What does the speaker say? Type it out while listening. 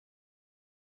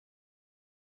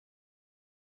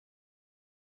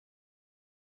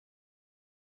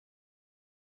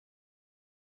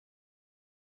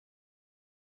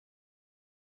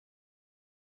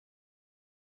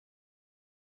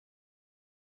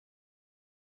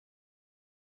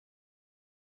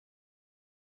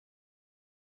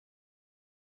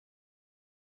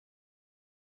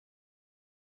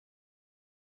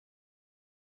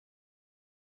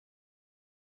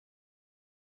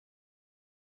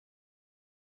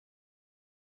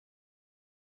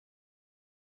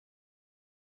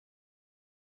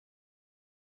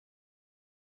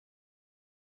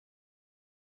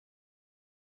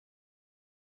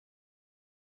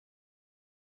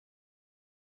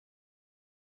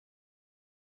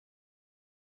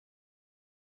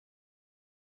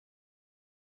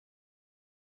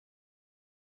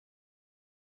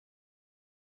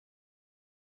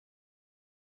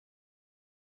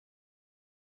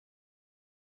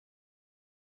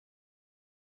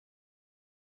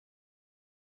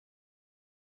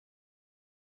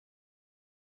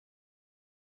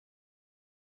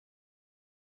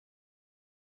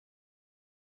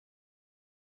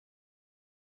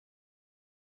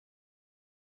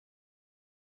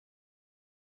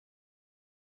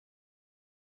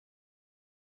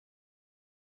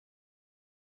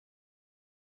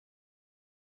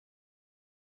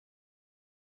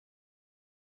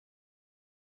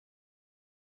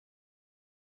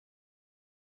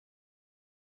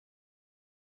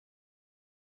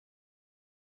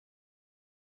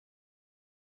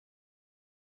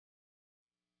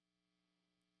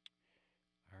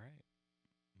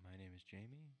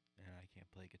Jamie, and I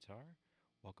can't play guitar.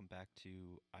 Welcome back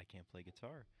to I Can't Play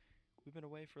Guitar. We've been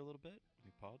away for a little bit.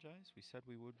 We apologize. We said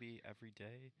we would be every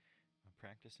day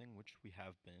practicing, which we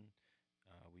have been.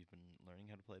 We've been learning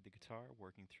how to play the guitar,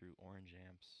 working through Orange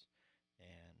Amps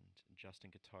and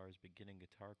Justin Guitar's beginning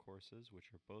guitar courses,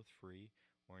 which are both free.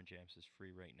 Orange Amps is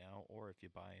free right now, or if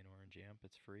you buy an Orange Amp,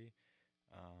 it's free.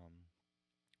 Um,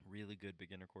 Really good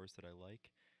beginner course that I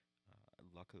like.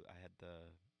 Luckily, I had the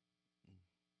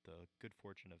good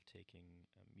fortune of taking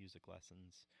music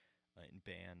lessons and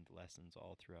band lessons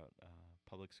all throughout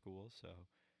public school. So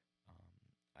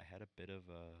I had a bit of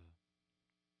a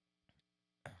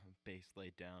bass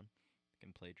laid down. I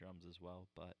can play drums as well,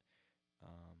 but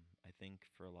I think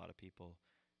for a lot of people,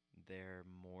 their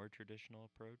more traditional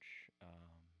approach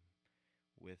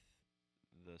with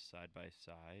the side by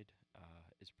side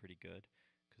is pretty good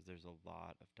because there's a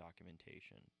lot of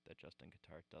documentation that Justin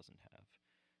Guitar doesn't have.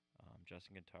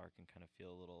 Justin Guitar can kind of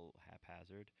feel a little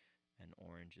haphazard, and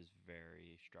Orange is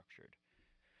very structured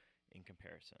in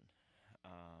comparison.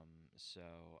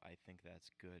 So I think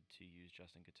that's good to use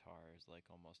Justin Guitar as like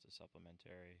almost a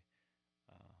supplementary,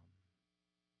 um,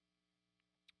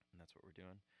 and that's what we're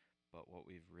doing. But what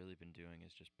we've really been doing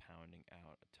is just pounding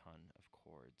out a ton of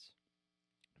chords.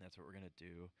 And that's what we're gonna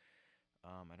do.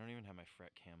 I don't even have my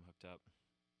fret cam hooked up,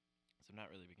 so I'm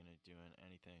not really gonna be doing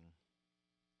anything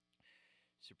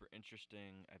super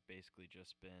interesting. I've basically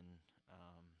just been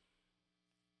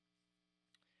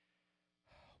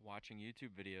watching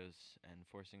YouTube videos and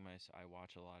forcing myself. I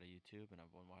watch a lot of YouTube, and I've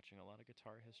been watching a lot of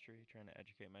guitar history, trying to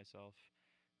educate myself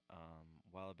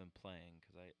while I've been playing,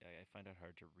 because I find it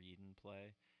hard to read and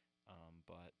play,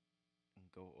 but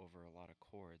go over a lot of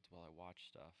chords while I watch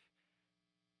stuff.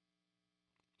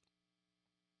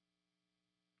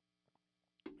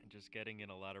 And just getting in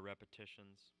a lot of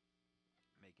repetitions,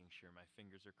 making sure my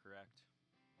fingers are correct.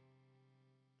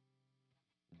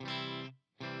 I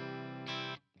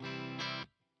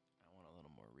want a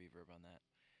little more reverb on that.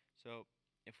 So,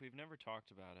 if we've never talked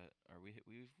about it, or we've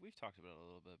talked about it a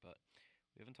little bit, but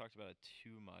we haven't talked about it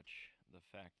too much. The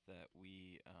fact that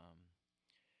we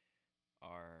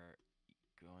are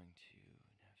going to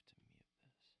have to mute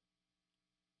this.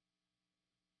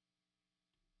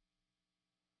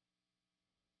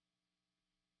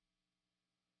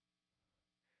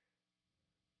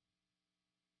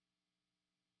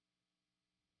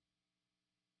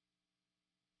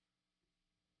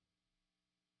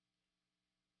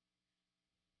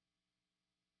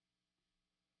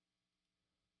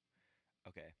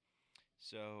 Okay,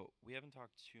 so we haven't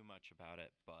talked too much about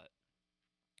it, but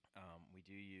we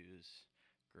do use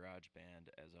GarageBand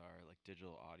as our like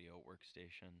digital audio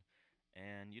workstation,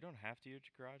 and you don't have to use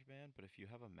GarageBand, but if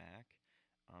you have a Mac,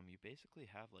 you basically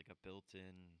have like a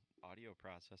built-in audio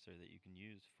processor that you can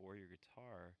use for your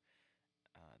guitar.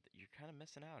 That you're kind of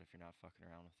missing out if you're not fucking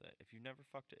around with it. If you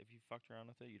fucked around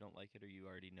with it, you don't like it, or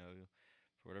you already know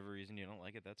for whatever reason you don't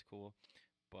like it, that's cool.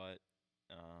 But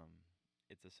um,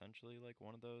 it's essentially like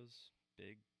one of those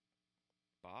big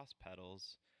boss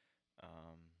pedals,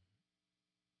 um,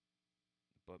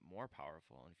 but more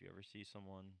powerful. And if you ever see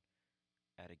someone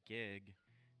at a gig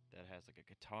that has like a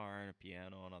guitar and a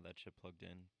piano and all that shit plugged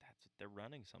in, they're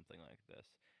running something like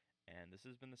this. And this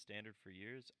has been the standard for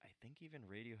years. I think even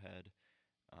Radiohead,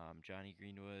 Johnny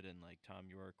Greenwood, and like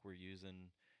Tom York were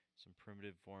using some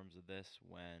primitive forms of this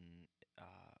when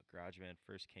GarageBand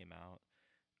first came out.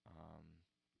 Um,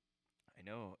 I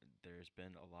know there's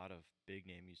been a lot of big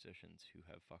name musicians who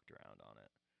have fucked around on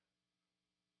it.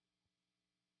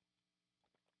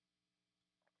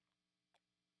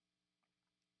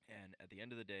 And at the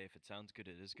end of the day, if it sounds good,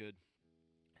 it is good.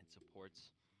 It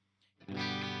supports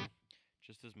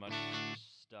just as much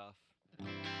stuff.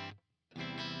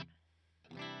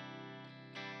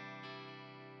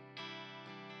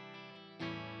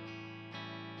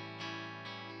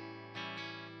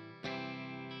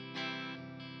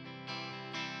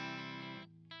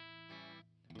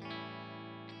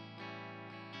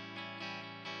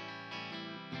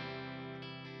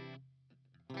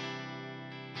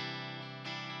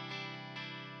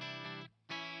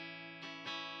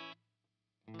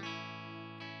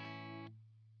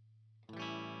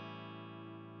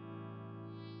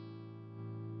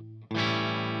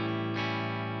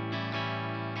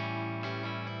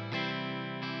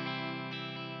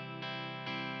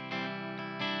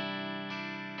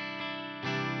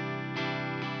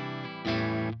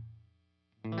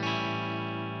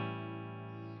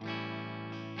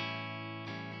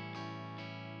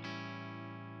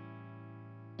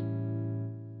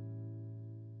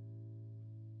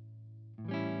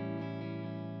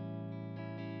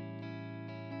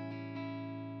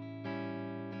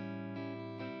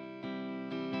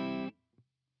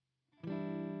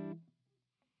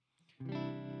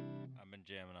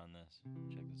 jamming on this.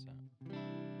 Check this out.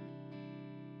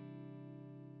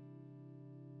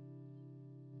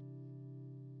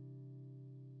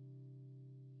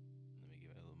 Let me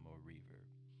give it a little more reverb.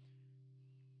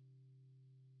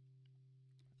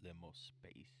 A little more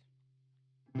space.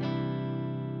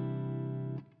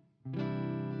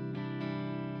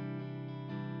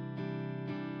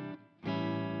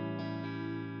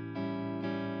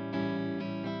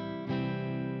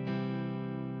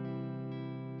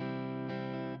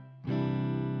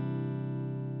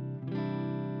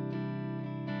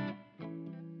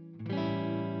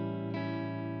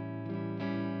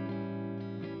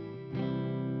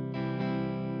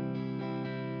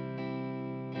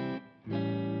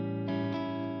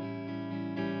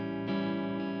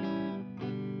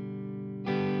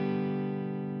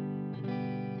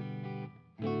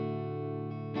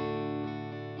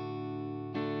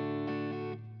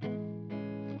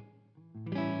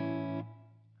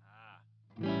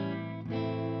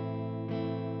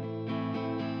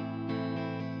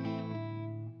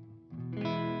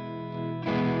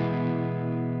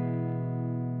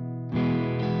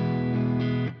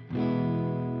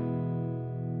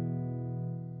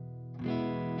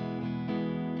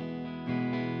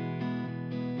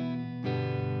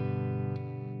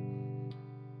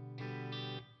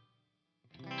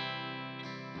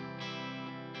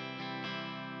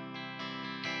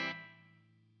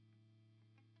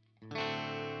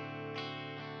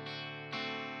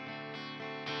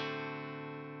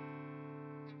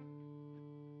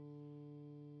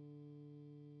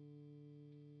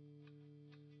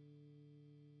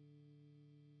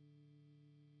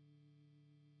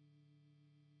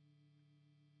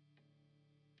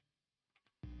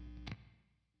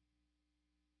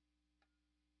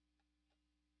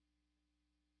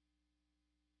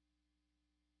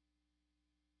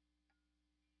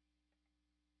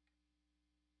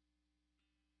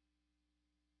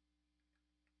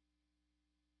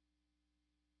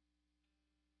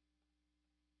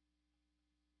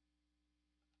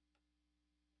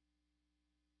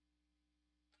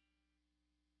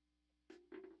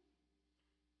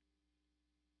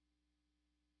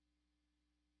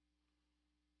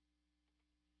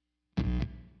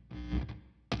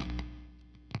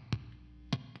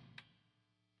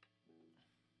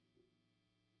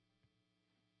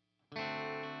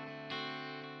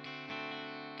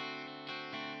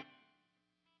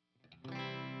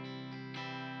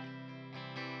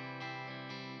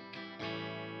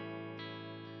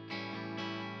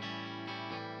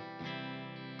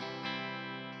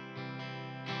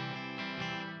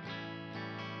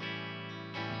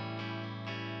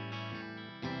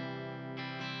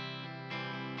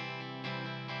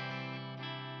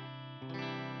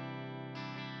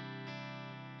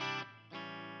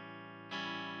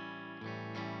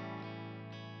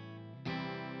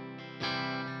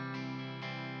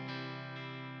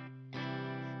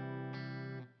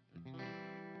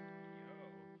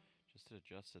 Just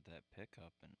adjusted that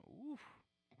pickup and oof.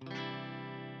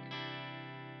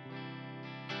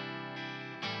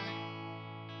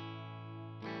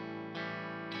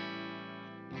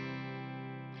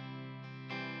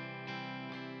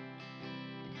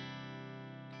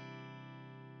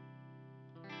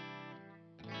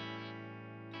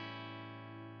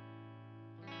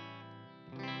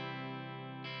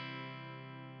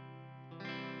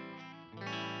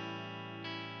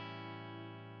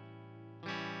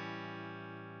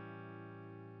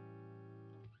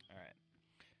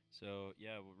 So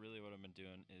yeah, really what I've been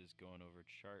doing is going over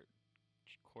chord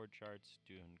charts,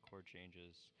 doing chord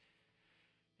changes,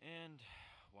 and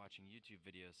watching YouTube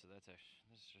videos. So this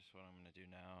is just what I'm gonna do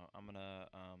now. I'm gonna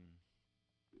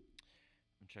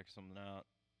check something out.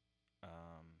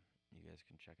 You guys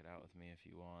can check it out with me if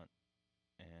you want,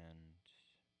 and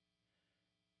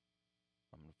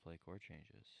I'm gonna play chord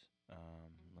changes.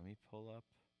 Let me pull up.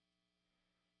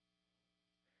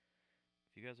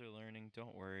 If you guys are learning,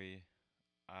 don't worry.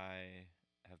 I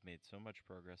have made so much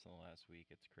progress in the last week,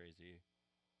 it's crazy.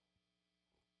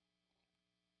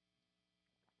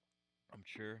 I'm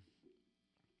sure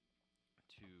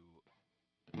to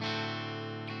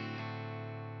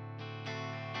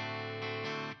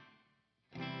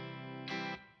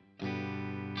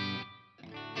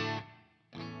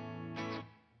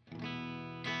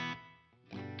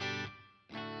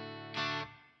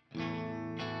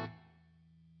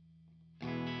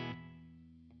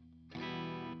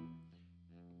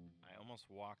I almost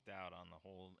walked out on the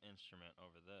whole instrument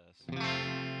over this.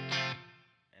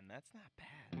 And that's not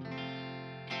bad.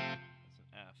 That's an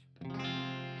F.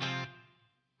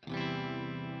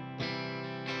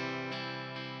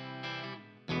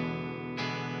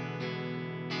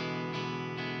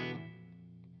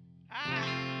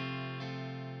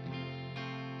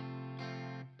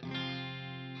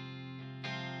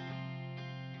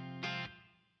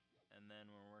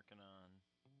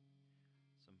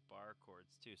 guitar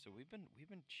chords too. So we've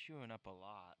been chewing up a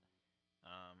lot.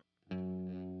 Um,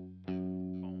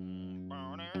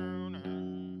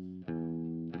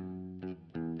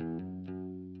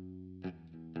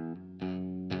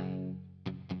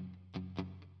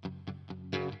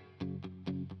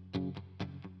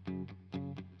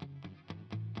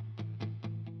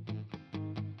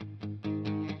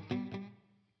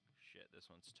 Shit, this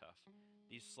one's tough.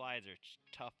 These slides are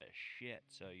tough as shit,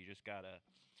 so you just gotta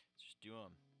just do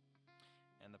them.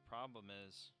 And the problem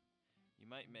is, you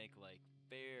might make like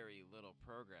very little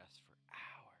progress for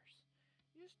hours.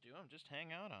 You just do them, just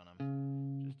hang out on them.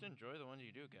 Just enjoy the ones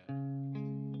you do get.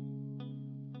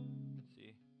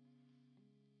 See?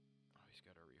 Always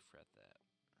gotta refret that.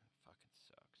 It fucking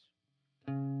sucks.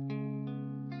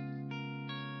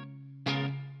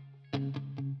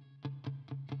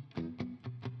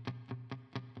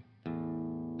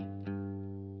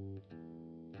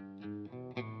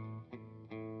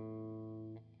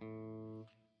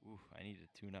 Ooh, I need to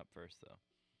tune up first though.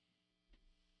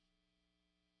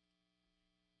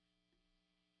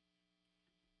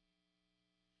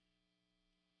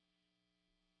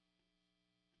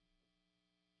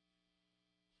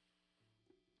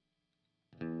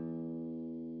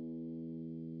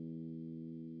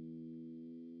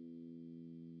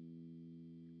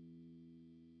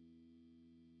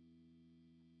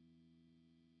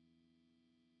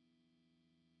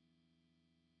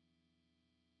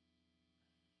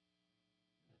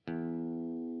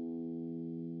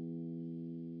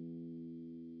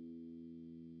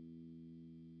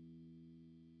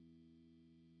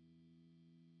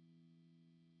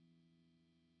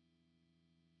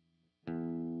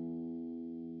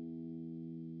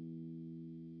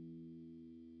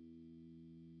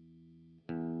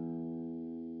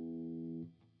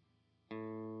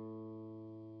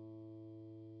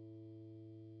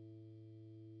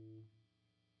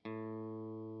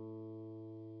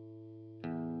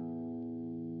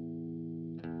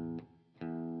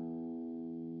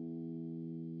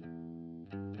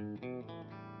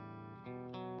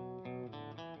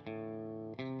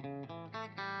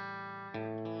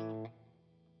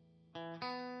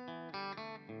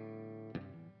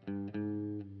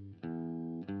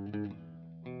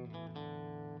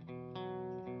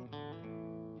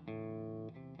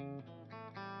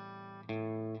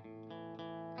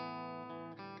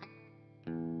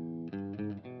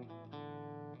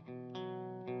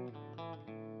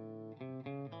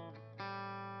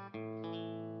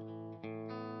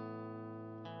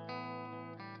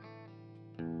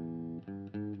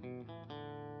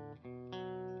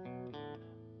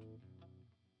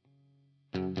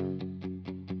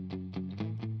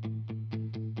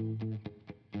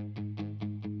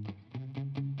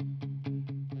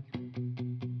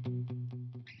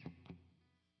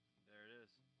 There it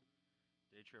is.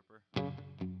 Day Tripper.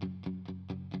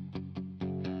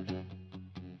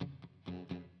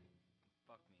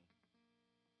 Fuck me.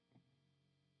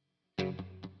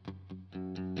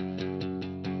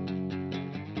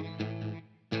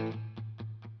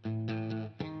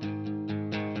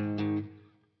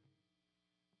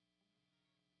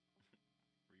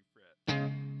 Refret.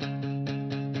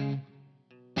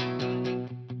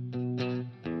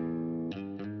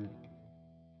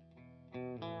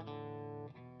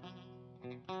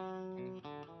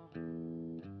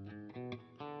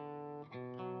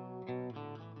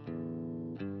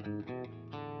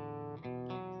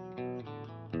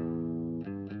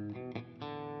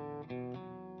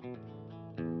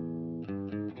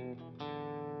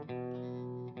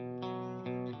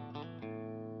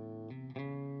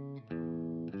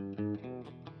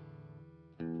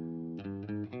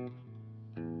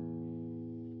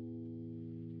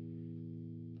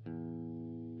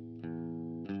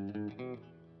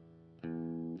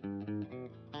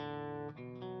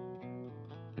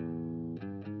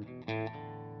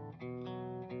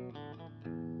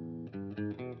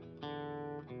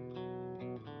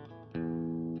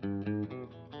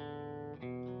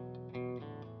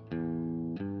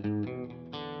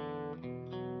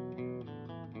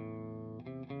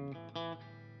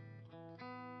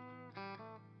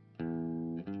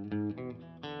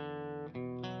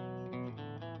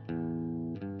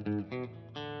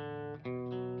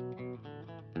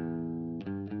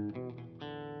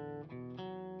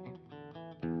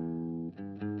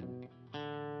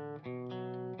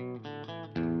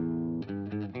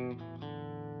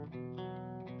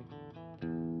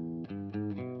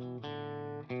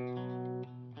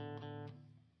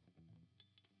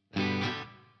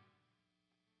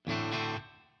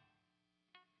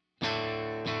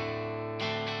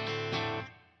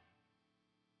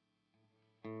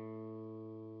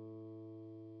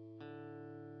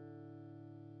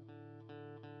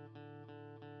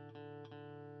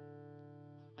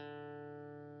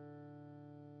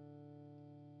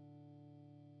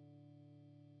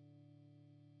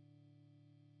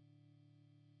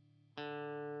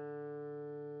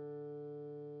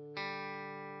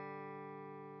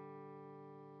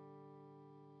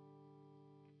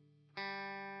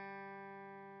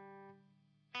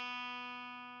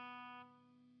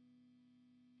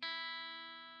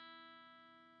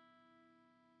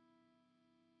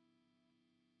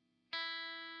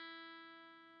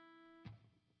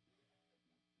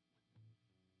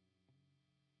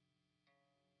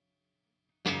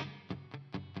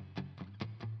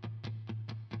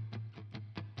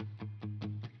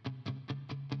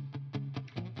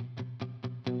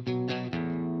 Yeah,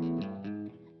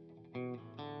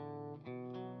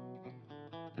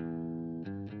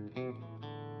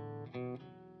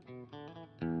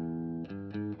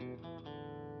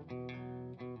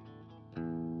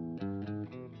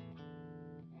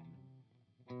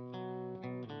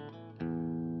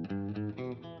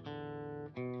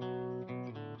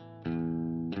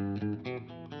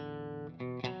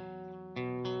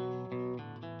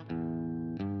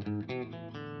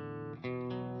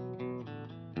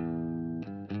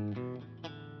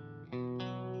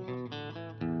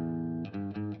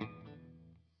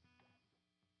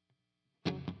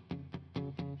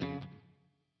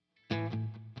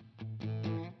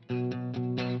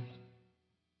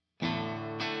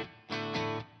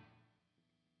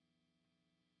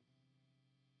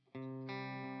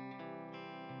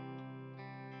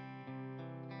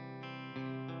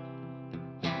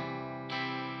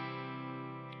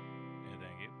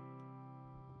 thank you.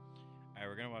 Alright,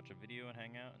 we're gonna watch a video and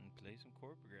hang out and play some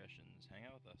chord progressions. Hang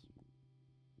out with us.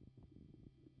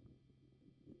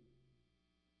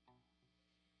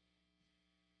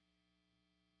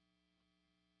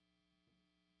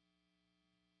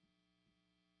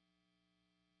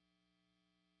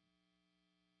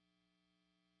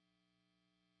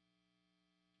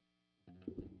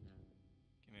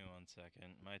 Give me 1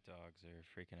 second. My dogs are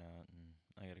freaking out, and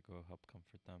I gotta go help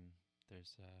comfort them.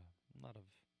 There's a lot of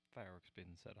fireworks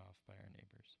being set off by our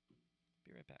neighbors.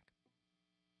 Be right back.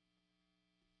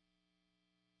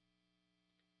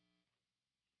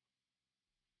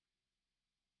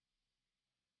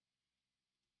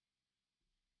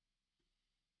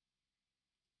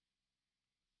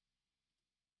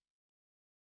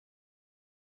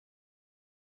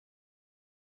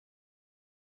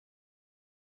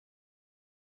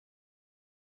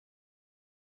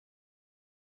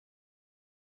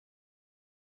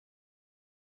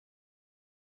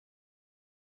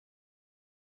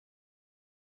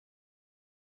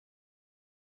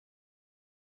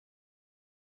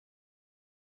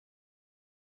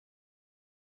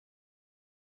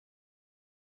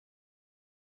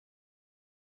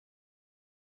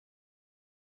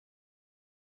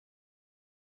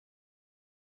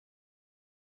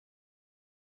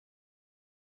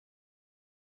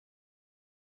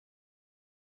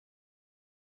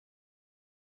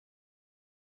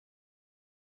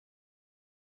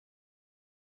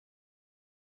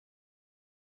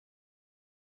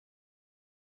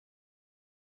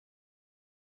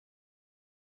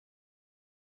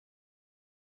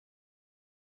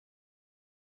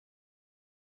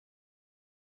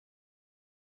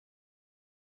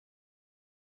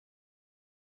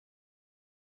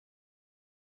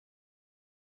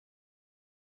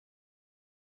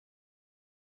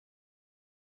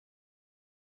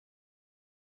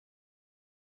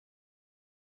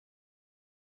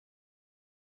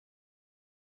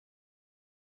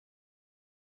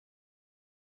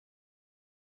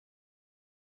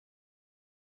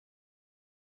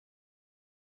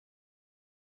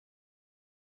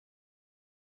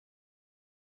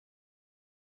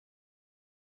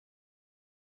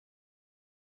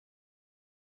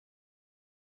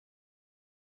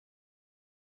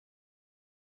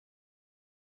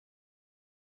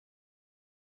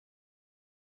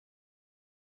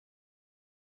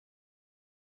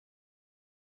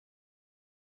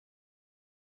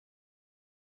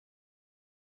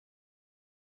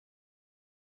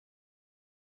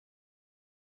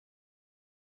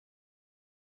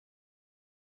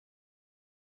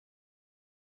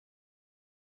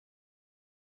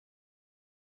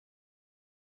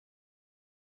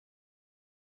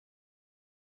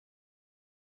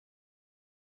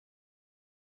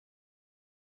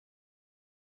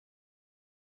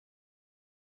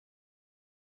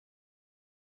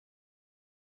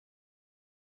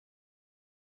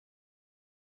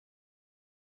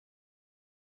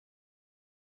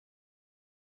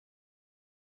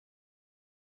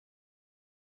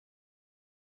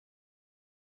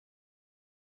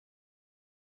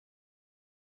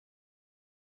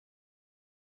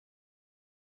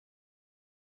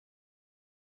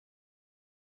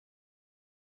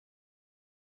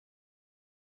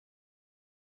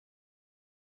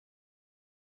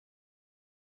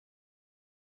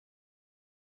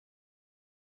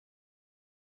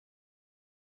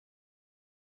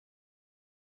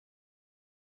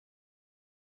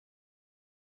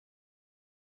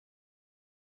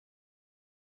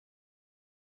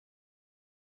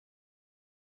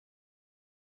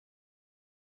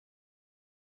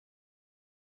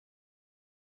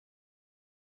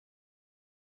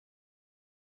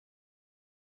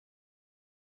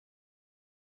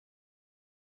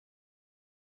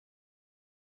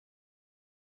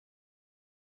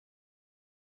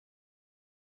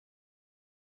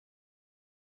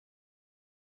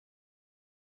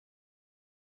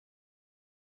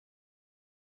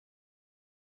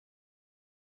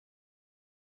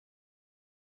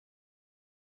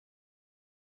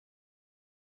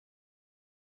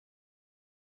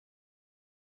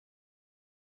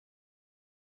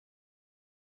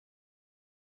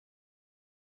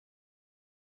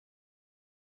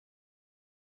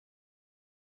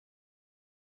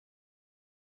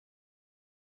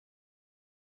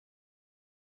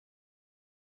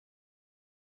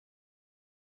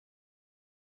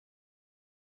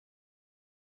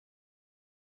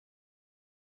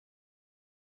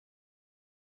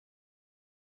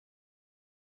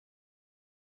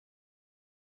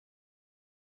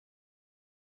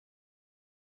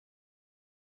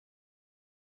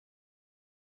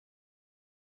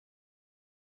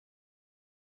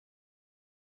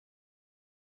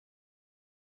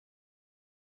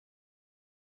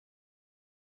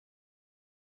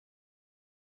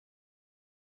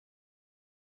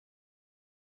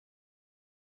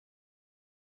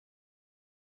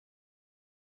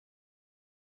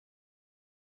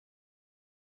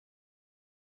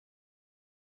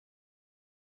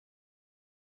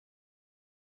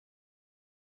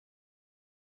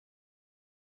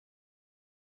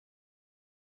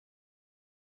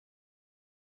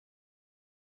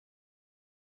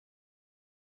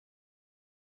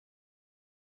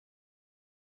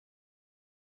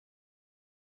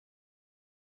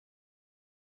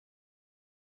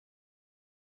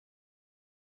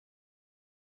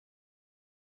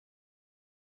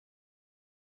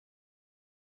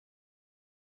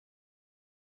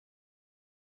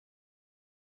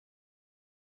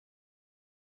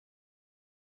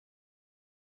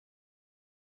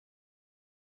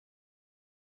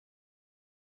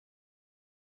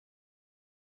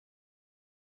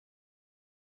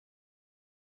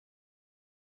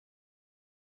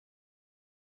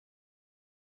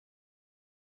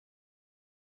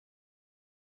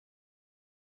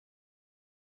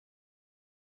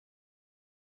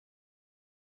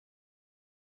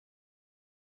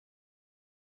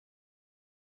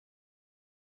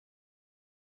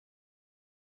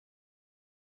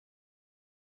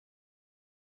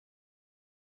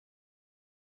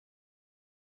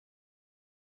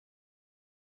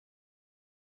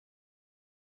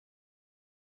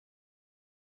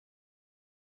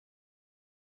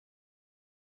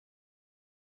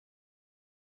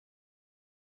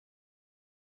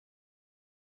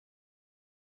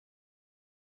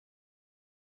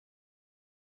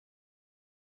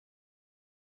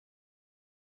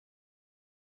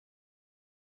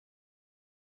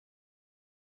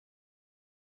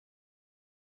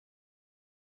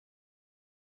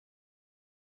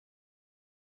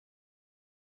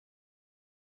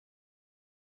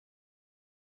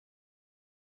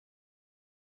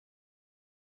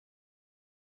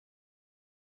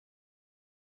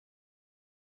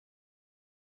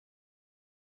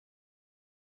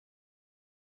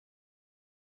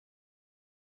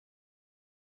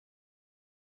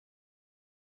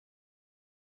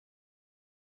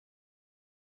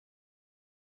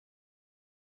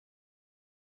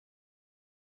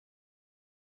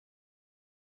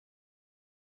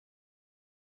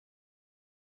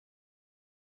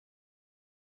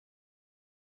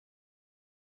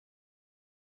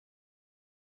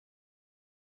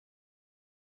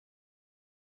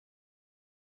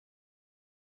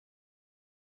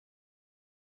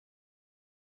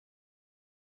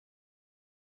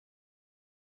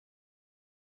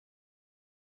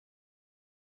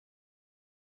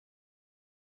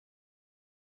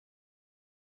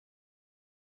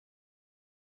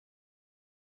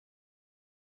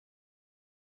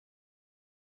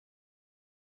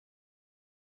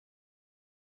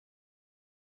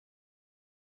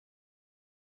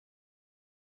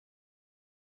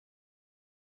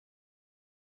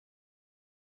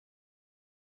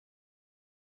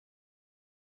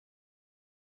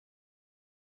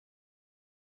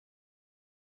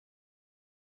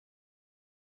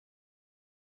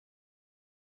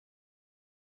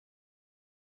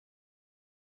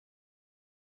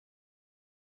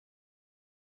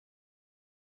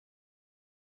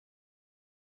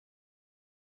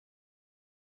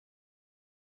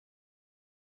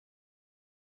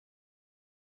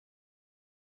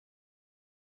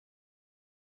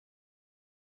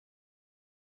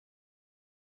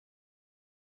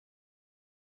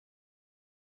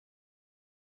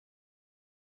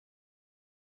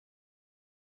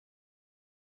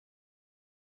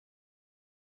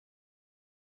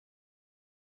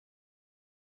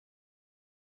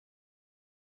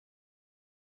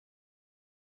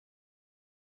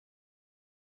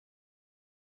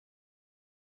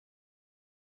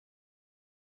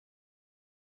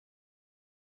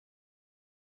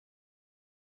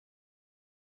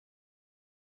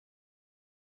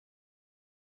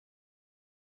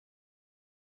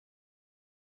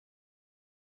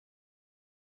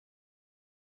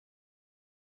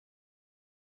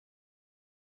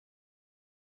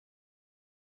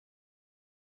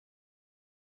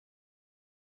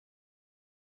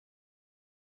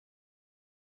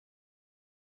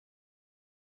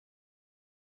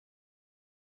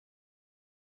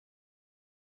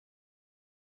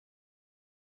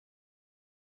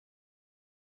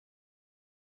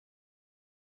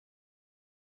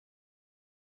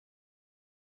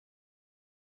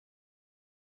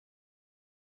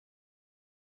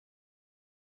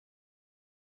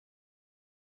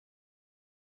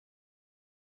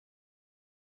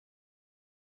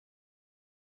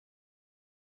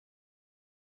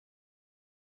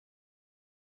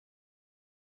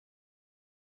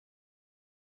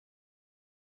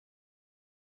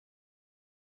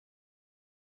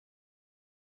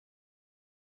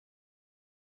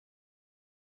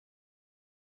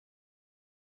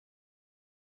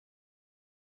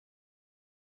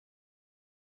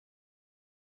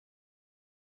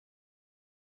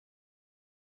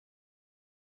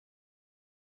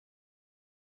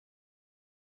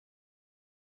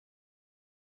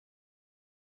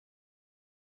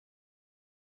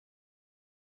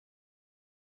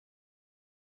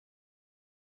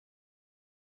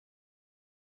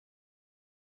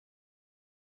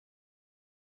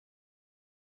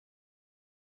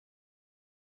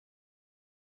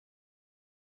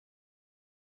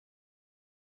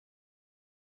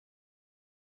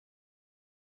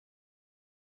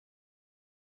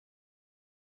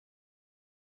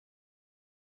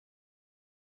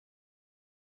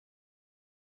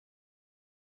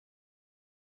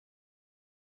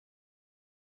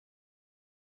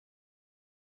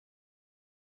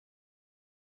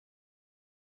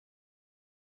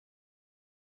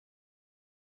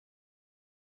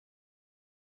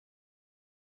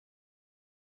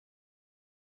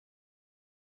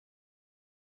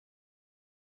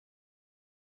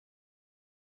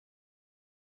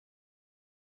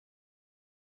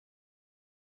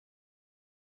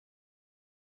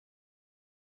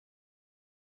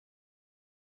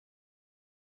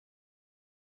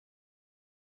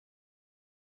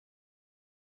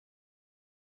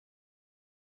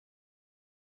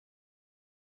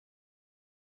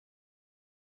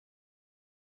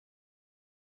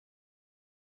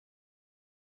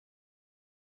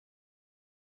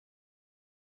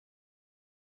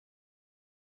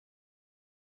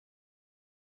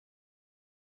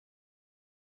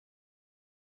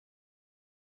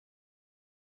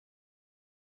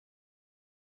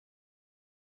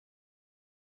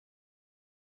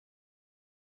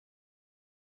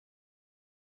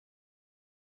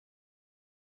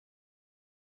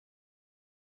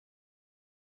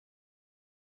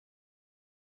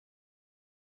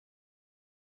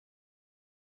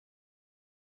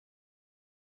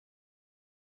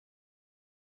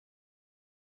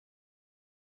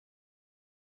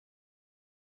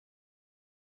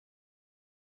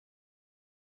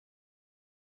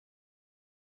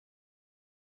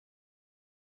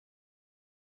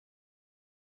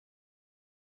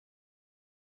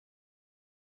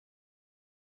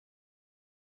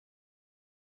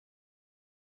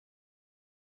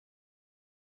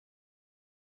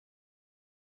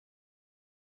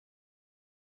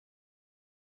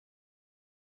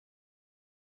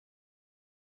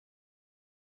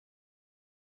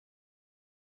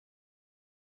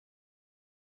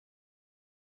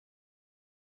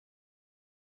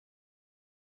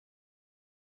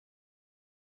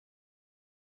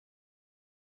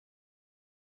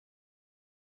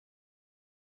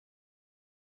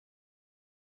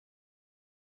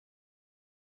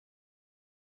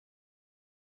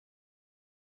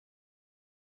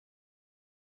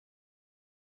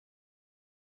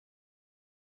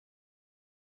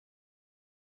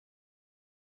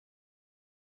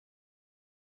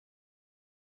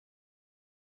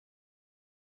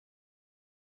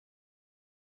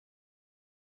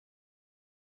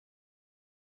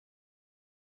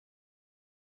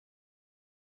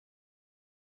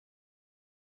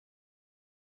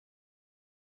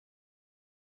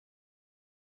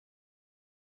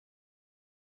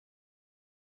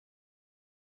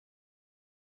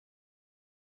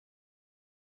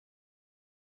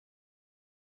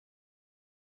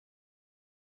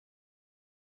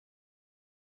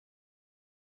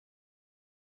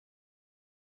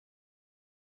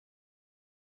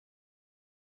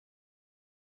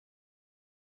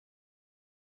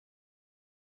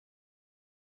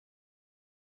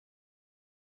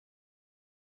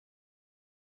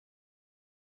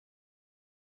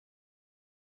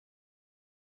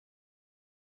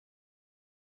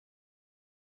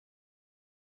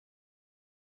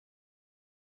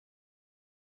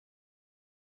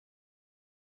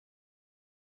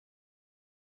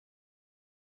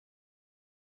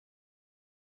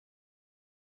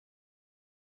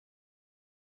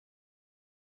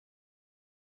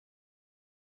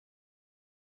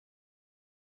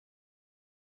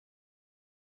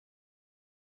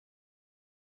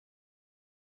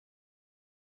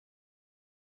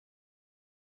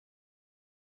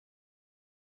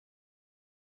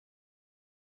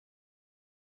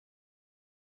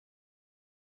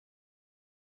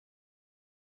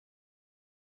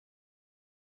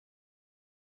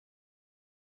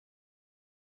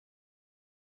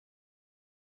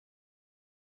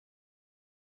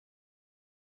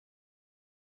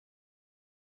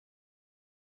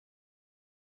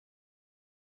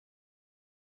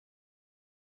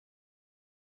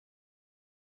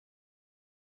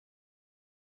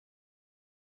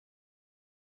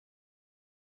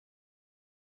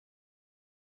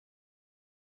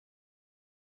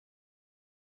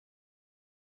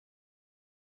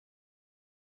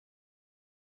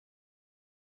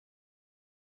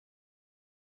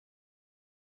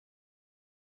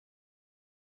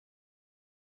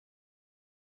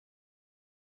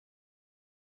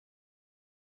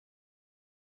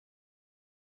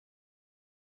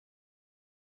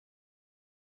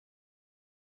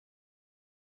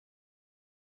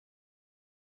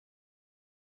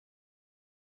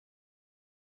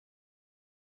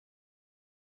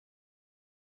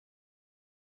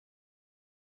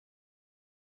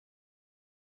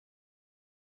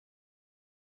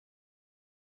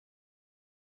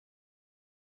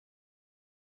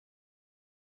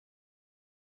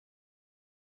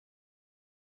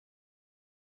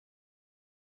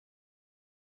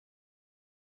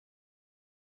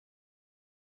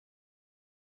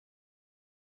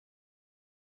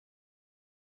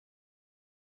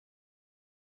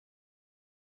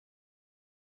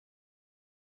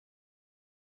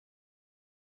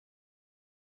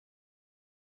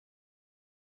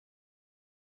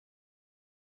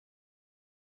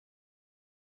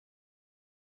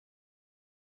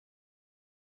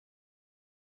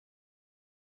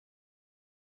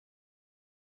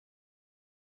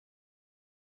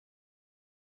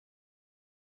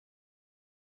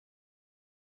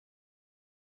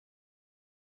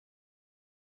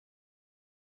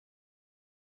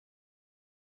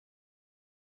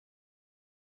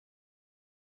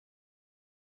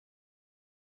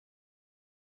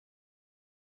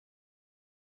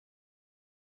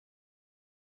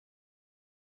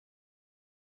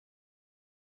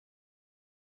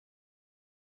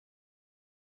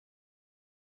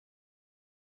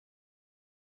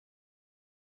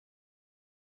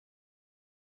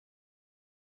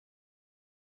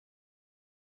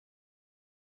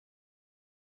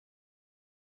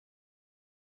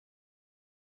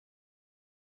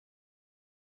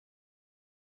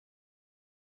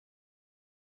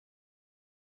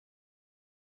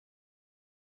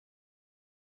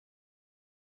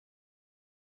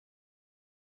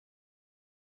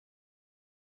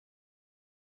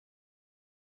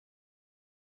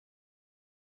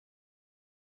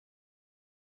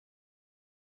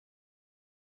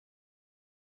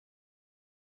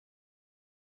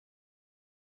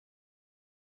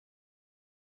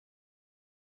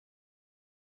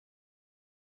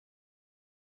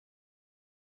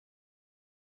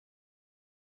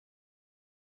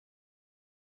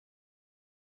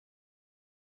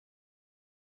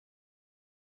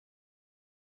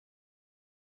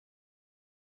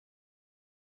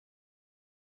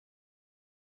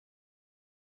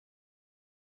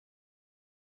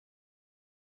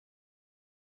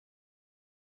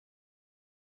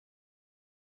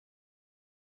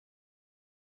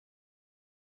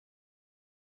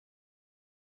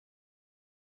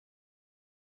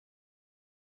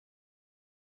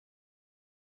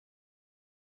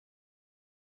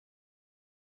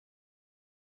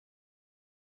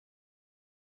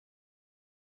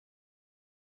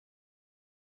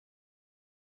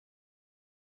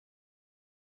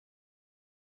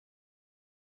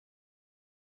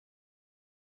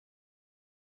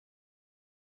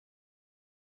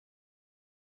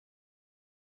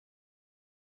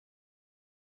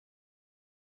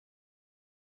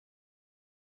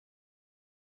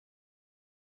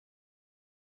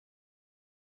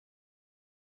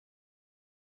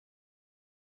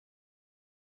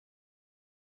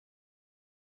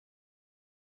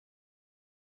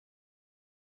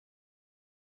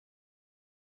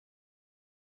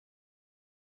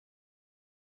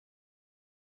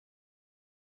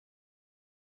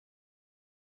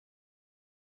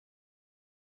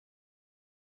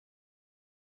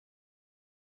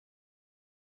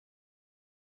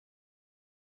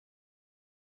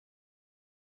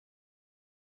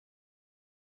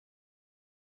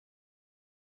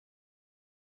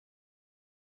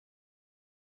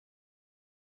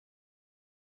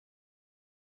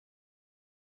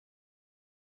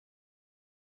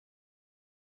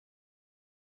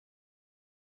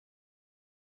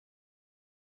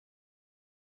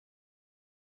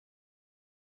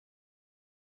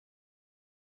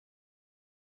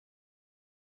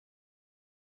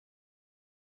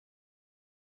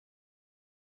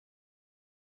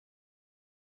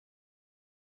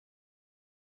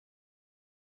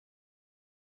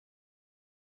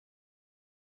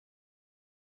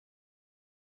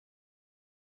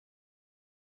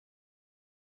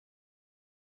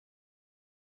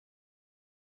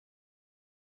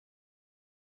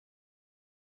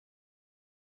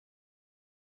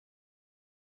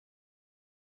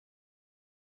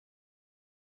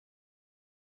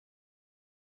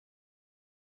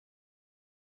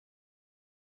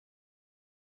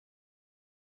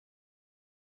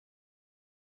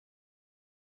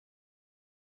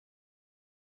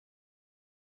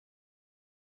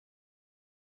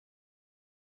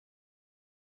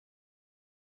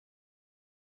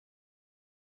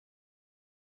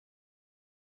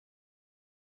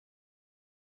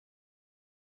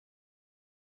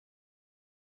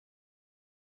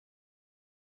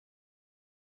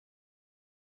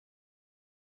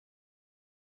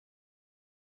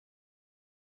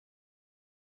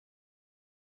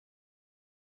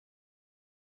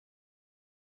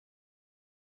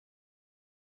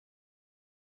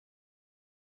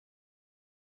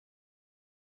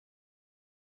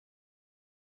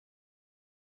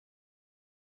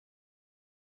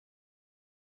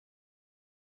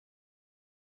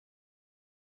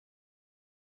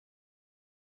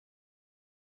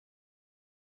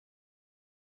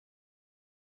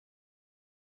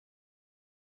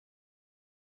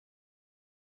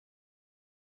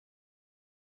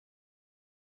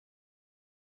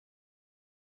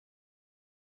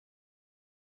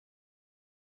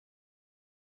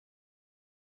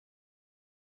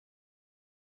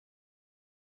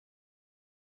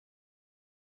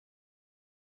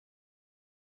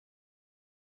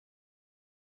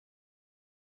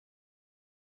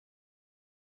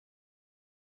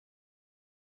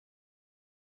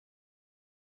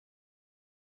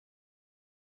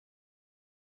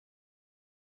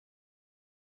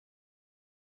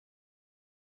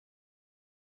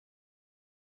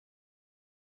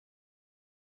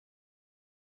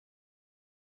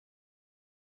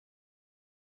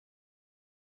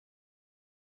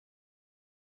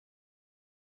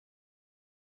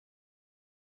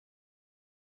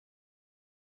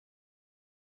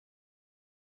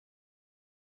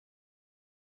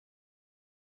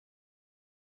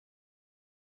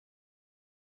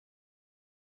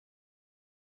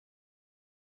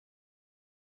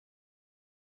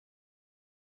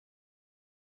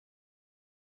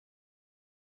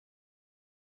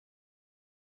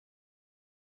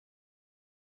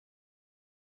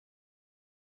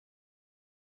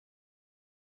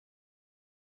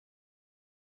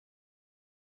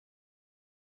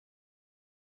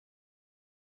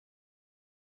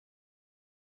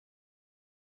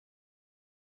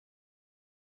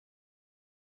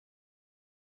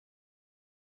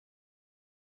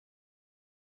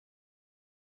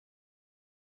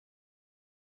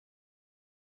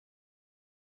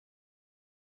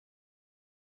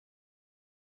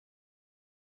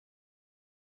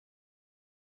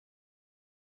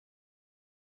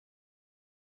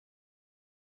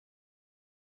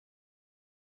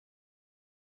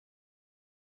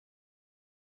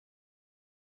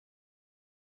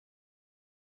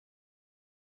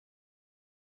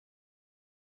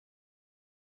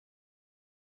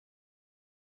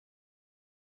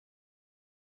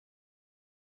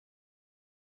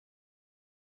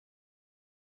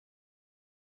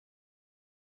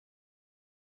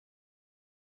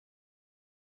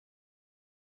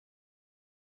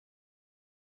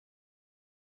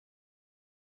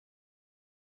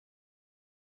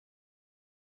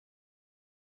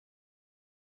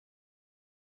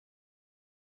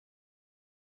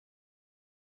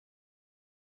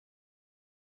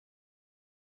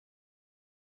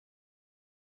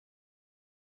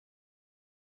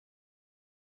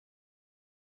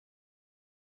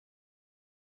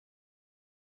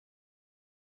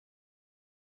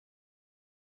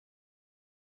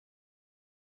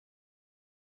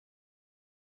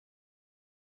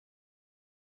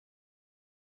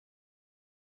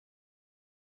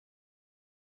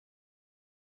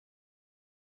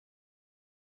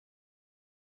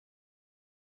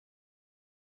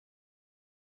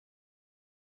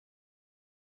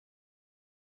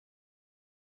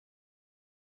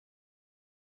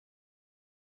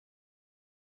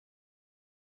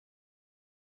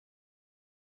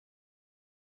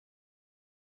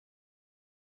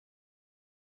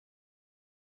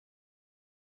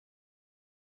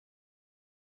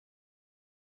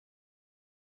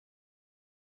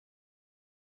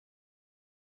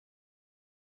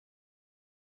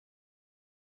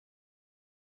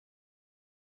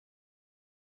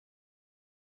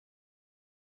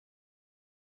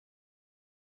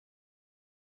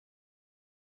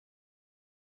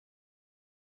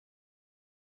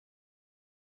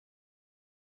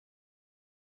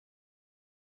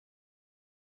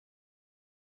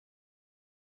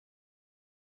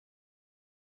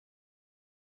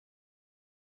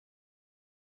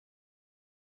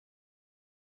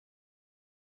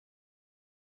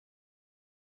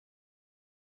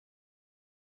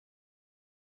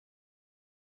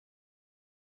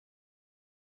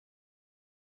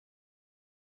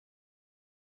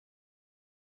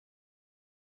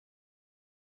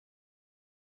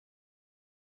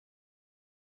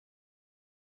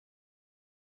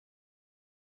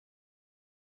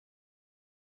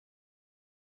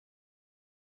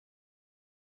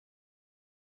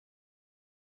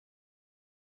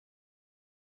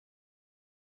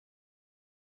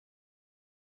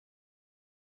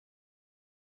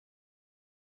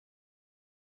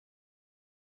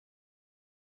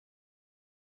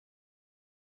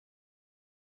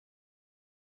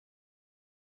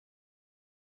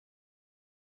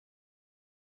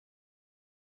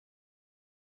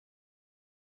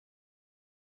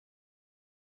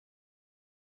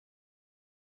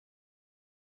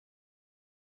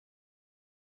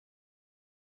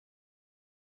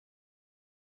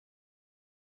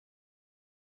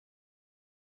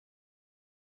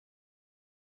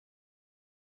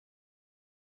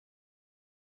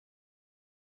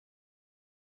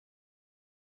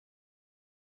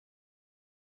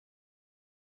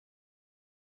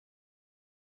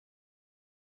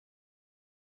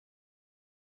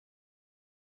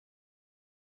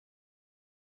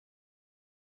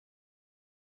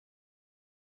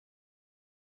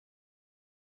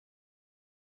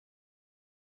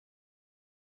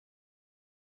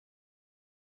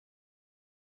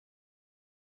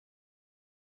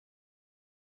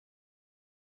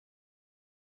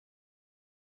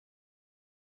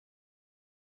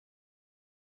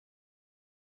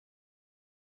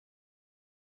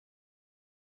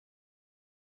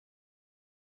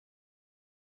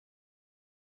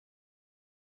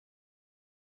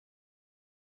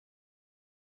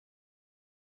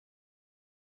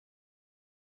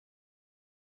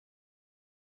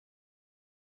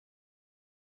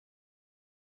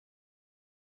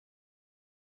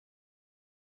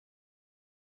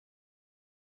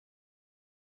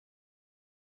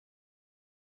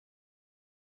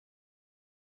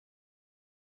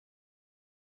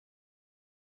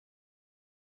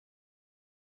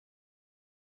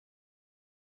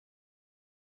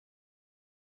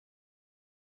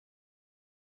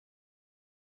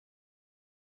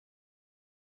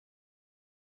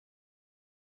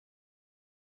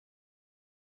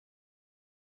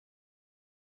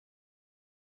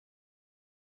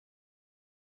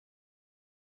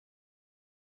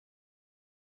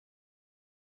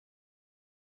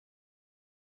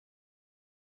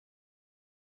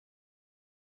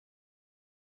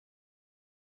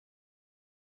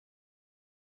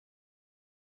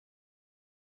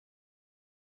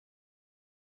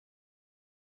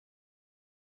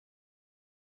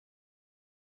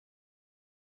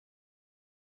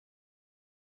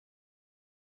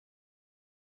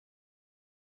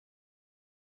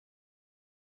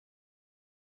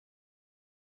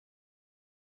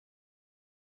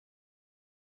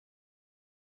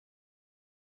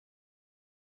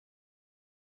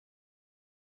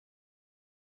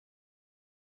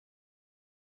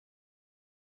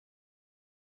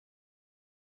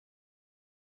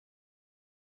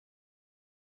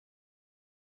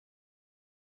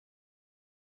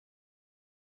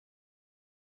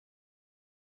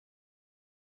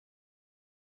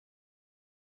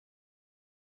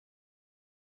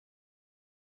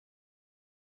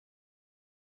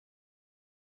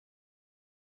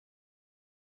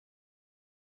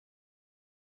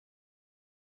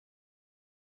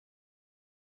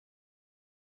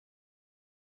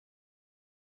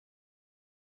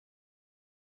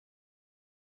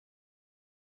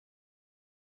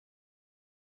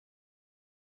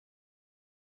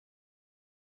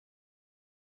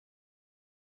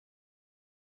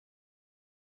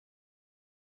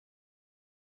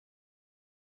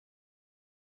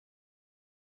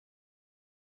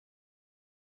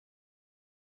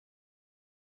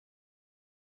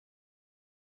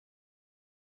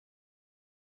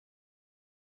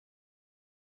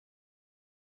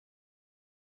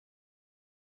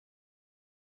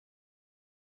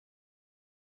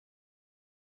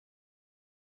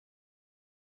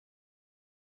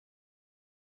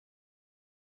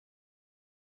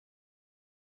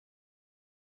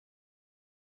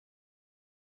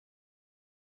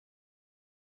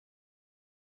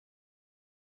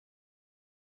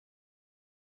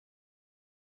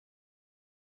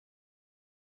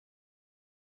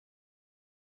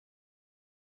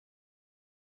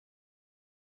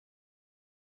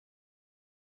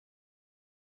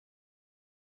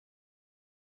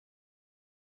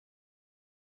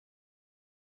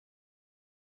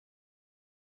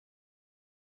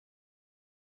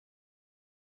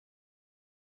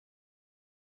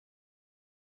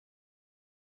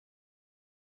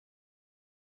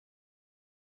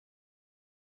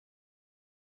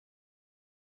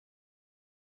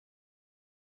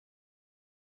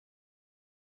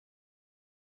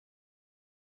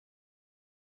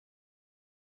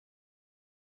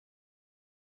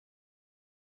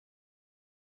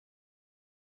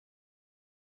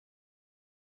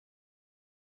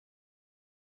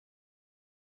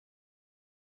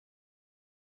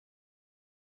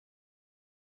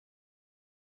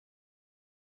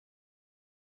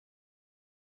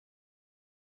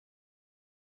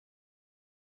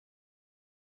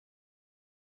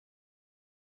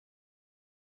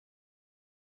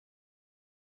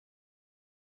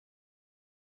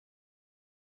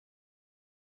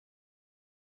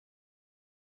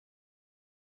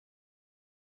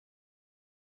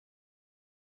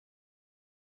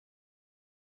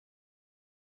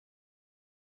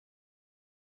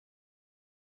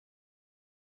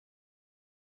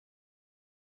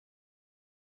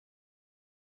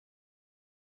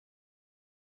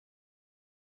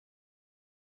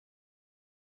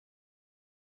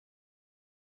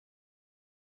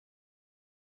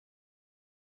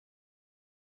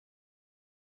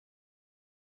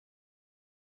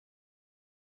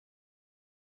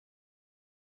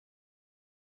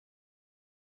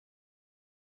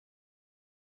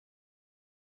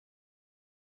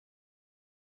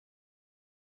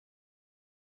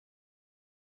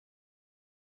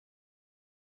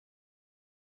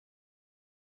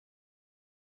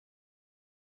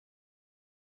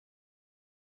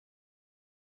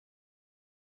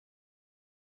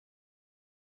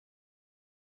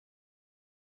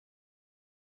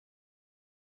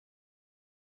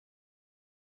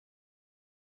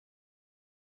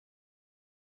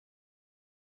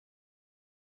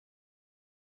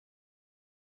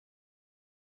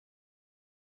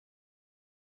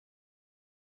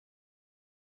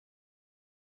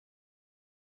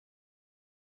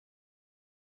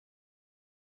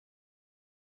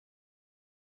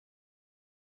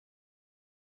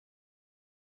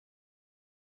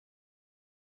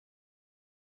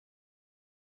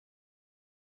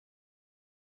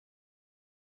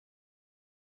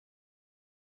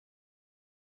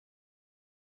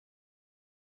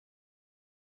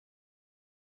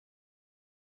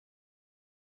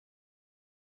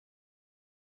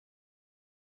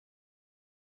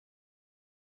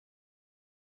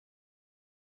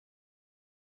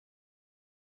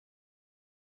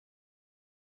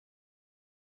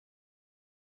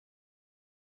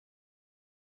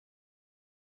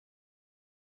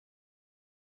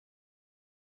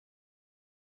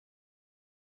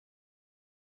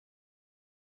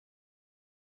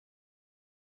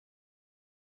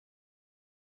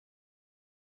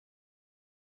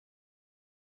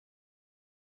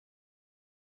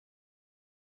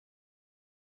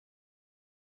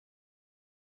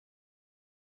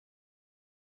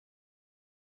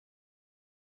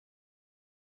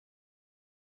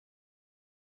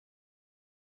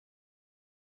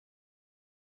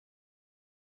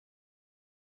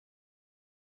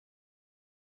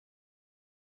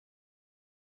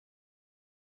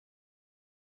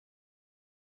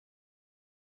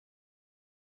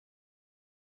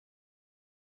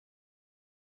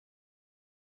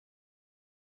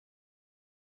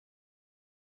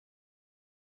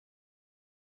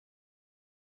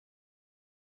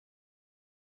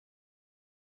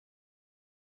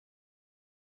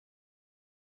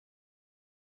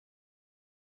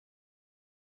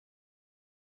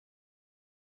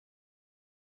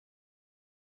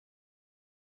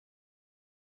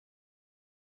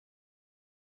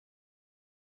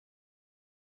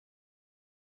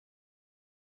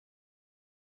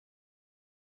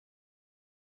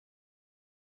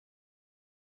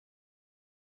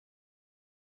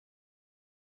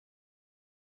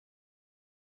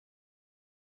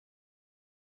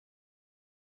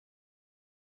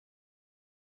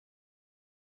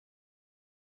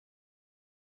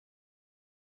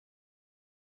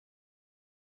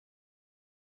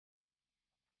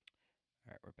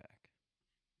 we're back.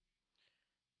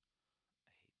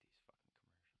 I hate these fucking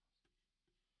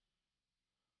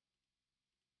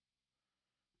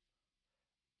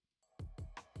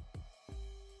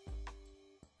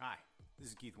Hi, this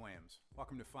is Keith Williams.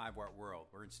 Welcome to 5 Watt World.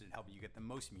 We're interested in helping you get the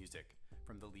most music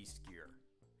from the least gear.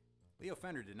 Leo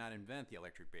Fender did not invent the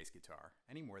electric bass guitar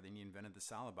any more than he invented the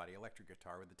solid body electric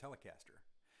guitar with the Telecaster.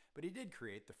 But he did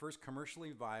create the first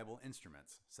commercially viable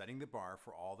instruments, setting the bar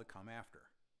for all to come after.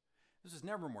 This was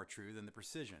never more true than the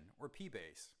Precision, or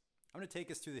P-Bass. I'm going to take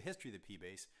us through the history of the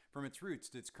P-Bass from its roots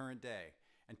to its current day,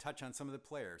 and touch on some of the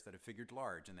players that have figured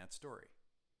large in that story.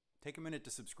 Take a minute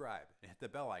to subscribe and hit the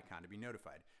bell icon to be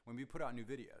notified when we put out new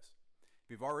videos. If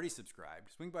you've already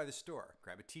subscribed, swing by the store,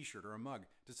 grab a t-shirt or a mug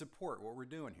to support what we're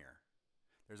doing here.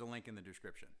 There's a link in the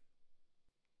description.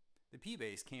 The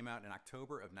P-Bass came out in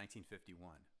October of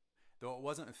 1951, though it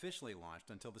wasn't officially launched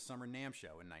until the Summer NAMM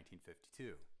show in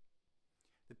 1952.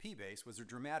 The P-Bass was a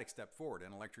dramatic step forward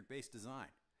in electric bass design.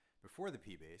 Before the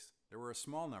P-Bass, there were a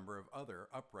small number of other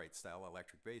upright-style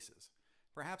electric basses.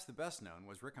 Perhaps the best known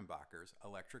was Rickenbacker's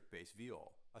electric bass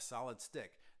viol, a solid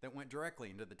stick that went directly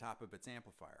into the top of its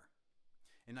amplifier.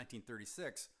 In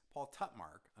 1936, Paul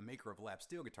Tutmarc, a maker of lap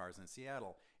steel guitars in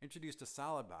Seattle, introduced a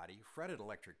solid body, fretted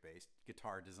electric bass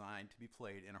guitar designed to be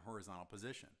played in a horizontal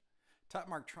position.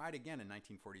 Tutmarc tried again in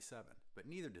 1947, but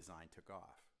neither design took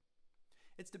off.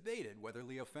 It's debated whether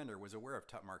Leo Fender was aware of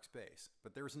Tutmarc's bass,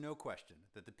 but there is no question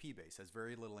that the P-Bass has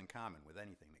very little in common with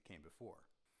anything that came before.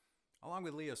 Along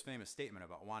with Leo's famous statement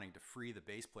about wanting to free the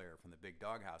bass player from the big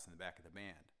doghouse in the back of the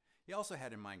band, he also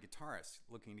had in mind guitarists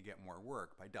looking to get more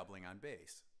work by doubling on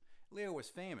bass. Leo was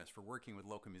famous for working with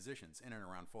local musicians in and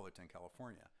around Fullerton,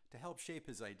 California, to help shape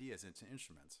his ideas into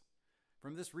instruments.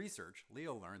 From this research,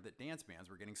 Leo learned that dance bands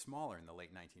were getting smaller in the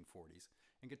late 1940s,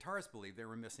 and guitarists believed they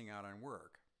were missing out on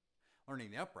work.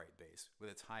 Learning the upright bass, with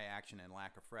its high action and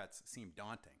lack of frets, seemed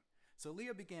daunting, so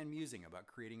Leo began musing about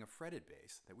creating a fretted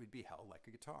bass that would be held like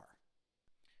a guitar.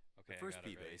 Okay, the first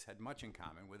P-Bass had much in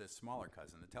common with its smaller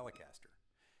cousin, the Telecaster.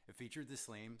 It featured the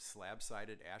same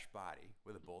slab-sided ash body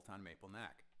with a bolt-on maple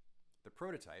neck. The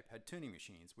prototype had tuning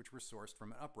machines which were sourced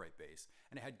from an upright bass,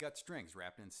 and it had gut strings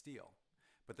wrapped in steel.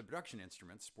 But the production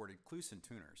instruments sported Kluson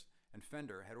tuners, and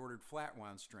Fender had ordered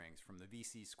flat-wound strings from the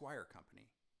V.C. Squier Company.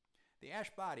 The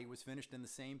ash body was finished in the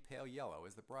same pale yellow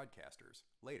as the Broadcasters,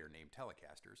 later named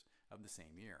Telecasters, of the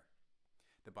same year.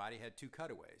 The body had two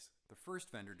cutaways, the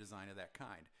first Fender design of that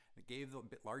kind, that gave the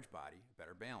large body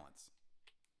better balance.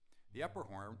 The upper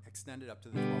horn extended up to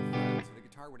the 12th fret, so the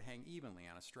guitar would hang evenly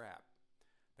on a strap.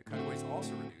 The cutaways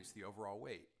also reduced the overall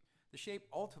weight. The shape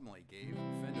ultimately gave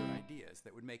Fender ideas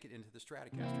that would make it into the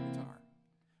Stratocaster guitar.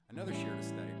 Another shared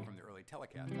aesthetic from the early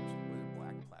Telecasters was a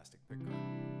black plastic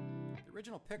pickguard. The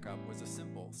original pickup was a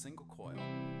simple single coil,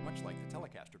 much like the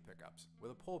Telecaster pickups,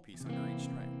 with a pull piece under each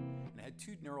string, and it had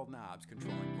two knurled knobs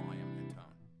controlling volume and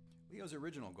tone. Leo's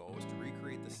original goal was to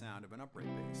recreate the sound of an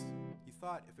upright bass. He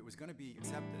thought if it was going to be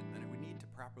accepted, then it would need to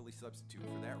properly substitute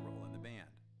for that role in the band.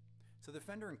 So the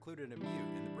Fender included a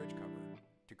mute in the bridge cover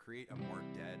to create a more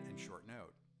dead and short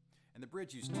note. And the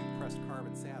bridge used two pressed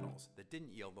carbon saddles that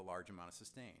didn't yield a large amount of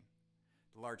sustain.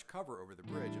 The large cover over the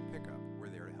bridge and pickup were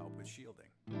there to help with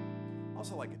shielding.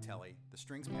 Also like a Tele, the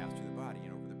strings passed through the body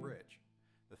and over the bridge.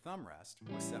 The thumb rest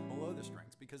was set below the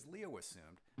strings because Leo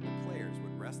assumed that players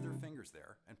would rest their fingers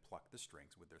there and pluck the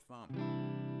strings with their thumb.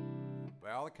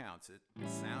 By all accounts, it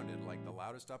sounded like the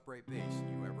loudest upright bass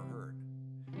you ever heard.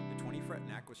 The 20-fret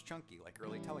neck was chunky like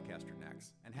early Telecaster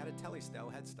necks and had a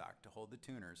Tele-style headstock to hold the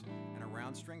tuners and a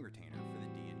round string retainer for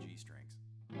the D and G strings.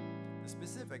 The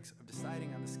specifics of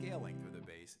deciding on the scale length of the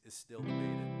bass is still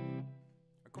debated.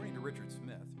 According to Richard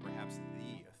Smith, perhaps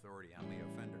the authority on Leo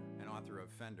Fender, and author of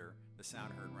Fender, The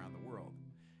Sound Heard Around the World,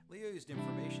 Leo used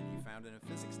information he found in a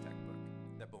physics textbook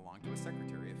that belonged to a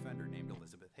secretary of Fender named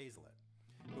Elizabeth Hazlett,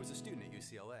 who was a student at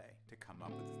UCLA, to come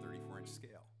up with the 34-inch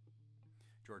scale.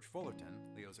 George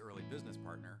Fullerton, Leo's early business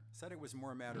partner, said it was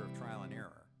more a matter of trial and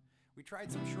error. We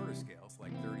tried some shorter scales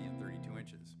like 30 and 32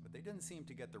 inches, but they didn't seem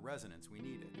to get the resonance we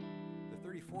needed. The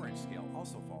 34-inch scale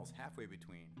also falls halfway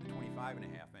between the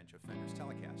 25.5-inch of Fender's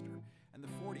Telecaster and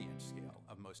the 40-inch scale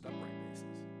of most upright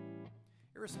basses.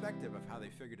 Irrespective of how they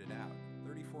figured it out,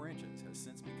 34 inches has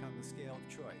since become the scale of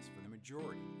choice for the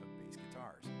majority of bass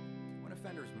guitars. One of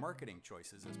Fender's marketing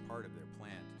choices as part of their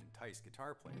plan to entice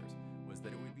guitar players was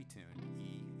that it would be tuned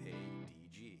E, A, D,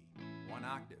 G, one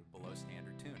octave below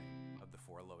standard tuning of the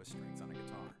four lowest strings on a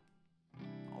guitar.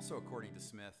 Also, according to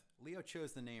Smith, Leo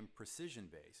chose the name Precision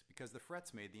Bass because the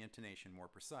frets made the intonation more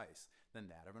precise than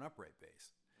that of an upright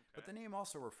bass. Okay. But the name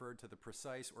also referred to the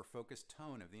precise or focused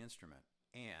tone of the instrument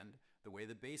and the way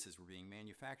the bases were being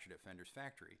manufactured at Fender's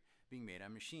factory, being made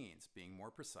on machines, being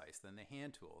more precise than the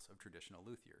hand tools of traditional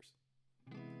luthiers.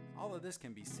 All of this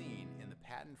can be seen in the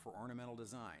patent for ornamental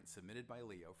design submitted by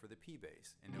Leo for the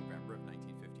P-Bass in November of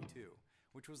 1952,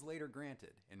 which was later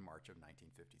granted in March of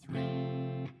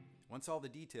 1953. Once all the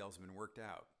details had been worked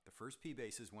out, the first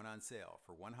P-Basses went on sale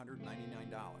for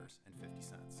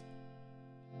 $199.50.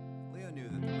 Leo knew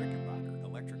that the Rickenbacker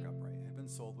electric upright had been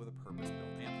sold with a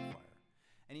purpose-built amplifier,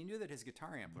 and he knew that his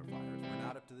guitar amplifiers were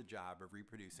not up to the job of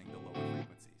reproducing the lower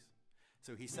frequencies.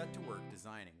 So he set to work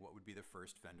designing what would be the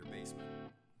first Fender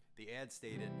Bassman. The ad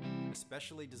stated,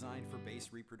 "Especially designed for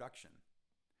bass reproduction."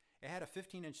 It had a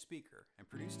 15-inch speaker and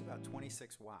produced about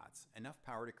 26 watts, enough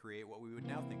power to create what we would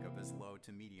now think of as low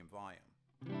to medium volume.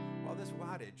 While this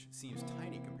wattage seems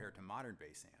tiny compared to modern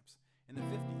bass amps, in the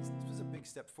 50s this was a big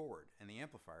step forward, and the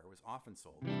amplifier was often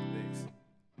sold with the bass.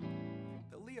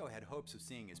 The Leo had hopes of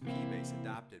seeing his P-Bass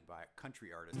adopted by a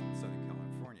country artist in Southern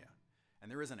California, and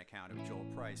there is an account of Joel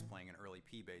Price playing an early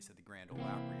P-Bass at the Grand Ole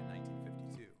Opry in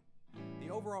 1952.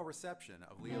 The overall reception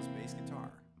of Leo's bass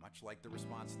guitar, much like the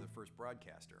response to the first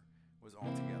Broadcaster, was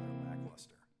altogether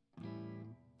lackluster.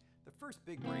 The first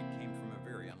big break came from a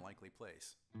very unlikely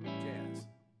place, jazz.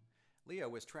 Leo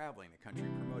was traveling the country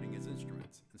promoting his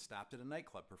instruments and stopped at a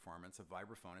nightclub performance of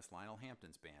vibraphonist Lionel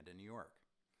Hampton's band in New York.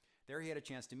 There he had a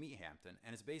chance to meet Hampton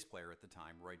and his bass player at the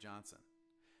time, Roy Johnson.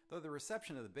 Though the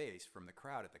reception of the bass from the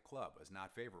crowd at the club was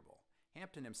not favorable,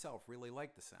 Hampton himself really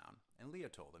liked the sound, and Leo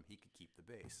told him he could keep the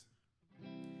bass.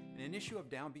 In an issue of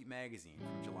Downbeat magazine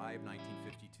from July of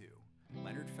 1952,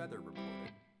 Leonard Feather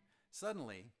reported,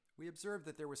 "Suddenly, we observed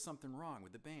that there was something wrong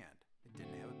with the band. It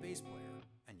didn't have a bass player,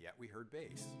 and yet we heard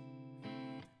bass."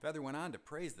 Feather went on to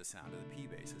praise the sound of the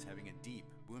P-Bass as having a deep,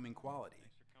 booming quality.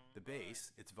 The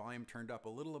bass, its volume turned up a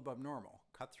little above normal,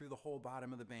 cut through the whole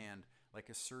bottom of the band like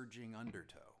a surging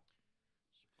undertow.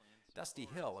 Dusty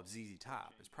Hill of ZZ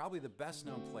Top is probably the best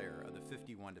known player of the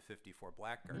 51 to 54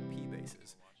 Blackguard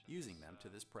P-Basses, using them to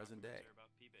this present day.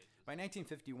 By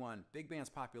 1951, big band's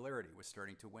popularity was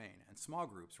starting to wane, and small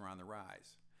groups were on the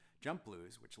rise. Jump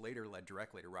blues, which later led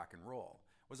directly to rock and roll,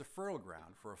 was a fertile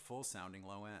ground for a full-sounding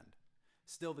low end.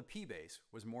 Still, the P-Bass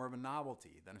was more of a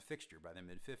novelty than a fixture by the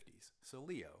mid-50s, so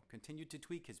Leo continued to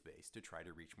tweak his bass to try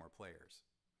to reach more players.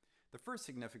 The first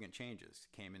significant changes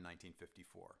came in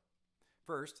 1954.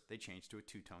 First, they changed to a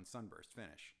two-tone sunburst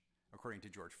finish. According to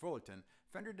George Fullerton,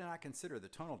 Fender did not consider the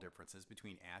tonal differences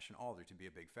between ash and alder to be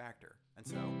a big factor, and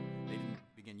so they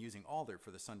didn't begin using alder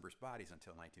for the sunburst bodies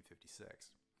until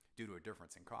 1956, due to a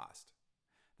difference in cost.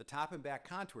 The top and back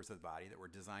contours of the body that were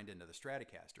designed into the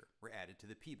Stratocaster were added to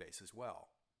the P-Bass as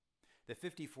well. The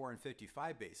 54 and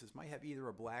 55 basses might have either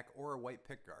a black or a white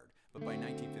pickguard, but by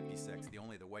 1956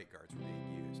 only the white guards were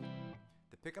being used.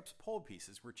 The pickup's pole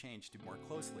pieces were changed to more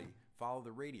closely follow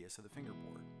the radius of the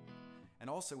fingerboard. And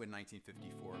also in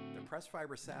 1954, the pressed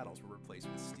fiber saddles were replaced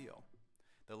with steel.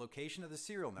 The location of the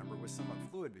serial number was somewhat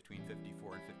fluid between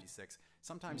 54 and 56,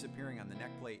 sometimes appearing on the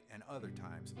neck plate and other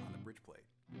times on the bridge plate.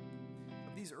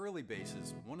 Of these early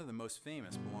basses, one of the most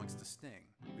famous belongs to Sting,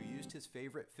 who used his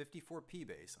favorite 54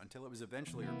 P-Bass until it was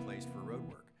eventually replaced for road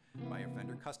work by a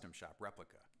Fender Custom Shop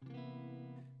replica.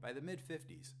 By the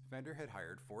mid-50s, Fender had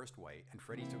hired Forrest White and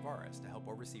Freddie Tavares to help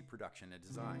oversee production and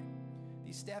design.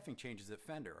 These staffing changes at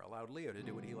Fender allowed Leo to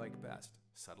do what he liked best,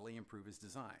 subtly improve his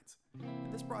designs.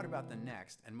 And this brought about the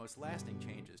next and most lasting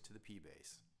changes to the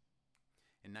P-Bass.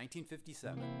 In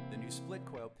 1957, the new split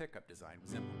coil pickup design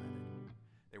was implemented.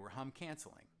 They were hum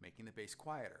canceling, making the bass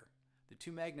quieter. The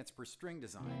 2 magnets per string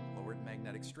design lowered the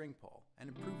magnetic string pull and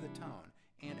improved the tone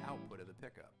and output of the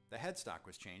pickup. The headstock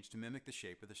was changed to mimic the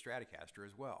shape of the Stratocaster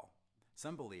as well.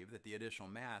 Some believe that the additional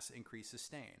mass increased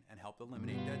sustain and helped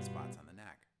eliminate dead spots on the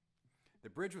neck. The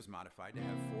bridge was modified to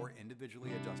have 4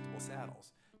 individually adjustable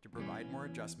saddles to provide more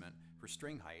adjustment for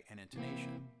string height and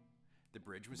intonation. The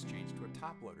bridge was changed to a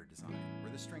top-loader design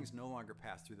where the strings no longer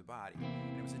passed through the body,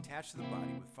 and it was attached to the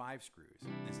body with 5 screws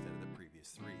instead of the previous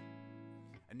 3.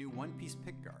 A new one-piece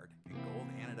pickguard in gold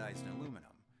anodized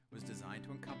aluminum was designed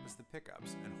to encompass the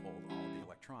pickups and hold all the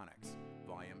electronics,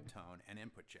 volume, tone, and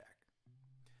input jack.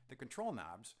 The control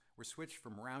knobs were switched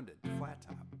from rounded to flat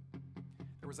top.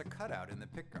 There was a cutout in the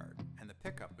pickguard, and the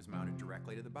pickup was mounted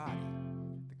directly to the body.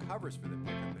 The covers for the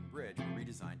pickup and bridge were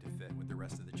redesigned to fit with the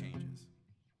rest of the changes.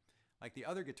 Like the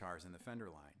other guitars in the Fender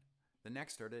line, the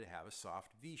neck started to have a soft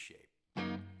V shape.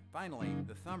 Finally,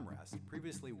 the thumb rest,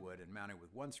 previously wood and mounted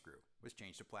with 1 screw, was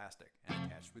changed to plastic and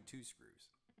attached with 2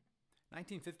 screws.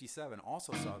 1957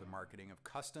 also saw the marketing of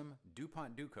custom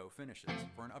DuPont Duco finishes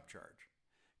for an upcharge.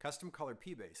 Custom colored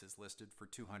P-Basses listed for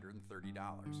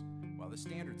 $230, while the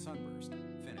standard sunburst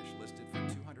finish listed for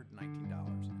 $299.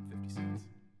 $19.50.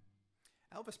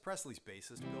 Elvis Presley's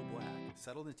bassist Bill Black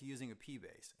settled into using a P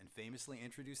bass and famously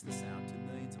introduced the sound to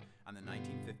millions on the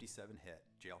 1957 hit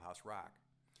Jailhouse Rock.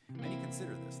 Many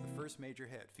consider this the first major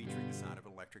hit featuring the sound of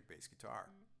an electric bass guitar.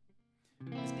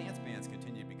 As dance bands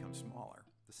continued to become smaller,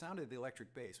 the sound of the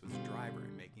electric bass was the driver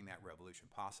in making that revolution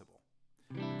possible.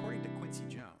 According to Quincy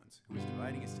Jones, who was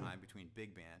dividing his time between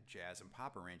big band, jazz, and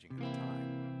pop arranging at the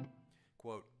time,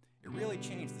 quote, "It really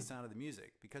changed the sound of the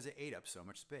music because it ate up so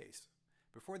much space.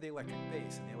 Before the electric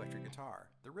bass and the electric guitar,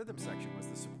 the rhythm section was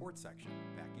the support section,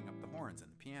 backing up the horns and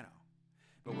the piano.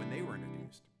 But when they were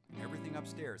introduced, everything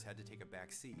upstairs had to take a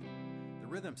back seat. The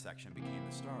rhythm section became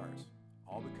the stars,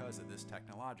 all because of this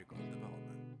technological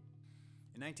development."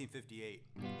 In 1958,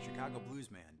 Chicago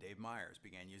bluesman Dave Myers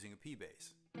began using a P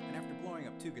bass, and after blowing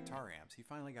up 2 guitar amps, he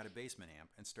finally got a Bassman amp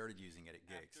and started using it at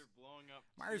gigs.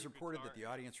 Myers reported that the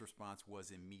audience response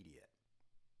was immediate.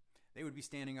 They would be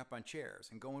standing up on chairs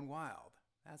and going wild.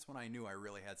 That's when I knew I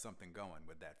really had something going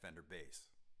with that Fender bass.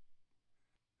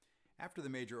 After the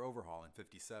major overhaul in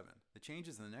 '57, the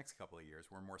changes in the next couple of years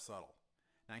were more subtle.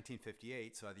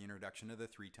 1958 saw the introduction of the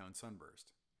 3-tone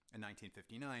Sunburst, and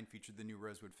 1959 featured the new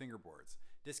Rosewood fingerboards,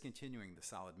 discontinuing the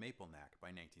solid maple neck by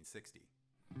 1960.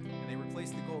 And they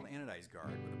replaced the gold anodized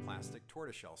guard with a plastic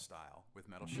tortoiseshell style with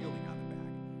metal shielding on the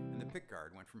back, and the pick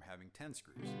guard went from having 10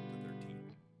 screws to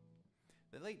 13.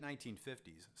 The late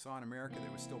 1950s saw an America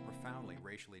that was still profoundly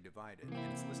racially divided in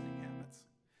its listening habits.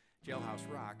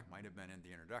 Jailhouse Rock might have been in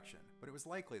the introduction, but it was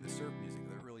likely the surf music of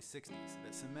the early 60s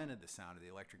that cemented the sound of the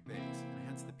electric bass, and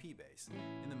hence the P bass,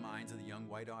 in the minds of the young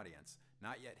white audience,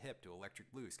 not yet hip to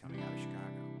electric blues coming out of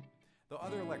Chicago. Though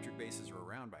other electric basses were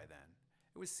around by then,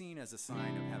 it was seen as a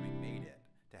sign of having made it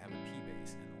to have a P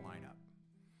bass in the lineup.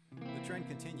 The trend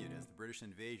continued as the British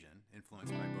invasion,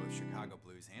 influenced by both Chicago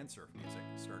blues and surf music,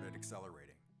 started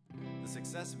accelerating. The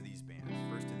success of these bands,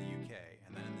 first in the UK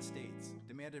and then in the States,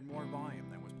 demanded more volume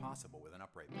than was possible with an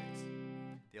upright bass.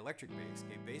 The electric bass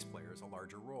gave bass players a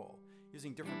larger role,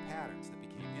 using different patterns that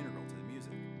became integral to the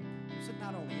music. This would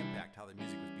not only impact how the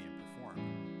music was being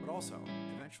performed, but also,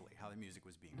 eventually, how the music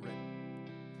was being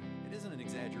written. It isn't an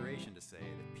exaggeration to say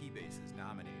that P basses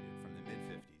dominated from the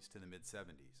mid-50s to the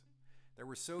mid-70s. There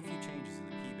were so few changes in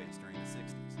the P bass during the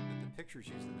 60s that the pictures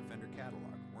used in the Fender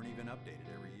catalog weren't even updated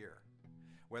every year.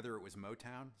 Whether it was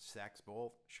Motown, Sax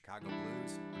Bolt, Chicago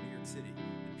Blues, or New York City,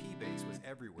 the P bass was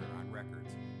everywhere on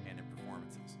records and in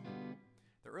performances.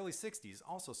 The early 60s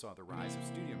also saw the rise of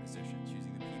studio musicians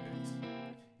using the P bass.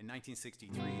 In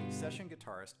 1963, session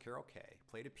guitarist Carol Kaye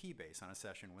played a P bass on a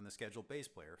session when the scheduled bass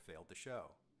player failed to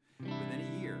show. Within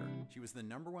a year, she was the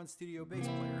 #1 studio bass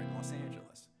player in Los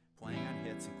Angeles, playing on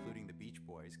hits including the Beach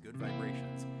Boys' Good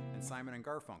Vibrations and Simon &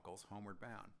 Garfunkel's Homeward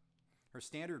Bound. Her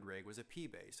standard rig was a P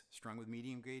bass strung with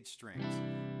medium gauge strings,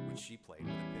 which she played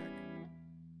with a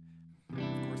pick.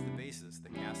 Of course, the bassist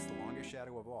that casts the longest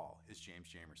shadow of all is James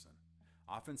Jamerson,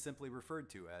 often simply referred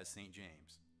to as St.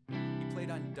 James. He played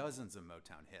on dozens of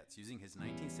Motown hits using his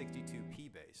 1962 P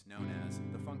bass known as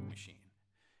the Funk Machine.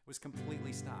 It was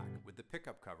completely stock, with the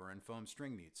pickup cover and foam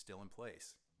string mute still in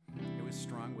place. It was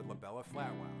strung with labella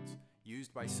flat wounds,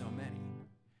 used by so many.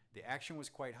 The action was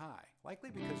quite high,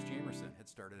 likely because Jamerson had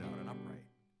started out an upright.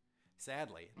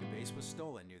 Sadly, the bass was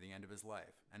stolen near the end of his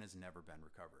life and has never been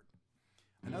recovered.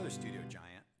 Another studio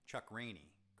giant, Chuck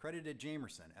Rainey, credited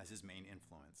Jamerson as his main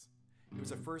influence. He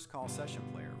was a first-call session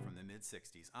player from the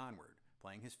mid-60s onward,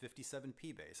 playing his 57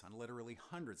 P bass on literally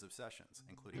hundreds of sessions,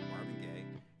 including Marvin Gaye,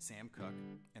 Sam Cooke,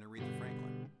 and Aretha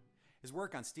Franklin. His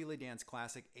work on Steely Dan's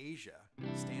classic Asia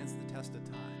stands the test of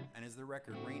time and is the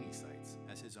record Rainey cites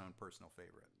as his own personal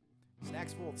favorite.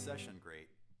 Sax Volt session great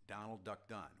Donald Duck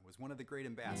Dunn was one of the great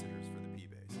ambassadors for the P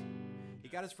bass. He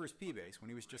got his first P bass when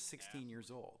he was just 16 years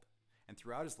old, and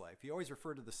throughout his life he always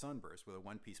referred to the Sunburst with a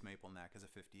one-piece maple neck as a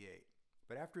 58.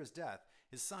 But after his death,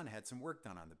 his son had some work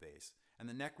done on the bass, and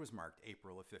the neck was marked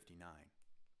April of '59.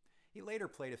 He later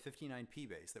played a 59 P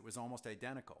bass that was almost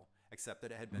identical, except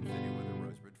that it had been fitted with a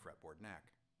rosewood fretboard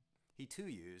neck. He too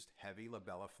used heavy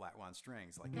labella flat-wound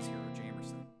strings like his hero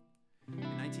Jamerson.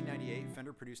 In 1998,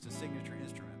 Fender produced a signature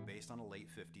instrument based on a late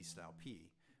 50s style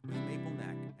P, with a maple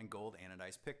neck and gold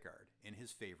anodized pickguard in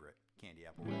his favorite candy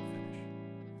apple red finish.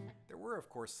 There were, of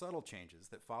course, subtle changes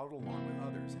that followed along with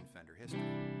others in Fender history.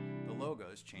 The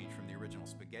logos changed from the original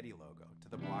spaghetti logo to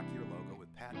the blockier logo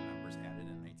with patent numbers added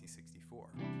in 1964.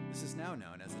 This is now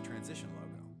known as the transition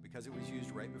logo because it was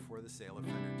used right before the sale of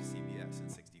Fender to CBS in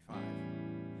 '65.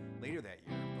 Later that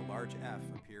year, the large F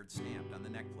appeared stamped on the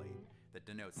neck plate that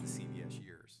denotes the CBS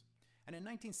years. And in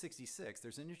 1966,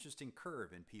 there's an interesting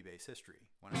curve in P bass history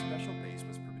when a special bass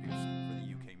was produced for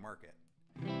the UK market.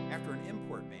 After an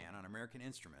import ban on American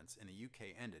instruments in the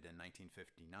UK ended in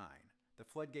 1959, the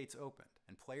floodgates opened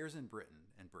and players in Britain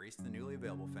embraced the newly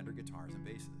available Fender guitars and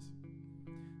basses.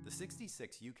 The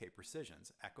 66 UK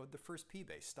Precisions echoed the first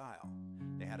P-bass style.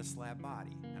 They had a slab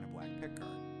body and a black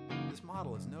pickguard. This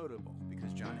model is notable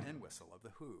because John Entwistle of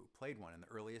The Who played one in the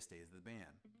earliest days of the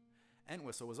band.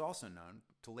 Entwistle was also known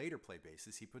to later play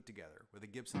basses he put together with a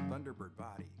Gibson Thunderbird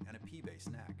body and a P-bass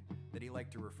neck that he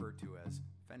liked to refer to as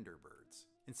Fenderbirds.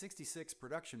 In '66,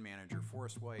 production manager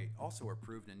Forrest White also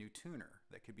approved a new tuner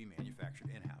that could be manufactured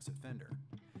in-house at Fender.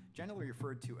 Generally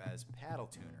referred to as paddle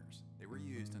tuners, they were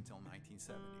used until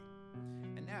 1970.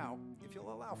 And now, if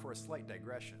you'll allow for a slight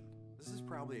digression, this is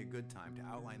probably a good time to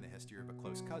outline the history of a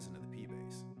close cousin of the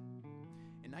P-bass.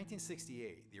 In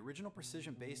 1968, the original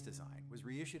Precision bass design was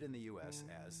reissued in the US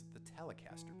as the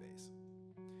Telecaster bass.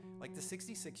 Like the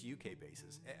 66 UK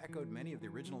basses, it echoed many of the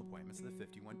original appointments of the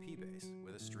 51 P-bass,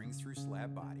 with a strings-through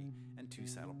slab body and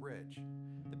two-saddle bridge.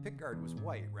 The pickguard was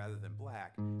white rather than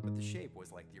black, but the shape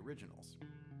was like the originals.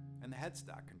 And the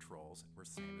headstock controls were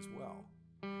the same as well.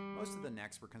 Most of the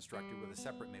necks were constructed with a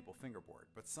separate maple fingerboard,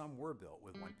 but some were built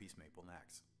with one-piece maple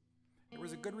necks. There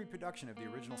was a good reproduction of the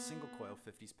original single-coil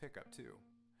 50s pickup, too.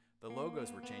 The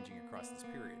logos were changing across this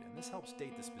period, and this helps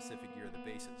date the specific year of the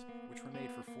basses, which were made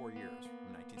for 4 years,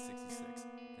 from 1966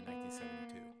 to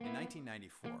 1972. In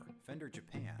 1994, Fender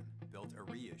Japan built a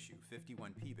reissue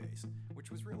 51P bass, which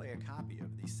was really a copy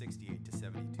of the 68 to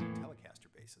 72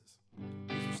 Telecaster basses.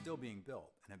 These are still being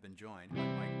built and have been joined by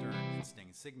Mike Dirnt and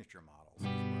Sting's signature models as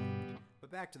well.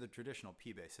 But back to the traditional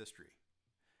P-bass history.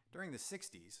 During the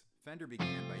 60s, Fender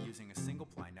began by using a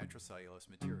single-ply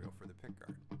nitrocellulose material for the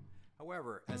pickguard.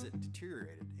 However, as it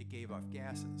deteriorated, it gave off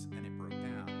gases and it broke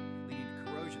down, leading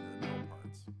to corrosion of the metal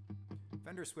parts.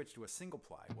 Fender switched to a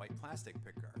single-ply white plastic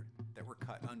pickguard that were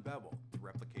cut unbeveled to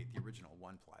replicate the original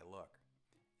one-ply look.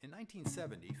 In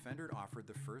 1970, Fender offered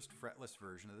the first fretless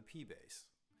version of the P-bass.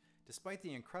 Despite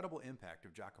the incredible impact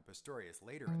of Jaco Pastorius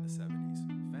later in the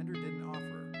 70s, Fender didn't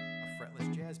offer a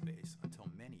fretless jazz bass until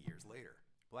many years later.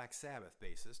 Black Sabbath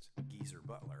bassist Geezer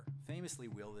Butler famously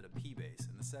wielded a P-bass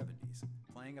in the 70s,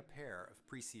 playing a pair of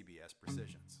pre-CBS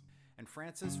Precisions. And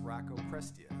Francis Rocco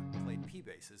Prestia played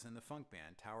P-basses in the funk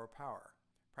band Tower of Power,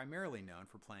 primarily known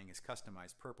for playing his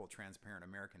customized purple transparent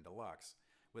American Deluxe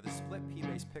with a split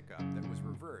P-bass pickup that was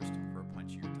reversed for a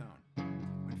punchier tone.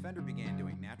 When Fender began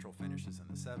doing natural finishes in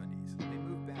the 70s, they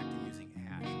moved back to using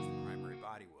ash as the primary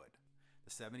bodywood.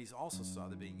 The 70s also saw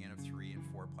the beginning of 3- and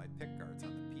 4-ply pickguards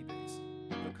on the P-bass.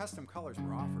 Though custom colors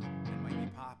were offered and might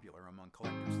be popular among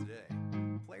collectors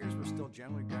today, players were still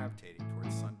generally gravitating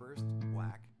towards sunburst,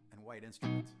 black, and white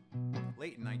instruments.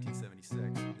 Late in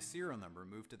 1976, the serial number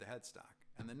moved to the headstock,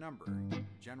 and the number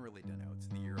generally denotes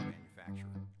the year of manufacture.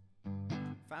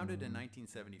 Founded in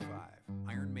 1975,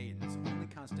 Iron Maiden's only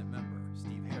constant member,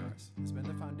 Steve Harris, has been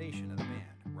the foundation of the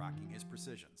band, rocking his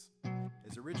Precisions.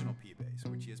 His original P-bass,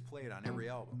 which he has played on every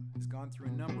album, has gone through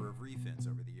a number of refins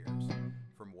over the years,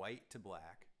 from white to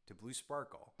black to blue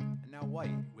sparkle, and now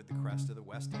white with the crest of the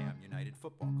West Ham United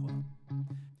Football Club.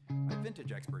 My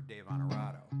vintage expert Dave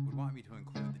Honorato would want me to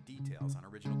include the details on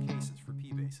original cases for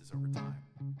P-basses over time,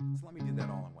 so let me do that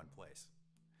all in one place.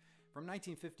 From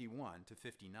 1951 to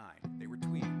 59, they were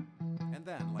tweed, and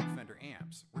then, like Fender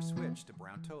amps, were switched to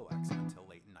brown Tolex until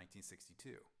late in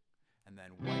 1962, and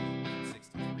then white from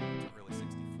 63 to early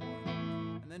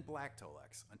 64, and then black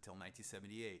Tolex until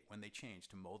 1978 when they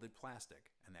changed to molded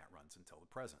plastic, and that runs until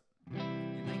the present.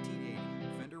 In 1980,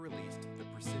 Fender released the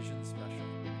Precision Special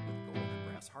with gold and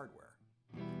brass hardware.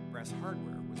 Brass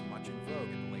hardware was much in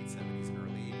vogue in the late 70s and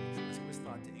early 80s as it was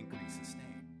thought to increase sustain.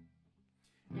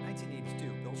 In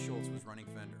 1982, Bill Schultz was running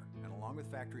Fender, and along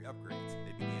with factory upgrades,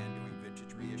 they began doing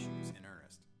vintage reissues in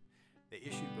earnest. They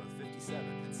issued both 57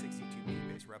 and 62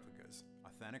 P-bass replicas,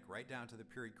 authentic right down to the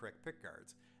period-correct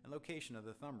pickguards and location of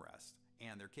the thumb rest,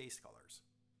 and their case colors.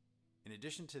 In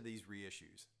addition to these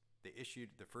reissues, they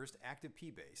issued the first active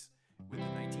P-bass with the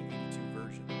 1982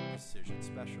 version of the Precision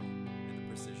Special and the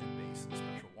Precision Bass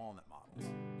Special Walnut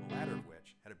models, the latter of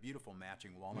which had a beautiful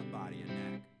matching walnut body and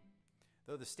neck.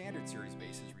 Though the standard series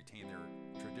basses retained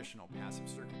their traditional passive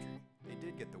circuitry, they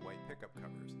did get the white pickup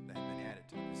covers that had been added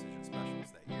to the Precision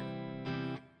Specials that year.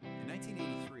 In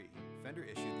 1983, Fender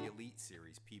issued the Elite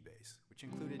Series P-bass, which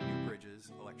included new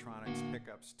bridges, electronics,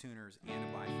 pickups, tuners, and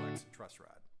a biflex truss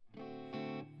rod.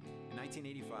 In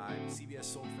 1985, CBS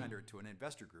sold Fender to an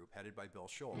investor group headed by Bill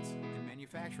Schultz, and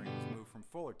manufacturing was moved from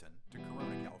Fullerton to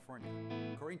Corona, California.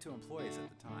 According to employees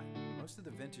at the time, most of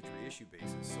the vintage reissue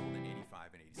basses sold in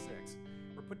 85 and 86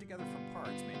 were put together from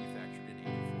parts manufactured in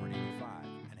 84 and 85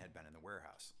 and had been in the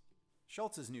warehouse.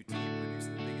 Schultz's new team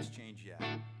produced the biggest change yet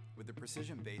with the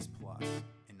Precision Bass Plus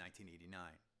in 1989.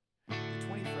 The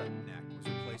 20-fret neck was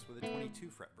replaced with a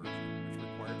 22-fret version, which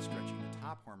required stretching the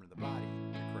top horn of the body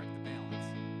to correct the balance.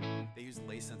 They used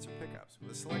lace sensor pickups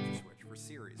with a selector switch for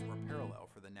series or parallel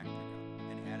for the neck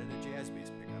pickup, and added a jazz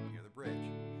bass pickup near the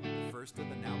bridge, the first of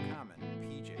the now common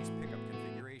PJ's pickup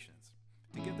configurations,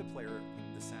 to give the player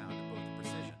the sound of both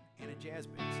precision and a jazz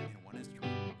bass in one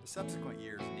instrument. The subsequent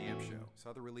years' NAMM show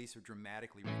saw the release of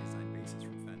dramatically redesigned basses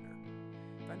from Fender.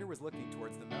 Fender was looking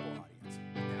towards the metal audience,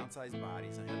 with downsized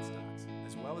bodies and headstocks,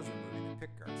 as well as removing the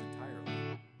pickguards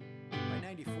entirely. By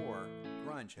 '94,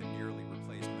 grunge had nearly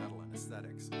replaced metal in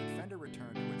aesthetics, and Fender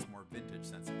returned to its more vintage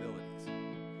sensibilities.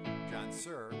 John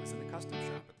Suhr was in the custom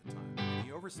shop at the time, and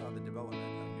he oversaw the development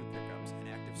of new pickups and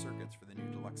active circuits for the new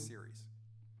Deluxe series.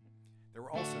 There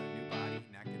were also new body,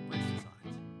 neck, and brace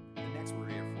designs. The necks were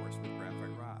reinforced with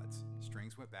graphite rods.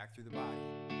 Strings went back through the body.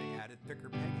 They added thicker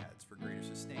peg heads for greater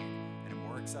sustain, and a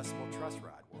more accessible truss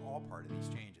rod were all part of these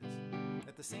changes.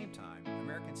 At the same time,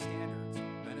 American Standards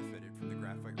benefited from the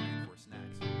graphite reinforced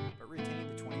necks, but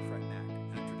retained the 20-fret neck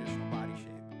and a traditional body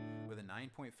shape with a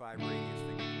 9.5 radius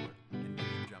fingerboard and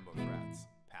medium jumbo frets.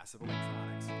 Passive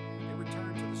electronics, they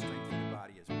returned to the strength of the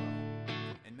body as well.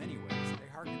 In many ways, they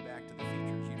harken back to the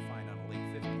features you'd find on a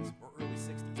late 50s or early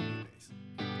 60s P-Bass.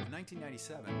 In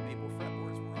 1997, maple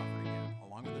fretboards were offered again,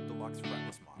 along with a deluxe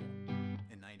fretless model.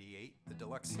 In '98, the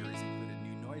Deluxe series included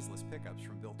new noiseless pickups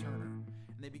from Bill Turner,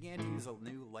 and they began to use a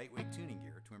new lightweight tuning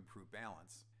gear to improve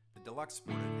balance. The Deluxe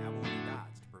sported abalone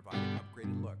dots to provide an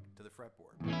upgraded look to the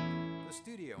fretboard. The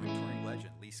studio and touring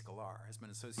legend Lee Sklar has been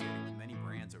associated with many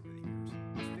brands over the years.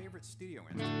 His favorite studio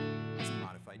instrument is a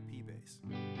modified P-Bass.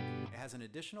 It has an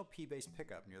additional P-Bass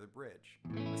pickup near the bridge,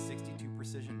 a 62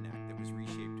 precision neck that was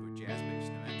reshaped to a jazz bass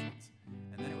dimensions,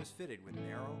 and then it was fitted with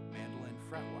narrow mandolin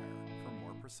fret wire for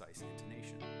more precise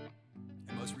intonation.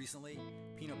 And most recently,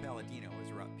 Pino Palladino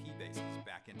has brought P-Basses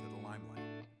back into the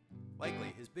limelight.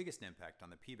 Likely, his biggest impact on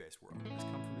the P-Bass world has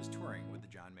come from his touring with the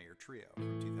John Mayer Trio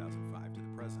from 2005 to the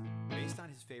present. Based on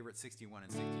his favorite 61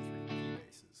 and 63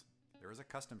 P-Basses, there is a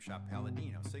custom shop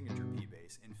Palladino signature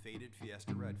P-Bass in faded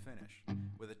Fiesta Red finish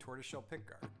with a tortoiseshell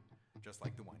pickguard, just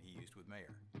like the one he used with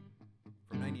Mayer.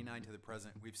 From '99 to the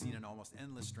present, we've seen an almost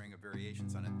endless string of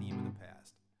variations on a theme of the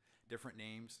past. Different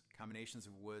names, combinations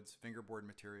of woods, fingerboard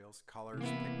materials, colors,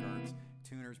 pickguards,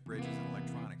 tuners, bridges, and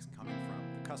electronics coming from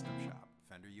the custom shop,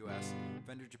 Fender US,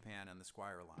 Fender Japan, and the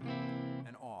Squier line,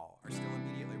 and all are still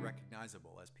immediately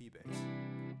recognizable as P-Bass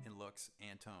in looks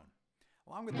and tone.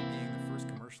 Along with it being the first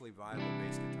commercially viable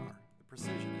bass guitar, the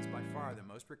Precision is by far the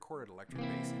most recorded electric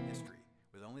bass in history,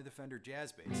 with only the Fender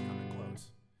Jazz Bass coming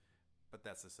close. But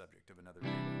that's the subject of another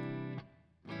video.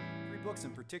 3 books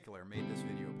in particular made this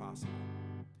video possible.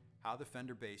 How the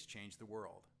Fender Bass Changed the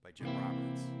World by Jim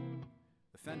Roberts.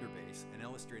 The Fender Bass, An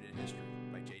Illustrated History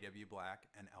by J.W. Black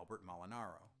and Albert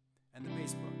Molinaro. And The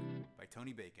Bass Book by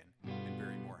Tony Bacon and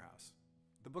Barry Morehouse.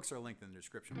 The books are linked in the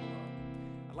description below.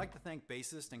 I'd like to thank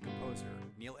bassist and composer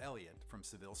Neil Elliott from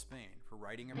Seville, Spain for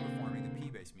writing and performing the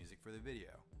P-Bass music for the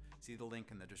video. See the link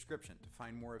in the description to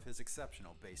find more of his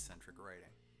exceptional bass-centric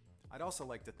writing. I'd also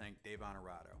like to thank Dave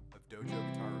Honorato of Dojo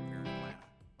Guitar Repair in Atlanta,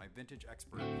 my vintage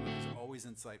expert for his always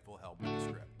insightful help with the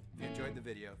script. If you enjoyed the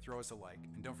video, throw us a like,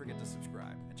 and don't forget to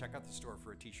subscribe, and check out the store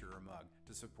for a t-shirt or a mug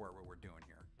to support what we're doing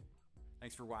here.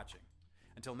 Thanks for watching.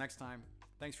 Until next time,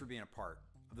 thanks for being a part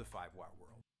of the 5-Watt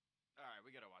world. Alright,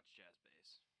 we gotta watch Jazz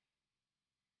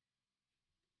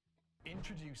Bass.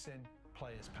 Introducing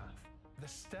Player's Path, the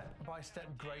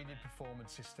step-by-step graded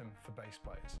performance system for bass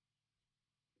players.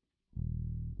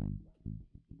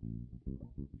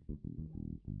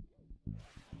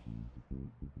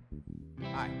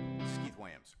 Hi, this is Keith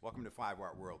Williams. Welcome to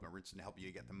 5-Watt World, where we're interested to help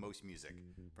you get the most music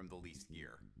from the least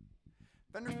gear.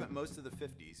 Fender spent most of the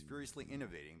 50s furiously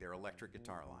innovating their electric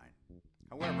guitar line.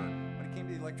 However, when it came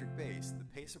to the electric bass, the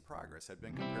pace of progress had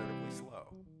been comparatively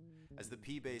slow. As the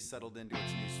P-Bass settled into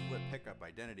its new split pickup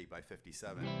identity by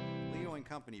 '57, Leo &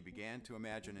 Company began to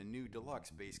imagine a new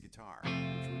deluxe bass guitar,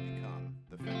 which would become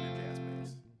the Fender Jazz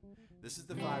Bass. This is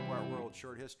the 5-Watt World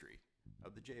short history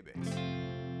of the J-Bass.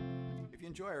 If you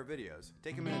enjoy our videos,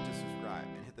 take a minute to subscribe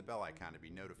and hit the bell icon to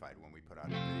be notified when we put out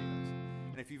new videos.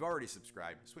 And if you've already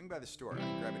subscribed, swing by the store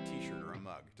and grab a t-shirt or a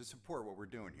mug to support what we're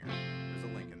doing here. There's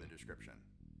a link in the description.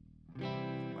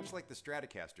 Much like the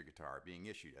Stratocaster guitar being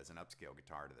issued as an upscale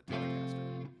guitar to the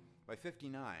Telecaster, by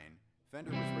 '59,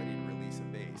 Fender was ready to release a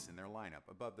bass in their lineup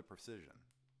above the Precision.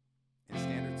 In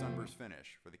standard sunburst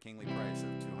finish for the kingly price of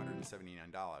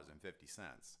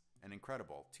 $279.50, an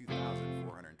incredible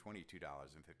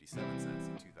 $2,422.57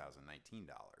 in 2019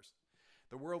 dollars.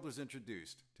 the world was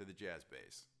introduced to the jazz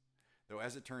bass, though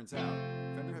as it turns out,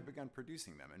 Fender had begun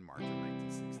producing them in March of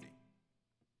 1960.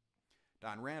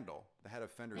 Don Randall, the head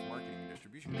of Fender's marketing and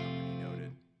distribution company,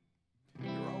 noted,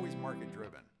 "They were always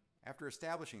market-driven. After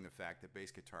establishing the fact that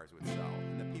bass guitars would sell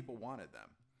and that people wanted them,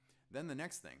 then the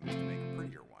next thing was to make a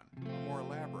prettier one, a more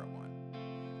elaborate one.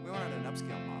 We wanted an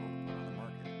upscale model to put on the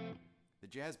market. The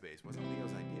jazz bass wasn't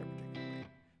Leo's idea particularly.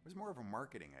 It was more of a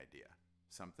marketing idea,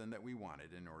 something that we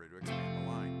wanted in order to expand the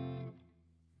line."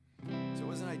 So it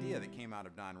was an idea that came out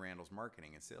of Don Randall's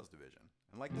marketing and sales division,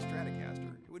 and like the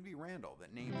Stratocaster, it would be Randall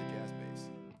that named the jazz bass.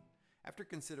 After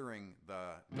considering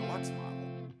the deluxe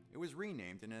model, it was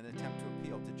renamed in an attempt to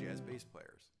appeal to jazz bass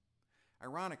players.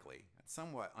 Ironically, and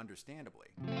somewhat understandably,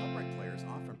 upright players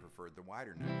often preferred the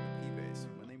wider neck of the P-bass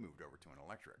when they moved over to an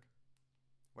electric.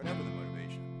 Whatever the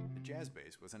motivation, the jazz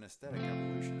bass was an aesthetic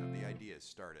evolution of the ideas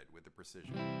started with the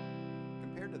precision.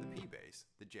 Compared to the P-bass,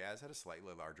 the Jazz had a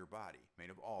slightly larger body, made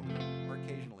of alder, or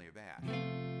occasionally of ash.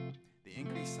 The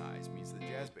increased size means that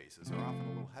jazz basses are often a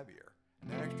little heavier, and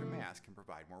that extra mass can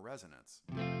provide more resonance.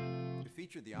 It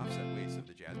featured the offset waist of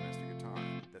the Jazzmaster guitar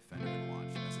that Fender had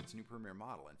launched as its new premier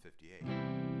model in '58,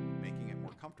 making it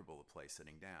more comfortable to play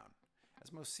sitting down,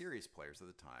 as most serious players of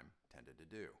the time tended to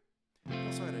do. It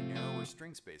also had a narrower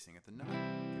string spacing at the nut,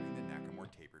 giving the neck a more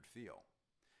tapered feel.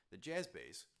 The jazz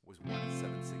bass was 1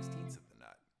 7/16 of the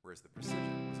nut, whereas the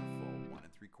Precision was a full 1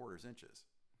 3/4 inches.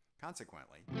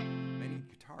 Consequently, many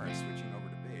guitarists switching over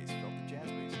to bass felt the jazz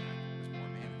bass neck was more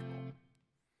manageable.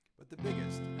 But the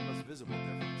biggest and most visible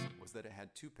difference was that it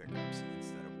had 2 pickups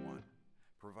instead of 1,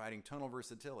 providing tonal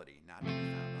versatility not to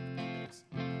be found on the P-bass.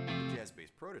 The jazz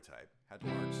bass prototype had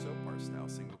large Sopar-style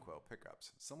single-coil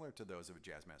pickups similar to those of a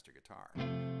Jazzmaster guitar,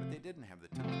 but they didn't have the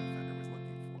tone that Fender was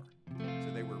looking for.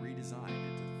 So they were redesigned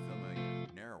into the familiar,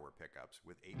 narrower pickups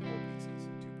with 8 hole pieces,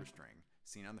 2 per string,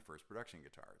 seen on the first production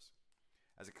guitars.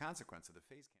 As a consequence of the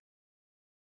phase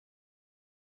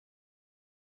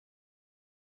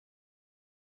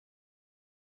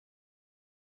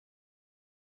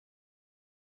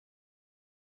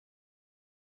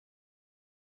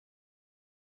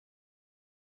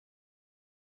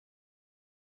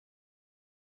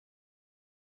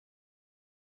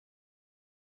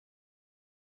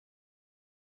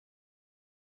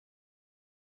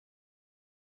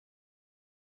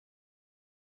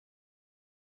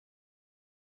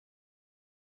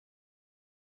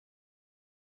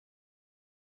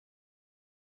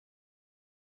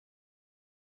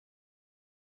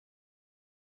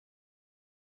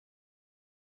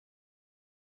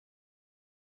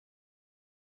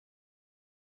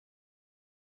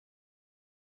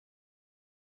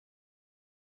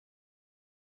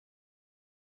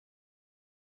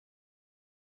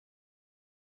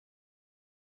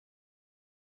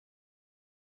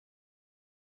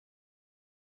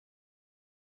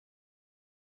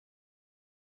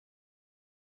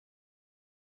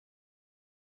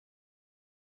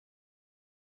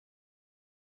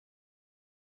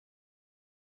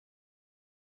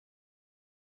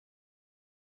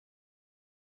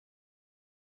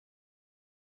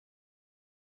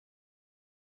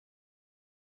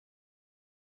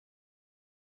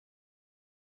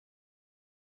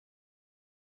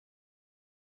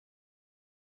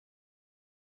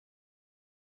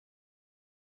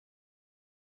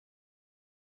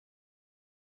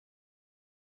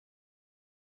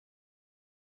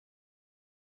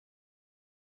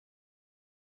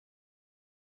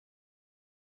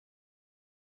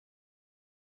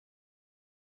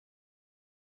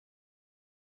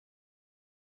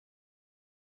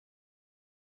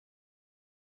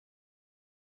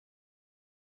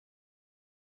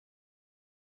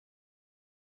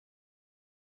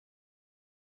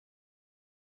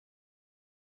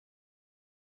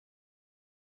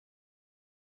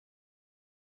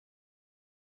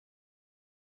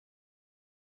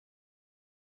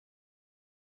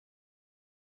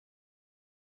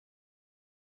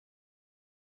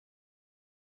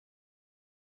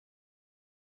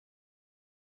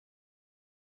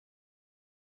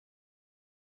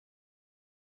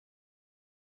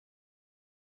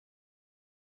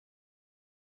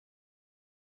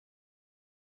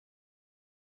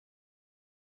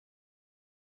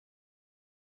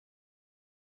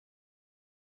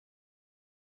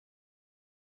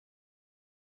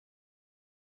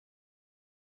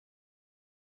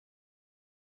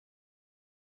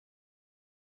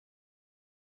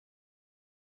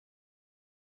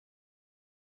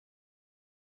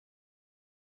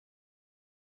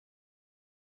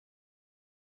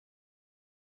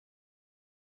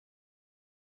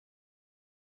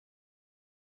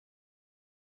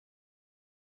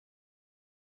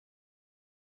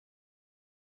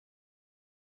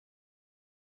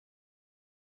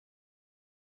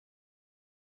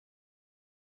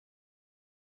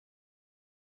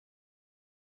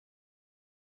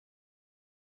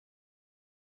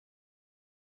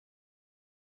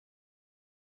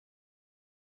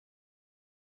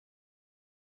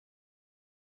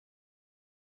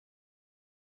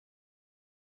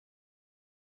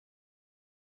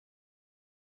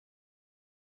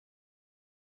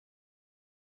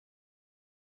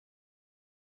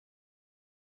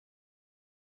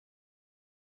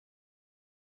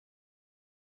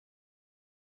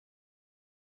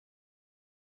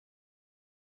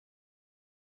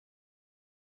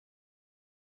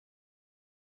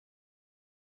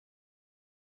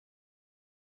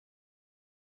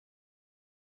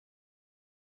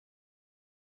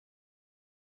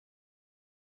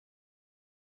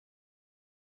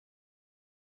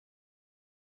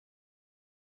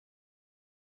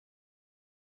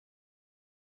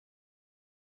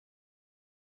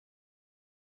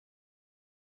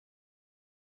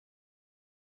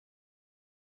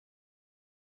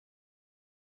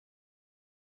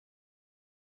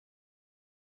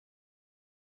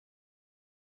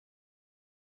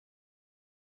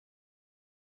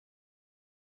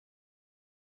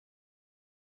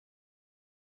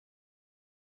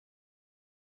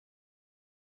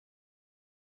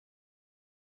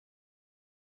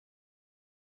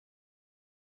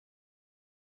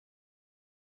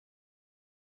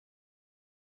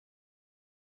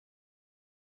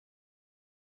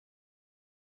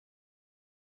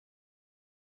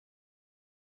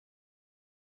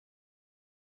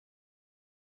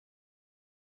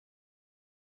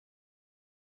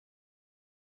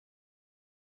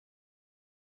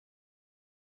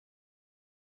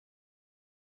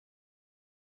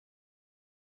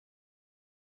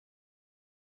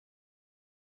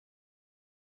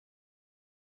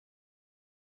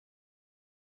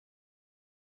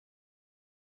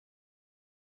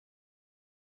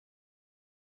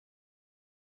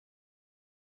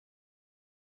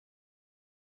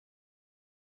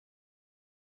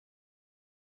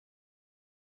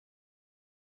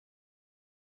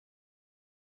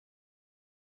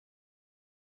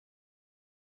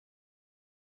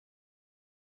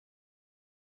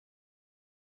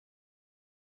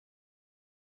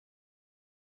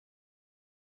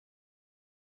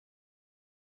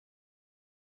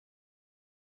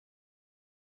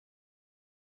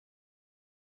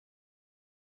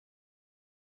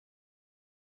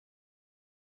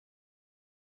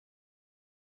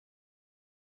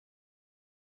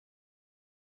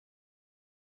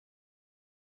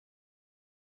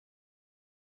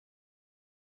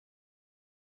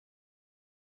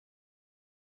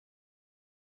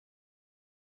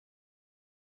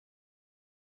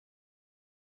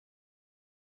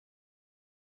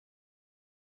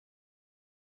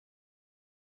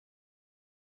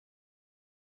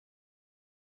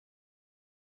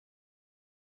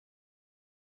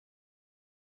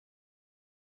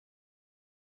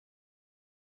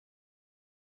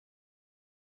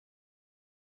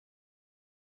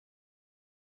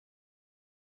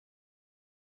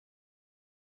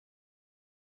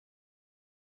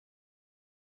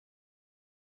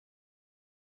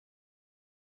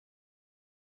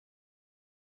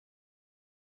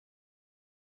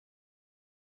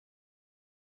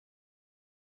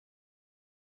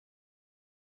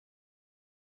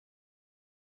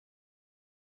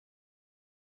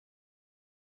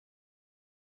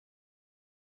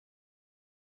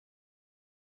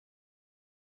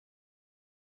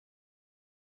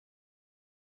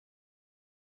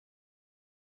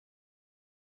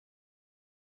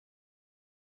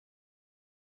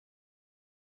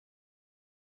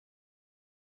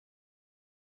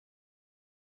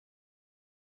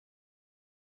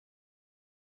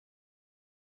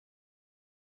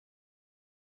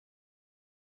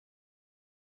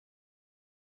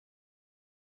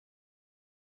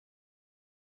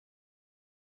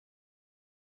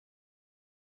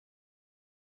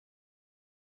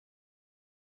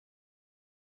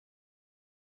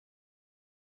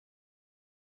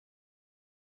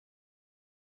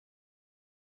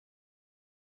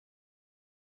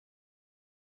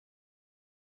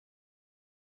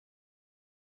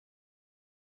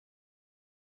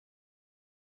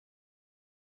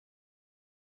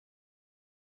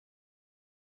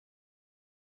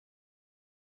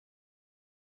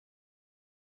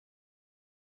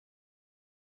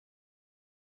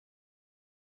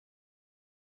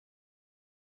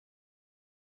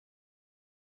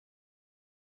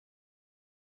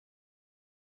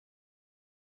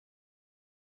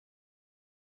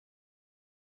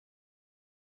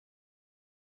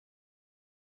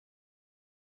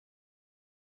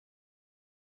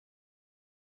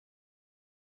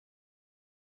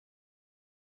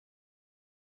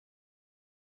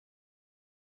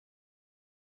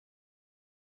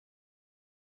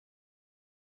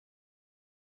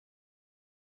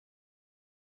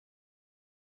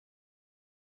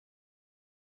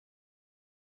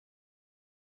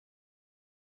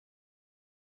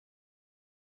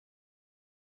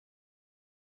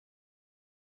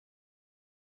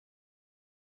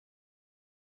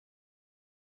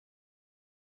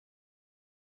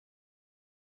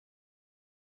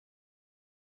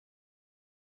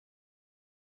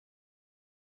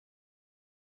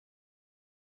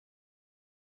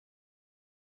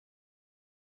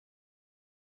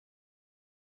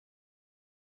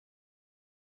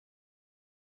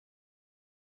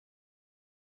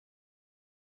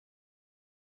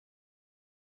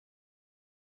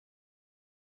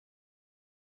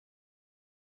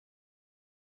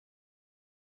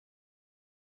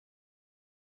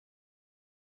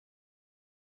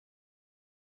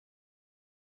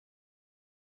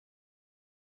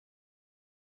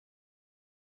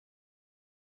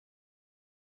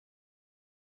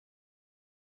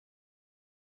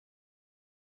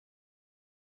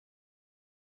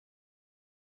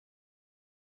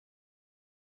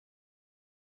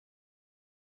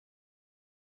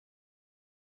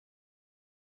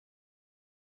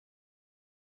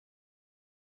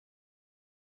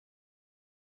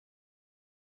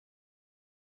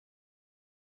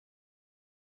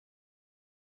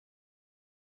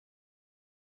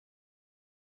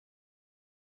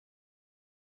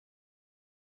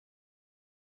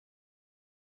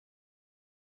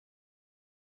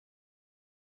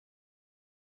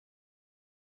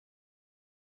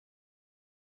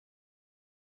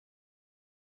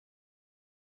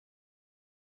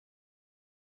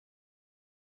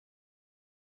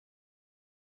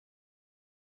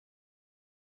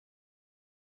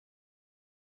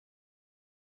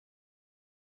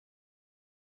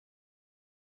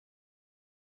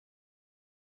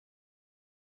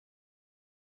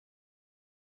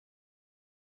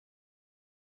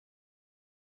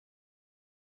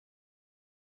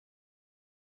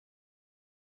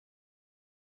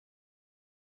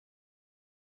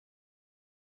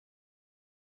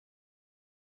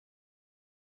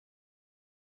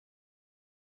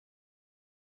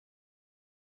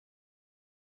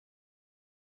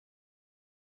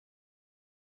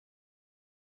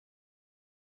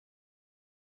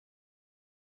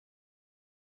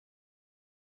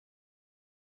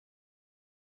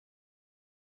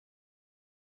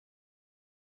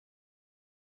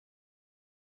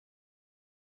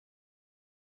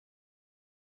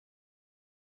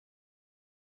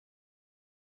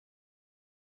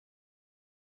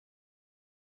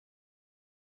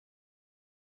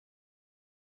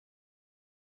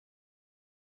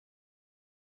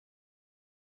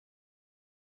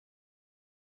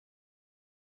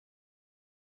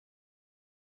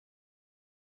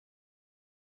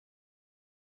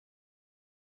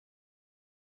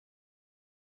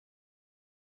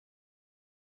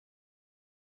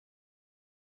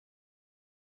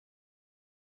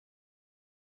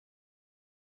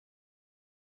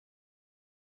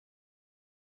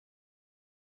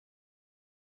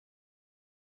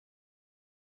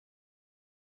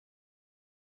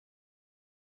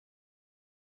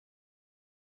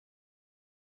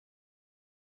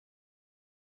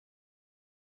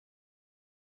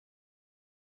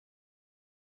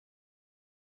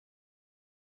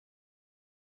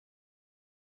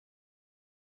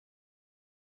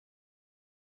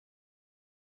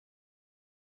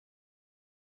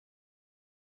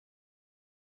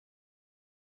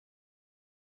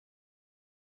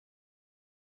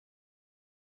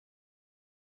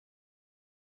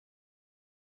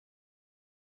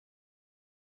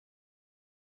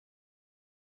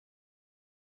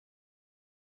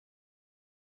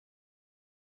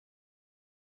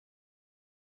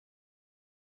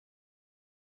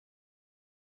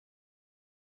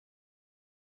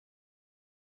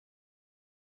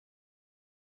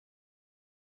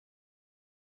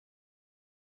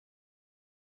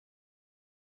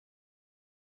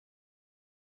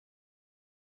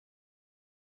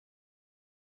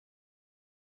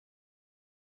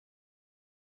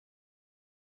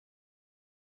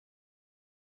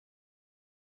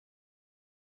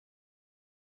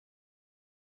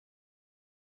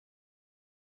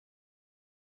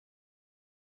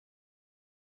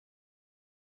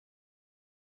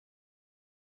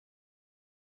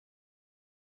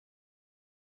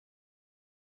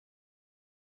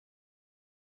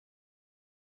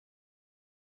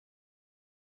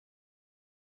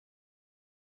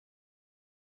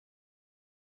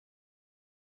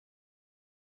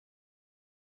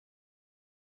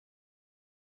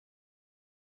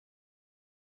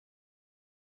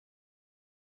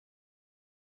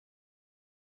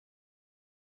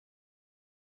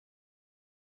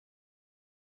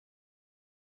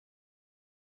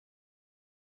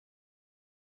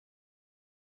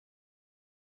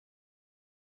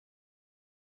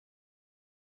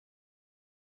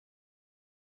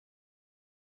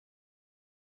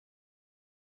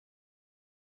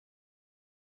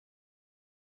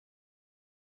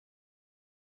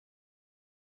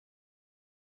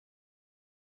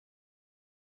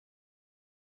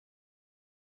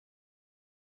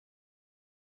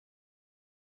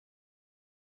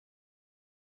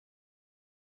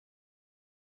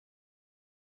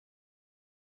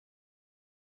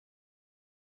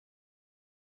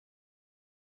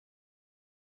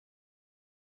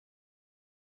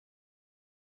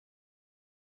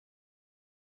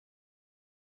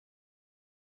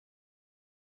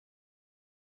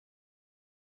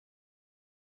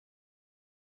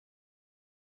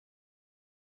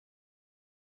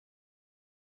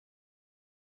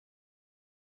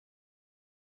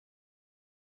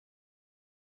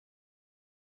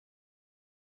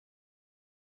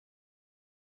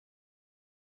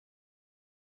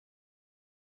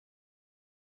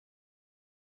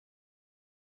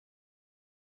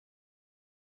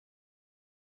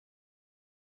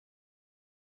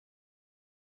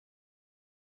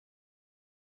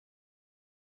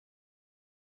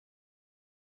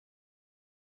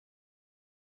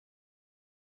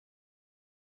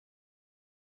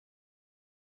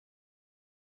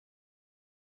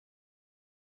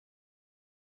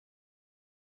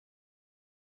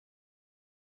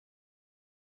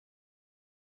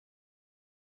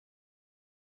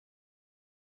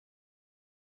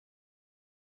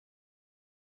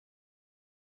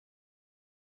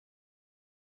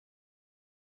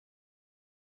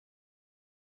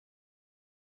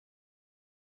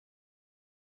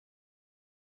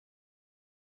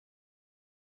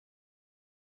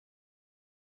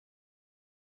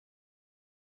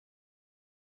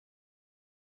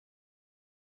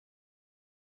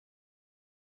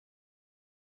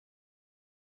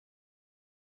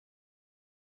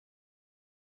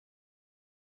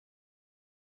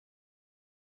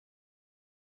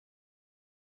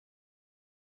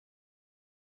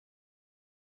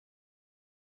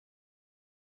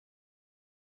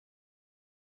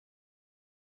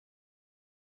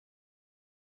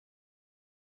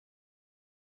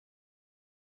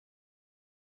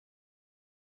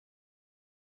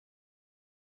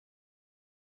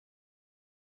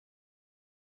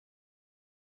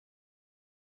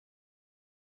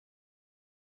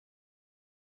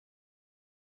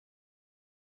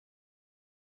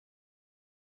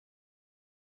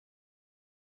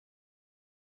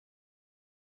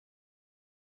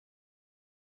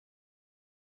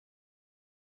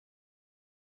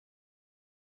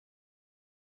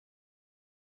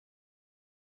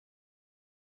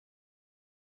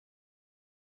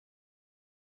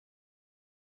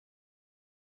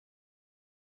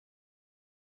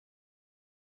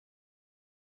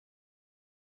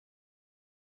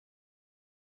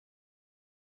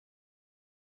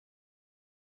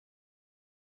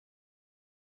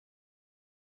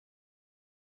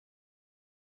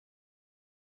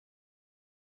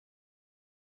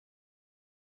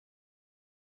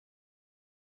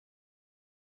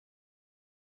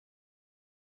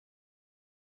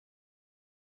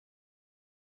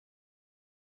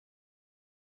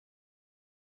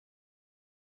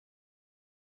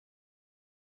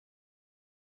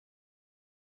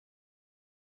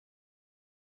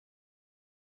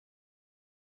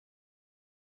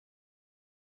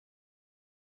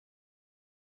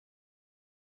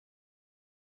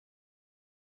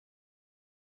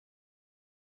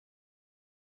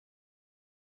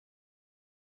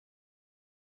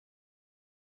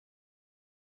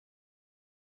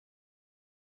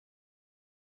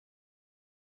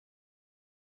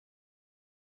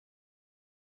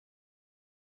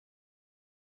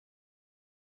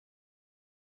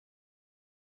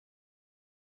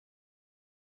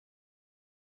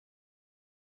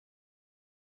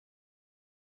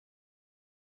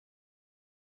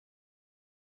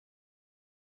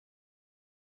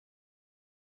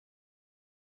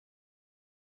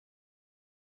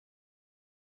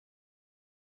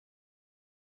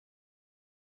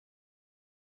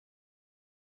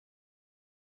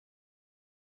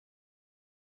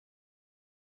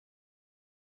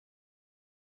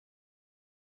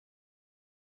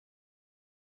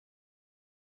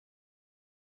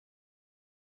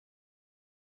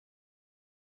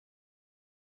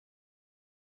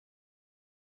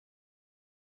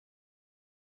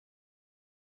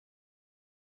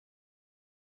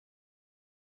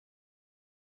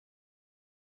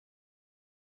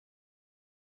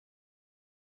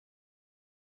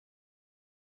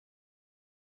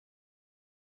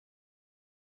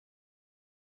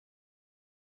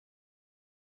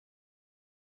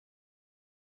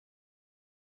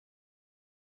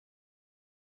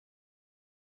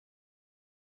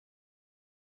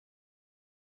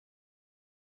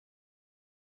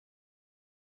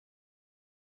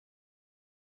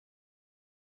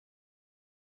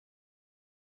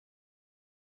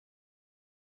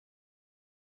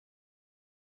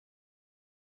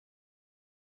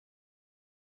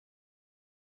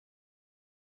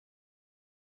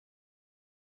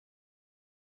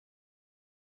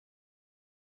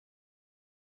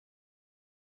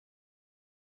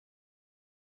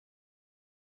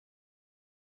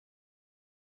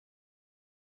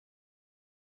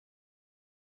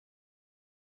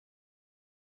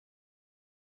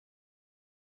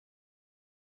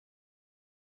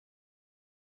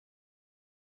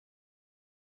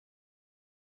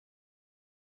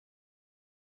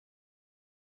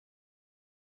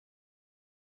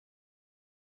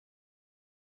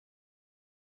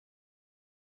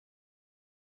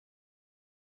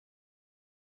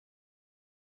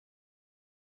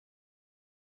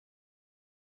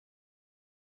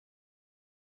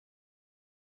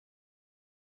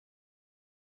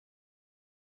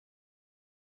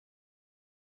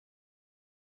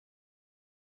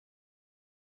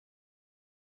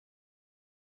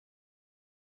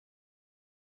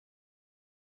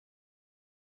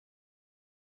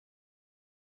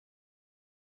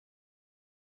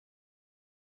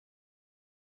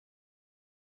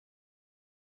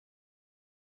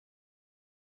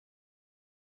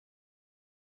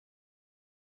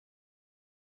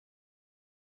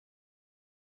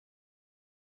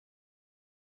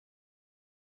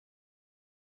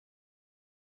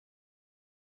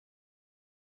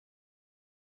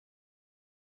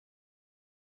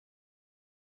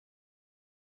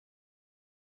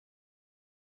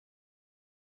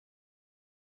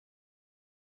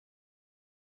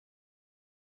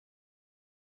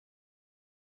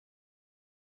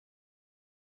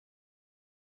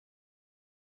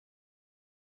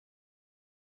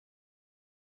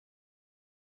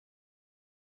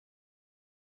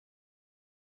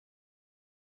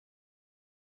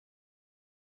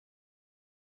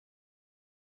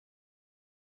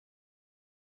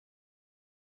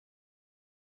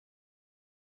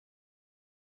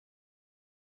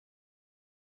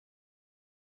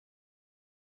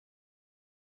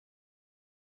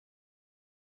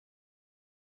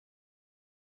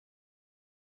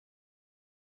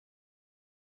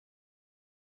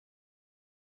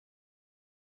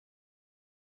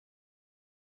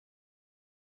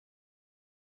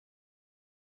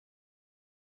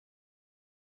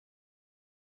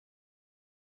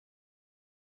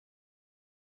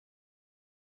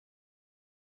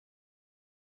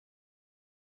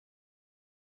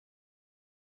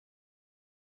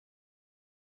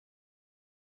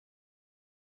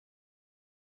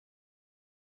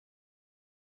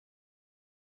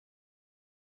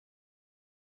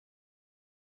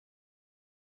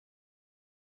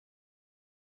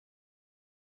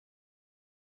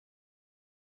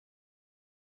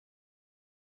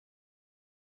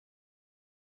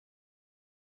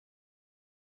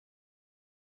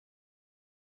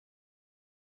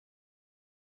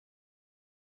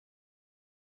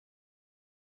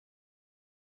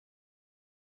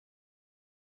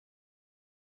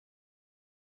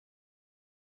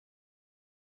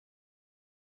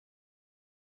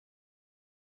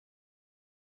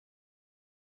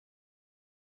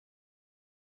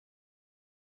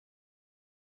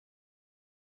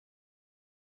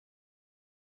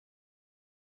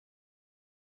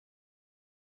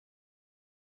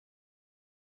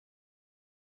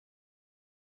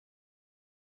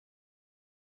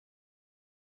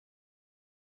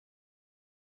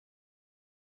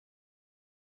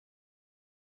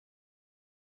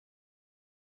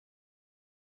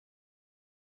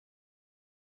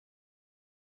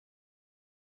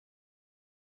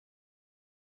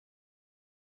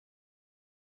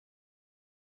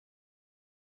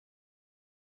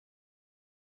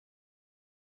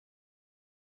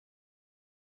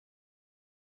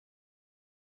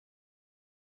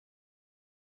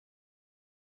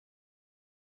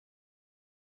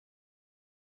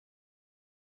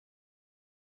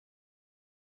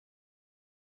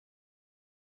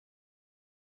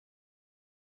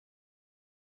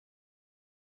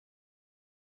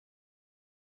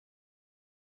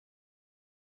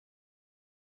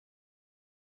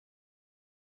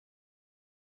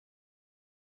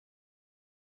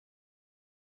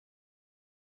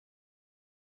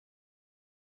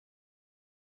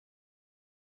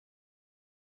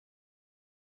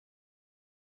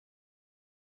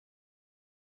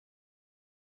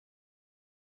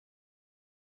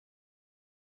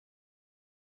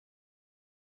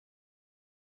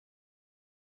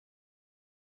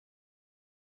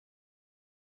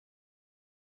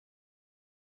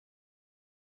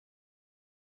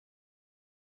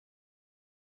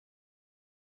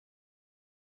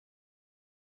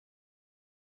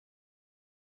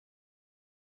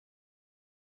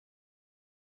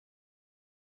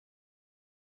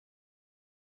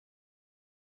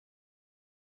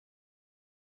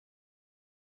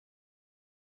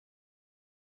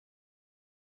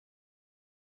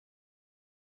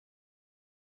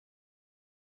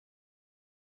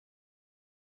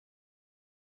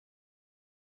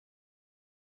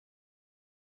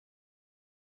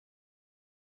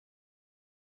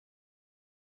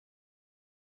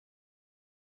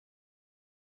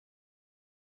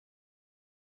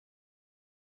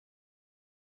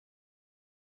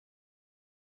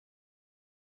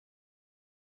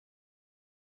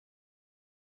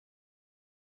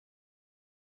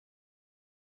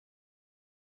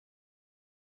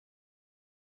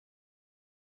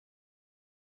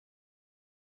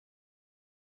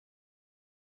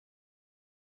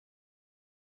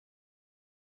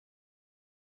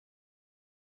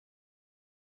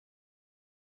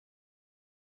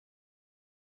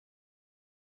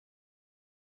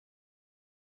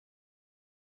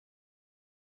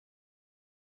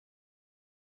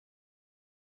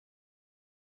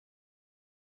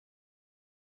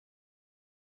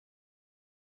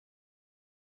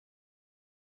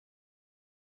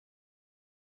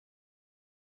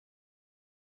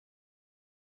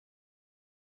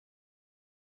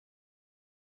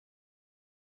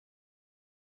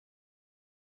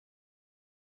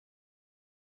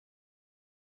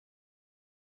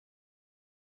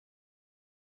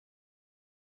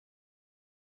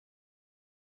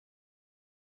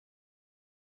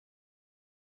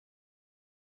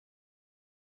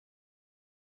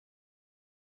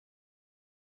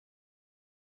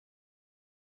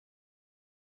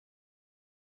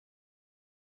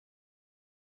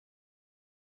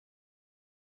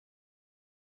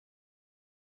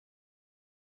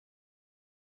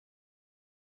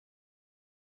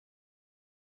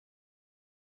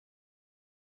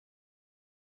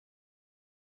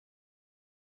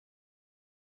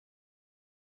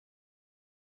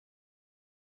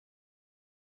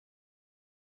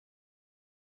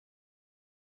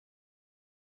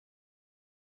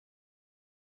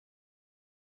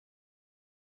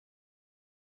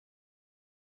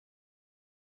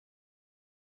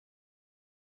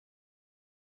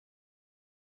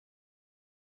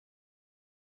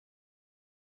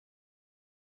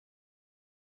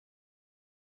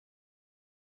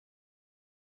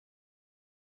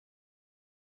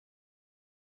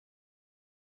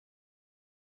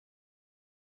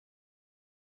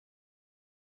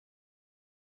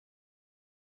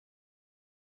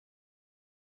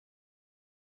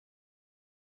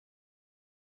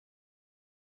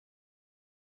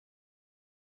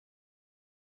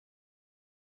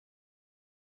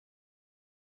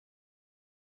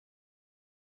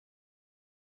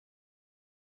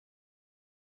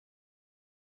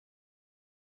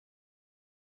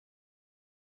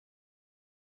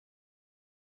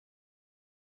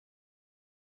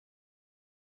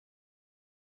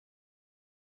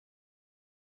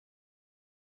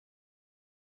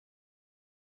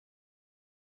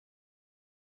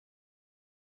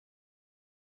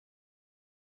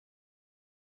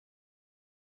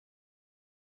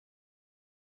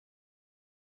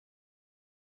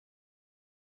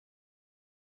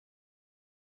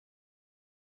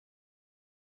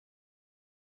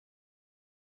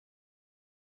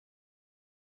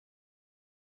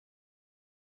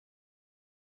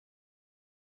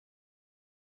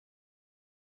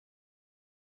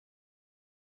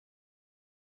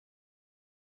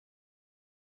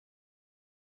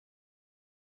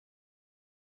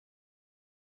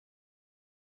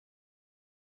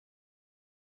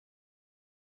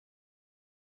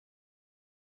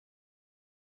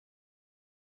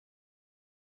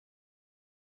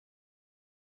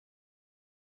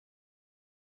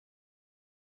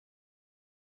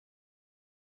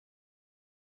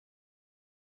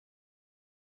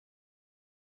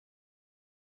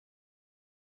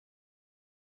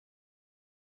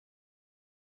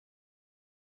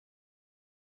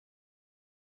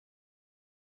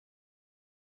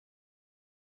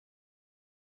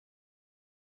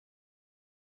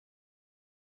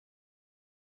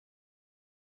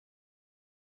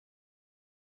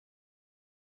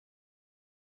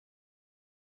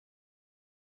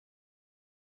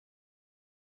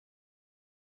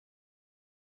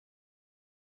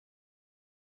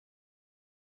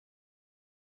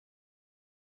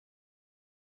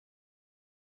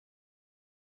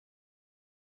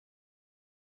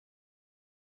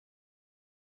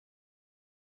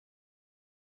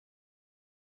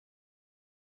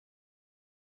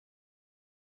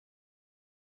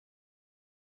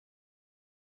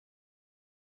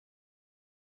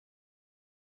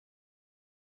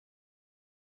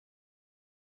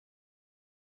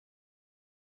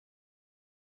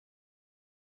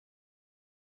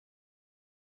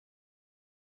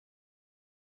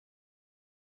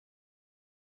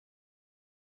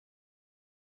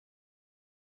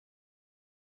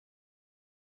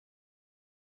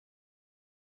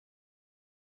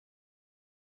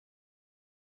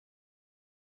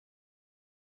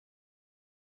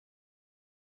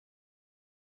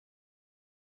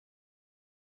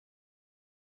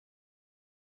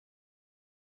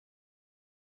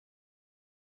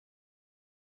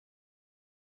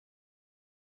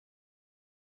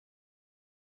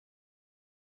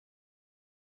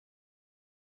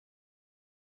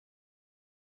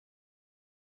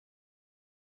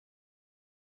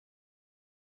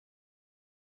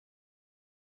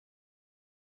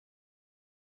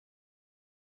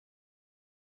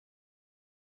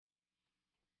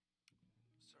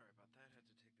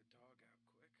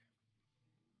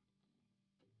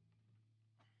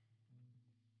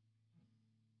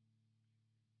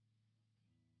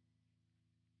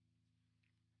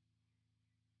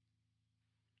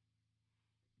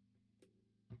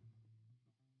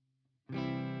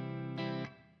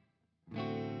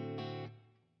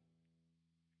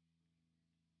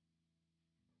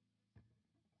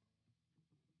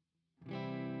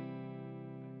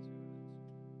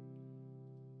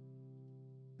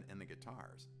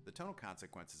guitars, the tonal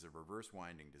consequences of reverse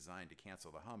winding designed to cancel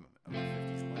the hum of the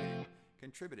 50s lighting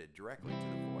contributed directly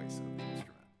to the voice of the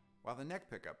instrument, while the neck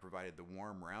pickup provided the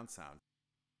warm, round sound.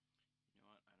 You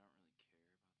know what? I don't really care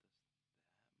about this that much.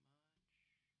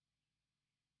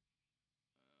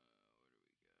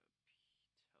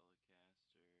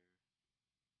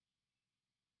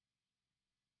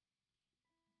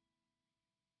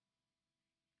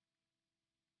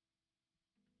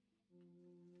 What do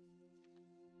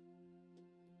we got?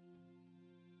 Telecaster.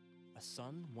 A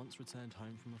son once returned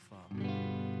home from afar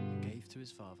and gave to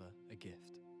his father a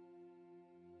gift.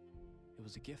 It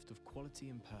was a gift of quality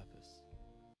and purpose.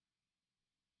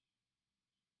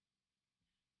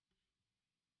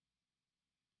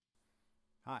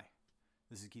 Hi,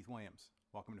 this is Keith Williams.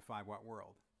 Welcome to 5 Watt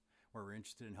World, where we're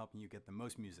interested in helping you get the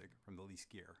most music from the least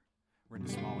gear. We're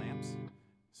into small amps,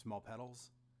 small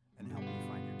pedals, and helping you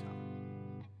find your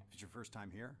tone. If it's your first time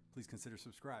here, please consider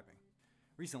subscribing.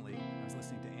 Recently, I was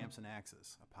listening to Amps and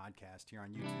Axes, a podcast here on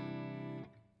YouTube,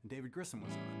 and David Grissom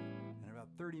was on, and about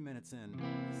 30 minutes in,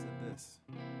 he said this.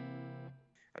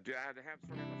 I have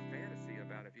sort of a fantasy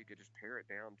about if you could just pare it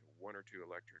down to 1 or 2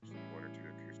 electrics and 1 or 2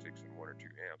 acoustics and 1 or 2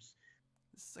 amps.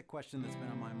 This is a question that's been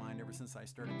on my mind ever since I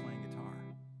started playing guitar.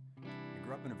 I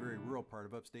grew up in a very rural part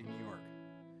of upstate New York,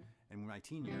 and in my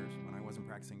teen years, when I wasn't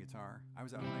practicing guitar, I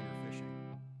was out hunting or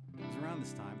fishing. It was around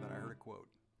this time that I heard a quote,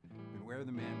 "Beware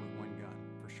the man with one gun,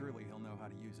 for surely he'll know how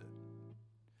to use it."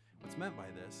 What's meant by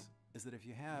this is that if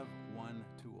you have one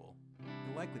tool,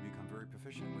 you'll likely become very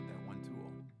proficient with that one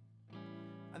tool.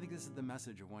 I think this is the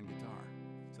message of one guitar.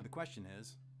 So the question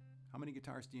is, how many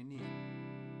guitars do you need?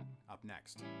 Up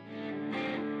next.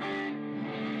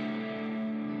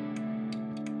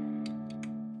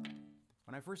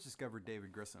 When I first discovered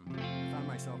David Grissom, I found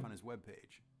myself on his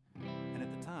webpage. And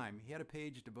at the time, he had a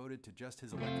page devoted to just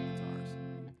his electric guitars.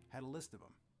 Had a list of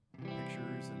them,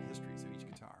 pictures and histories of each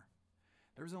guitar.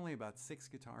 There was only about 6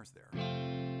 guitars there.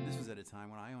 This was at a time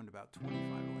when I owned about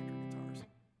 25 electric guitars.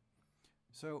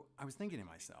 So I was thinking to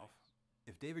myself,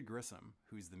 if David Grissom,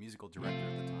 who's the musical director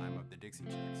at the time of the Dixie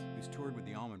Chicks, who's toured with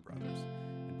the Allman Brothers,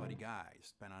 and Buddy Guy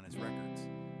spent on his records,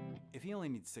 if he only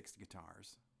needs 6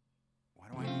 guitars, why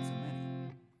do I need so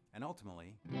many? And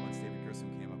ultimately, once David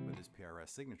Grissom came up with his PRS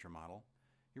signature model,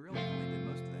 he really only did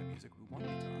most of that music with one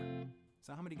guitar.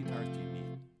 So how many guitars do you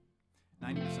need?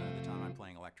 90% of the time I'm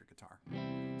playing electric guitar.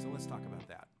 So let's talk about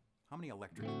that. How many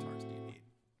electric guitars do you need?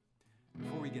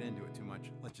 Before we get into it too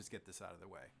much, let's just get this out of the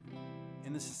way.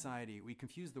 In this society, we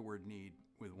confuse the word need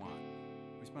with want.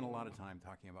 We spend a lot of time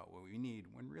talking about what we need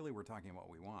when really we're talking about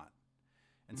what we want.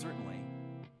 And certainly,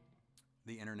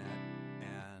 the internet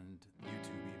and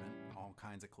YouTube even, all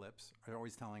kinds of clips, are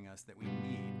always telling us that we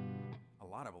need a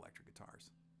lot of electric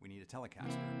guitars. We need a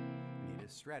Telecaster, we need a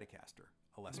Stratocaster,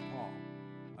 a Les Paul,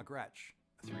 a Gretsch,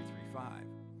 a 335,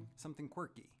 something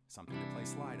quirky, something to play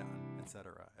slide on,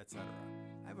 etc., etc.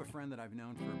 I have a friend that I've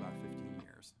known for about 15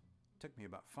 years. It took me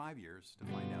about 5 years to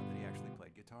find out that he actually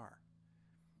played guitar.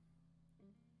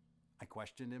 I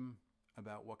questioned him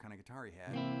about what kind of guitar he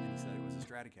had, and he said it was a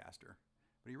Stratocaster,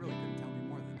 but he really couldn't tell me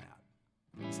more than that.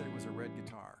 He said it was a red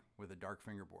guitar with a dark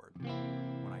fingerboard.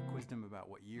 When I quizzed him about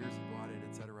what years he bought it,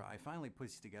 etc., I finally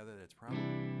pieced together that it's probably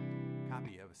a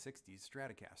copy of a 60s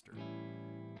Stratocaster,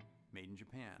 made in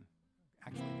Japan.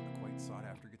 Actually, a quite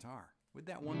sought-after guitar. With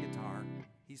that one guitar,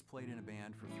 he's played in a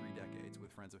band for 3 decades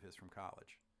with friends of his from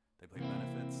college. They play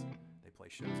benefits, they play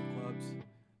shows at clubs.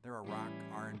 They're a rock,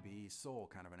 R&B, soul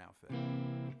kind of an outfit.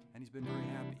 And he's been very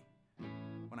happy.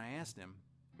 When I asked him,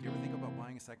 "Do you ever think about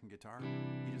buying a second guitar?"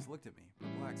 he just looked at me,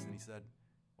 perplexed, and he said,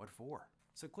 "What for?"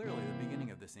 So clearly the beginning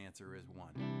of this answer is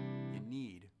one. You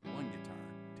need one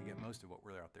guitar to get most of what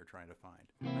we're out there trying to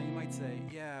find. Now you might say,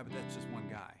 yeah, but that's just one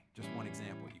guy, just one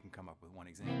example. You can come up with one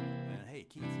example. And hey,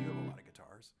 Keith, you have a lot of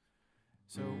guitars.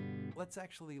 So let's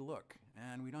actually look,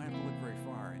 and we don't have to look very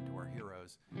far into our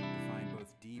heroes to find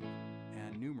both deep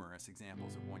and numerous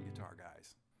examples of one guitar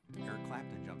guys. Eric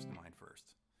Clapton jumps to mind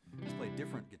first. He's played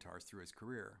different guitars through his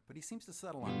career, but he seems to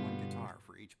settle on one guitar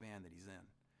for each band that he's in.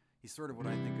 He's sort of what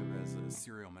I think of as a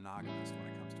serial monogamist when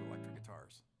it comes to electric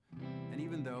guitars. And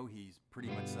even though he's pretty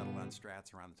much settled on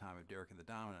Strats around the time of Derek and the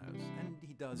Dominos, and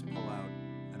he does pull out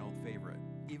an old favorite,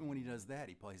 even when he does that,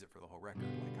 he plays it for the whole record,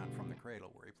 like on From the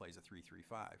Cradle, where he plays a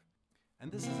 335.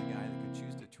 And this is a guy that could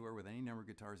choose to tour with any number of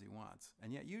guitars he wants,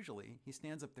 and yet usually he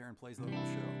stands up there and plays the whole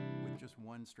show with just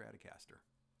one Stratocaster.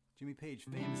 Jimmy Page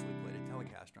famously played a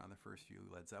Telecaster on the first few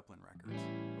Led Zeppelin records,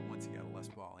 but once he got a Les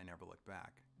Paul, he never looked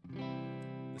back.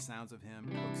 The sounds of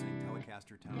him coaxing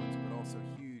Telecaster tones, but also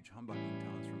huge humbucking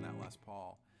tones from that Les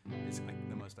Paul, is like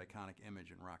the most iconic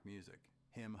image in rock music.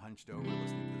 Him hunched over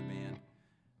listening to the band,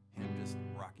 him just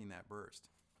rocking that burst.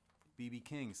 B.B.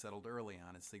 King settled early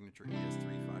on his signature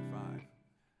ES-355.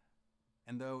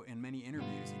 And though in many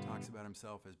interviews he talks about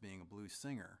himself as being a blues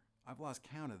singer, I've lost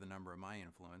count of the number of my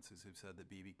influences who've said that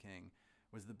B.B. King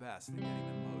was the best at getting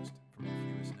the most from the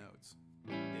fewest notes.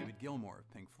 David Gilmour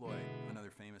of Pink Floyd,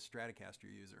 another famous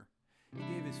Stratocaster user.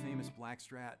 He gave his famous black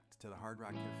Strat to the Hard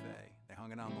Rock Cafe. They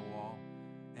hung it on the wall,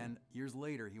 and years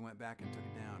later he went back and took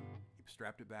it down. He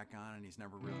strapped it back on, and he's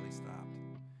never really stopped.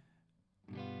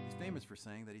 He's famous for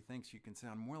saying that he thinks you can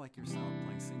sound more like yourself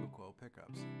playing single coil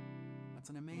pickups. That's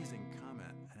an amazing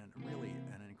comment and really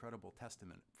an incredible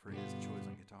testament for his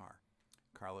chosen guitar.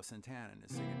 Carlos Santana and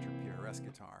his signature PRS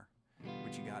guitar,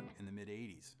 which he got in the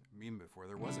mid-'80s, even before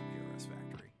there was a PRS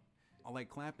factory. Like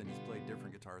Clapton, he's played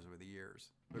different guitars over the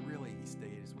years, but really he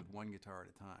stays with one guitar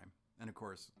at a time. And of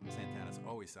course, Santana's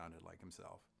always sounded like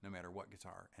himself, no matter what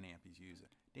guitar and amp he's using.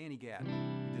 Danny Gatton,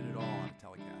 who did it all on a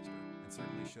Telecaster, and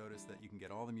certainly showed us that you can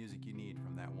get all the music you need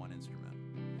from that one instrument.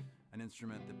 An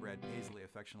instrument that Brad Paisley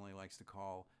affectionately likes to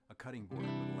call a cutting board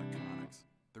with electronics.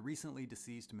 The recently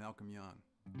deceased Malcolm Young,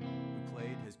 who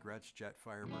played his Gretsch Jet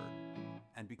Firebird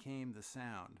and became the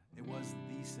sound, it was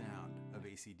the sound of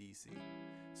AC/DC.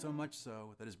 So much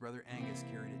so that his brother Angus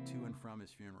carried it to and from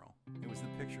his funeral. It was the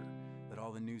picture that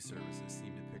all the news services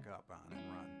seemed to pick up on and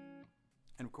run.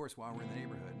 And of course, while we're in the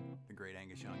neighborhood, the great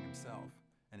Angus Young himself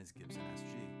and his Gibson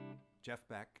SG. Jeff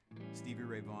Beck, Stevie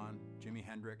Ray Vaughan, Jimi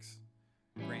Hendrix,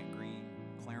 Grant Green,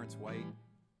 Clarence White,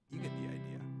 you get the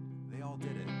idea. They all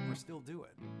did it, or still do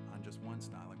it, on just one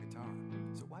style of guitar.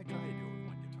 So why try to do it with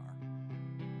one guitar?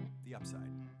 The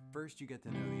upside. First, you get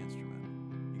to know the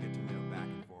instrument. You get to know back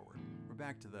and forward. We're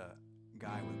back to the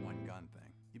guy with one gun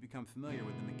thing. You become familiar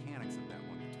with the mechanics of that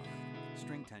one guitar.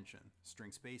 String tension,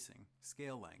 string spacing,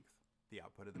 scale length, the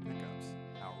output of the pickups,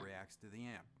 how it reacts to the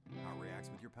amp, how it reacts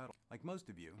with your pedal. Like most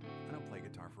of you, I don't play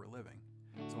guitar for a living.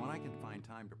 So when I can find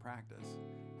time to practice,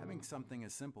 having something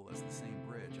as simple as the same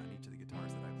bridge on each of the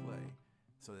guitars that I play,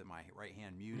 so that my right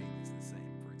hand muting is the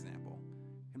same, for example,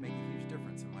 can make a huge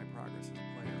difference in my progress as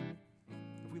a player.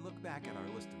 If we look back at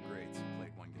our list of greats who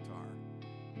played one guitar,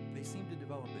 they seem to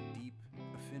develop a deep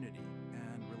affinity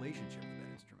and relationship with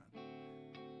that instrument.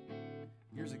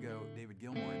 Years ago, David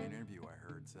Gilmour, in an interview I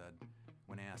heard, said,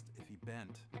 when asked if he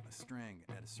bent a string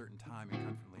at a certain time in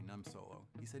Comfortably Numb solo,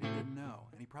 he said he didn't know,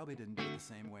 and he probably didn't do it the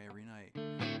same way every night.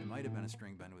 It might have been a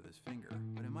string bend with his finger,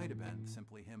 but it might have been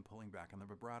simply him pulling back on the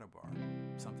vibrato bar,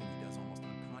 something he does almost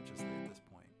unconsciously at this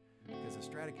point, because the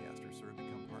Stratocaster sort of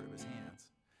become part of his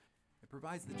hands. It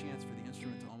provides the chance for the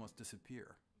instrument to almost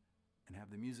disappear and have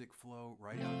the music flow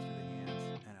right out through the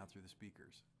hands and out through the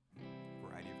speakers.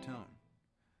 Variety of tone.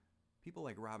 People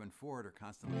like Robin Ford are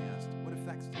constantly asked, what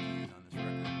effects do you use on this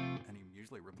record? And he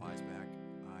usually replies back,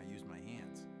 I use my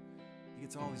hands. He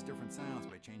gets all these different sounds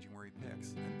by changing where he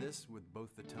picks, and this with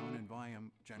both the tone and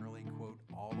volume generally, quote,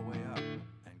 all the way up,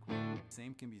 end quote.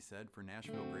 Same can be said for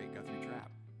Nashville great Guthrie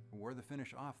Trapp, who wore the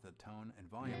finish off the tone and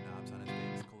volume knobs on his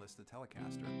famous Callista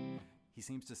Telecaster. He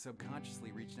seems to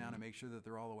subconsciously reach down and make sure that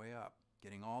they're all the way up,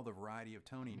 getting all the variety of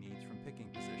tone he needs from picking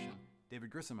position. David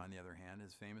Grissom, on the other hand,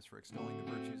 is famous for extolling the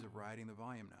virtues of riding the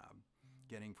volume knob,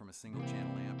 getting from a single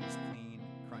channel amp his clean,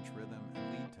 crunch rhythm,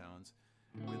 and lead tones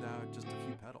without just a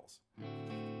few pedals.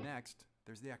 Next,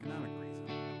 there's the economic reason.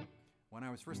 When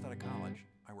I was first out of college,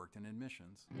 I worked in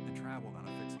admissions and traveled on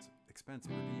a fixed expense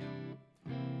per diem.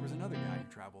 There was another guy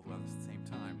who traveled with us at the same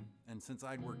time, and since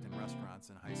I'd worked in restaurants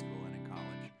in high school and in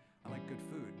college, I liked good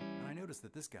food, and I noticed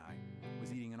that this guy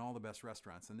was eating in all the best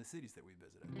restaurants in the cities that we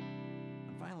visited.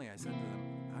 And finally I said to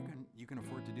them, how can you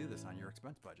afford to do this on your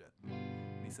expense budget?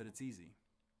 And he said, it's easy.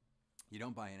 You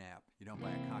don't buy an app, you don't buy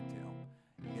a cocktail,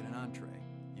 you get an entree.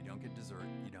 You don't get dessert,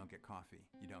 you don't get coffee,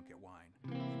 you don't get wine.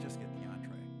 You just get the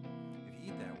entree. If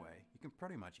you eat that way, you can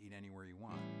pretty much eat anywhere you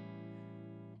want.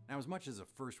 Now, as much as a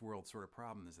first world sort of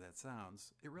problem as that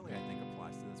sounds, it really, I think,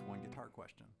 applies to this one guitar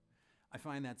question. I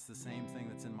find that's the same thing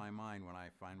that's in my mind when I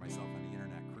find myself on the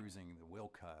internet cruising the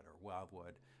Wilcut or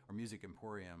Wildwood or Music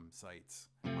Emporium sites,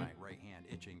 my right hand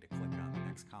itching to click on the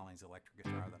next Collins electric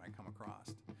guitar that I come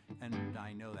across. And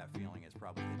I know that feeling is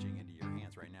probably itching into your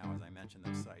hands right now as I mention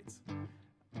those sites.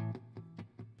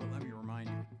 But let me remind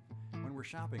you, when we're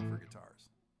shopping for guitars,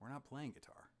 we're not playing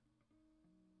guitar.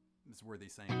 This is worthy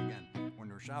saying again. When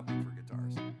we're shopping for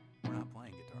guitars, we're not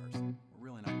playing guitars. We're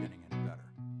really not getting any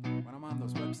better. When I'm on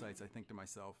those websites, I think to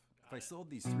myself, if I sold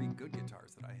these 3 good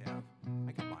guitars that I have,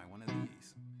 I could buy one of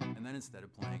these. And then instead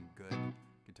of playing good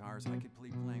guitars, I could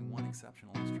be playing one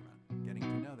exceptional instrument, getting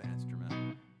to know that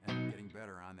instrument, and getting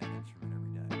better on that instrument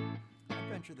every day. I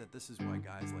venture that this is why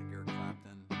guys like Eric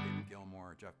Clapton, David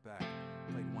Gilmour, Jeff Beck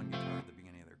played one guitar at the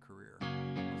beginning of their career.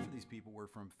 Most of these these people were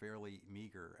from fairly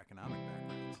meager economic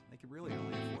backgrounds. They could really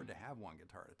only afford to have one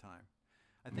guitar at a time.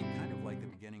 I think kind of like the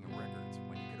beginning of records,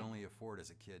 when you could only afford as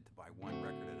a kid to buy one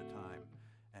record at a time,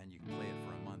 and you could play it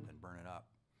for a month and burn it up.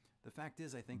 The fact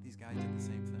is, I think these guys did the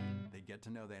same thing. They'd get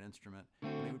to know that instrument,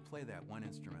 and they would play that one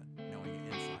instrument, knowing it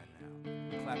inside and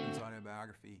out. In Clapton's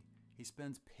autobiography, he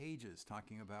spends pages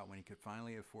talking about when he could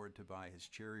finally afford to buy his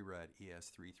cherry red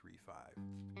ES-335.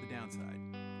 The downside,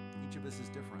 each of us is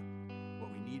different.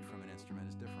 What we need from an instrument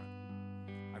is different.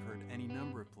 I've heard any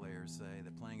number of players say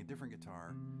that playing a different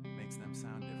guitar makes them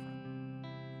sound different.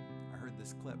 I heard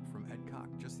this clip from Ed Koch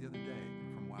just the other day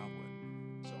from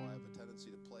Wildwood. So I have a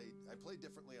tendency to I play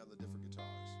differently on the different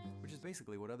guitars. Which is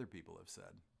basically what other people have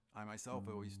said. I myself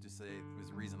always used to say it was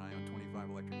the reason I owned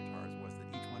 25 electric guitars was that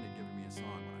each one had given me a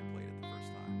song when I played it the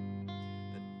first time.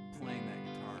 That playing that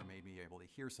guitar made me able to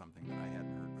hear something that I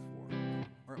hadn't heard before.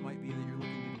 Or it might be that you're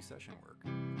looking to do session work,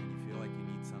 and you feel like you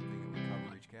need something that would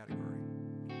cover each category.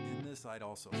 In this, I'd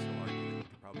also still argue that you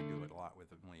could probably do it a lot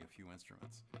with only a few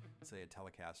instruments. Say a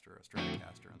Telecaster, a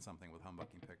Stratocaster, and something with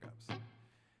humbucking pickups.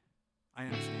 I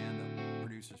understand that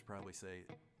producers probably say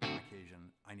on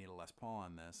occasion, I need a Les Paul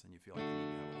on this, and you feel like you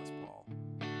need to have a Les Paul.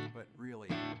 But really,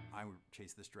 I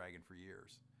chased this dragon for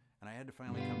years, and I had to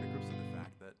finally come to grips with the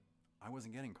fact that I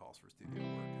wasn't getting calls for studio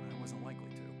work, and I wasn't likely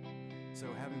to. So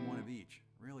having one of each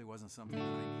really wasn't something that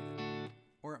I needed.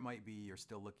 Or it might be you're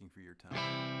still looking for your tone.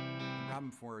 In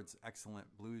Robben Ford's excellent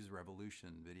Blues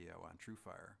Revolution video on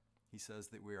TrueFire, he says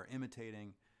that we are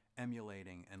imitating,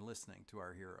 emulating, and listening to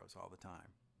our heroes all the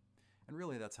time. And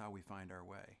really, that's how we find our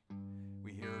way.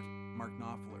 We hear Mark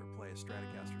Knopfler play a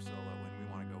Stratocaster solo and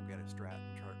we want to go get a Strat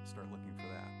and start looking for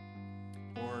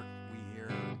that. Or we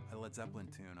hear a Led Zeppelin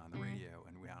tune on the radio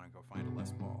and we want to go find a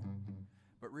Les Paul.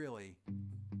 But really,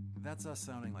 that's us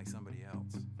sounding like somebody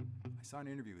else. I saw an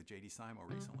interview with J.D. Simo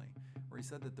recently where he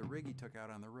said that the rig he took out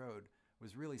on the road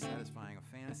was really satisfying a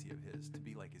fantasy of his to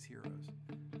be like his heroes.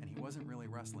 And he wasn't really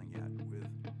wrestling yet with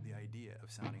the idea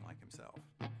of sounding like himself.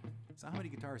 So how many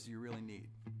guitars do you really need?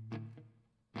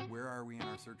 Where are we in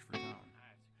our search for tone?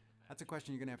 That's a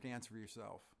question you're going to have to answer for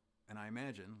yourself. And I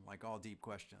imagine, like all deep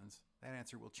questions, that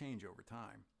answer will change over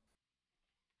time.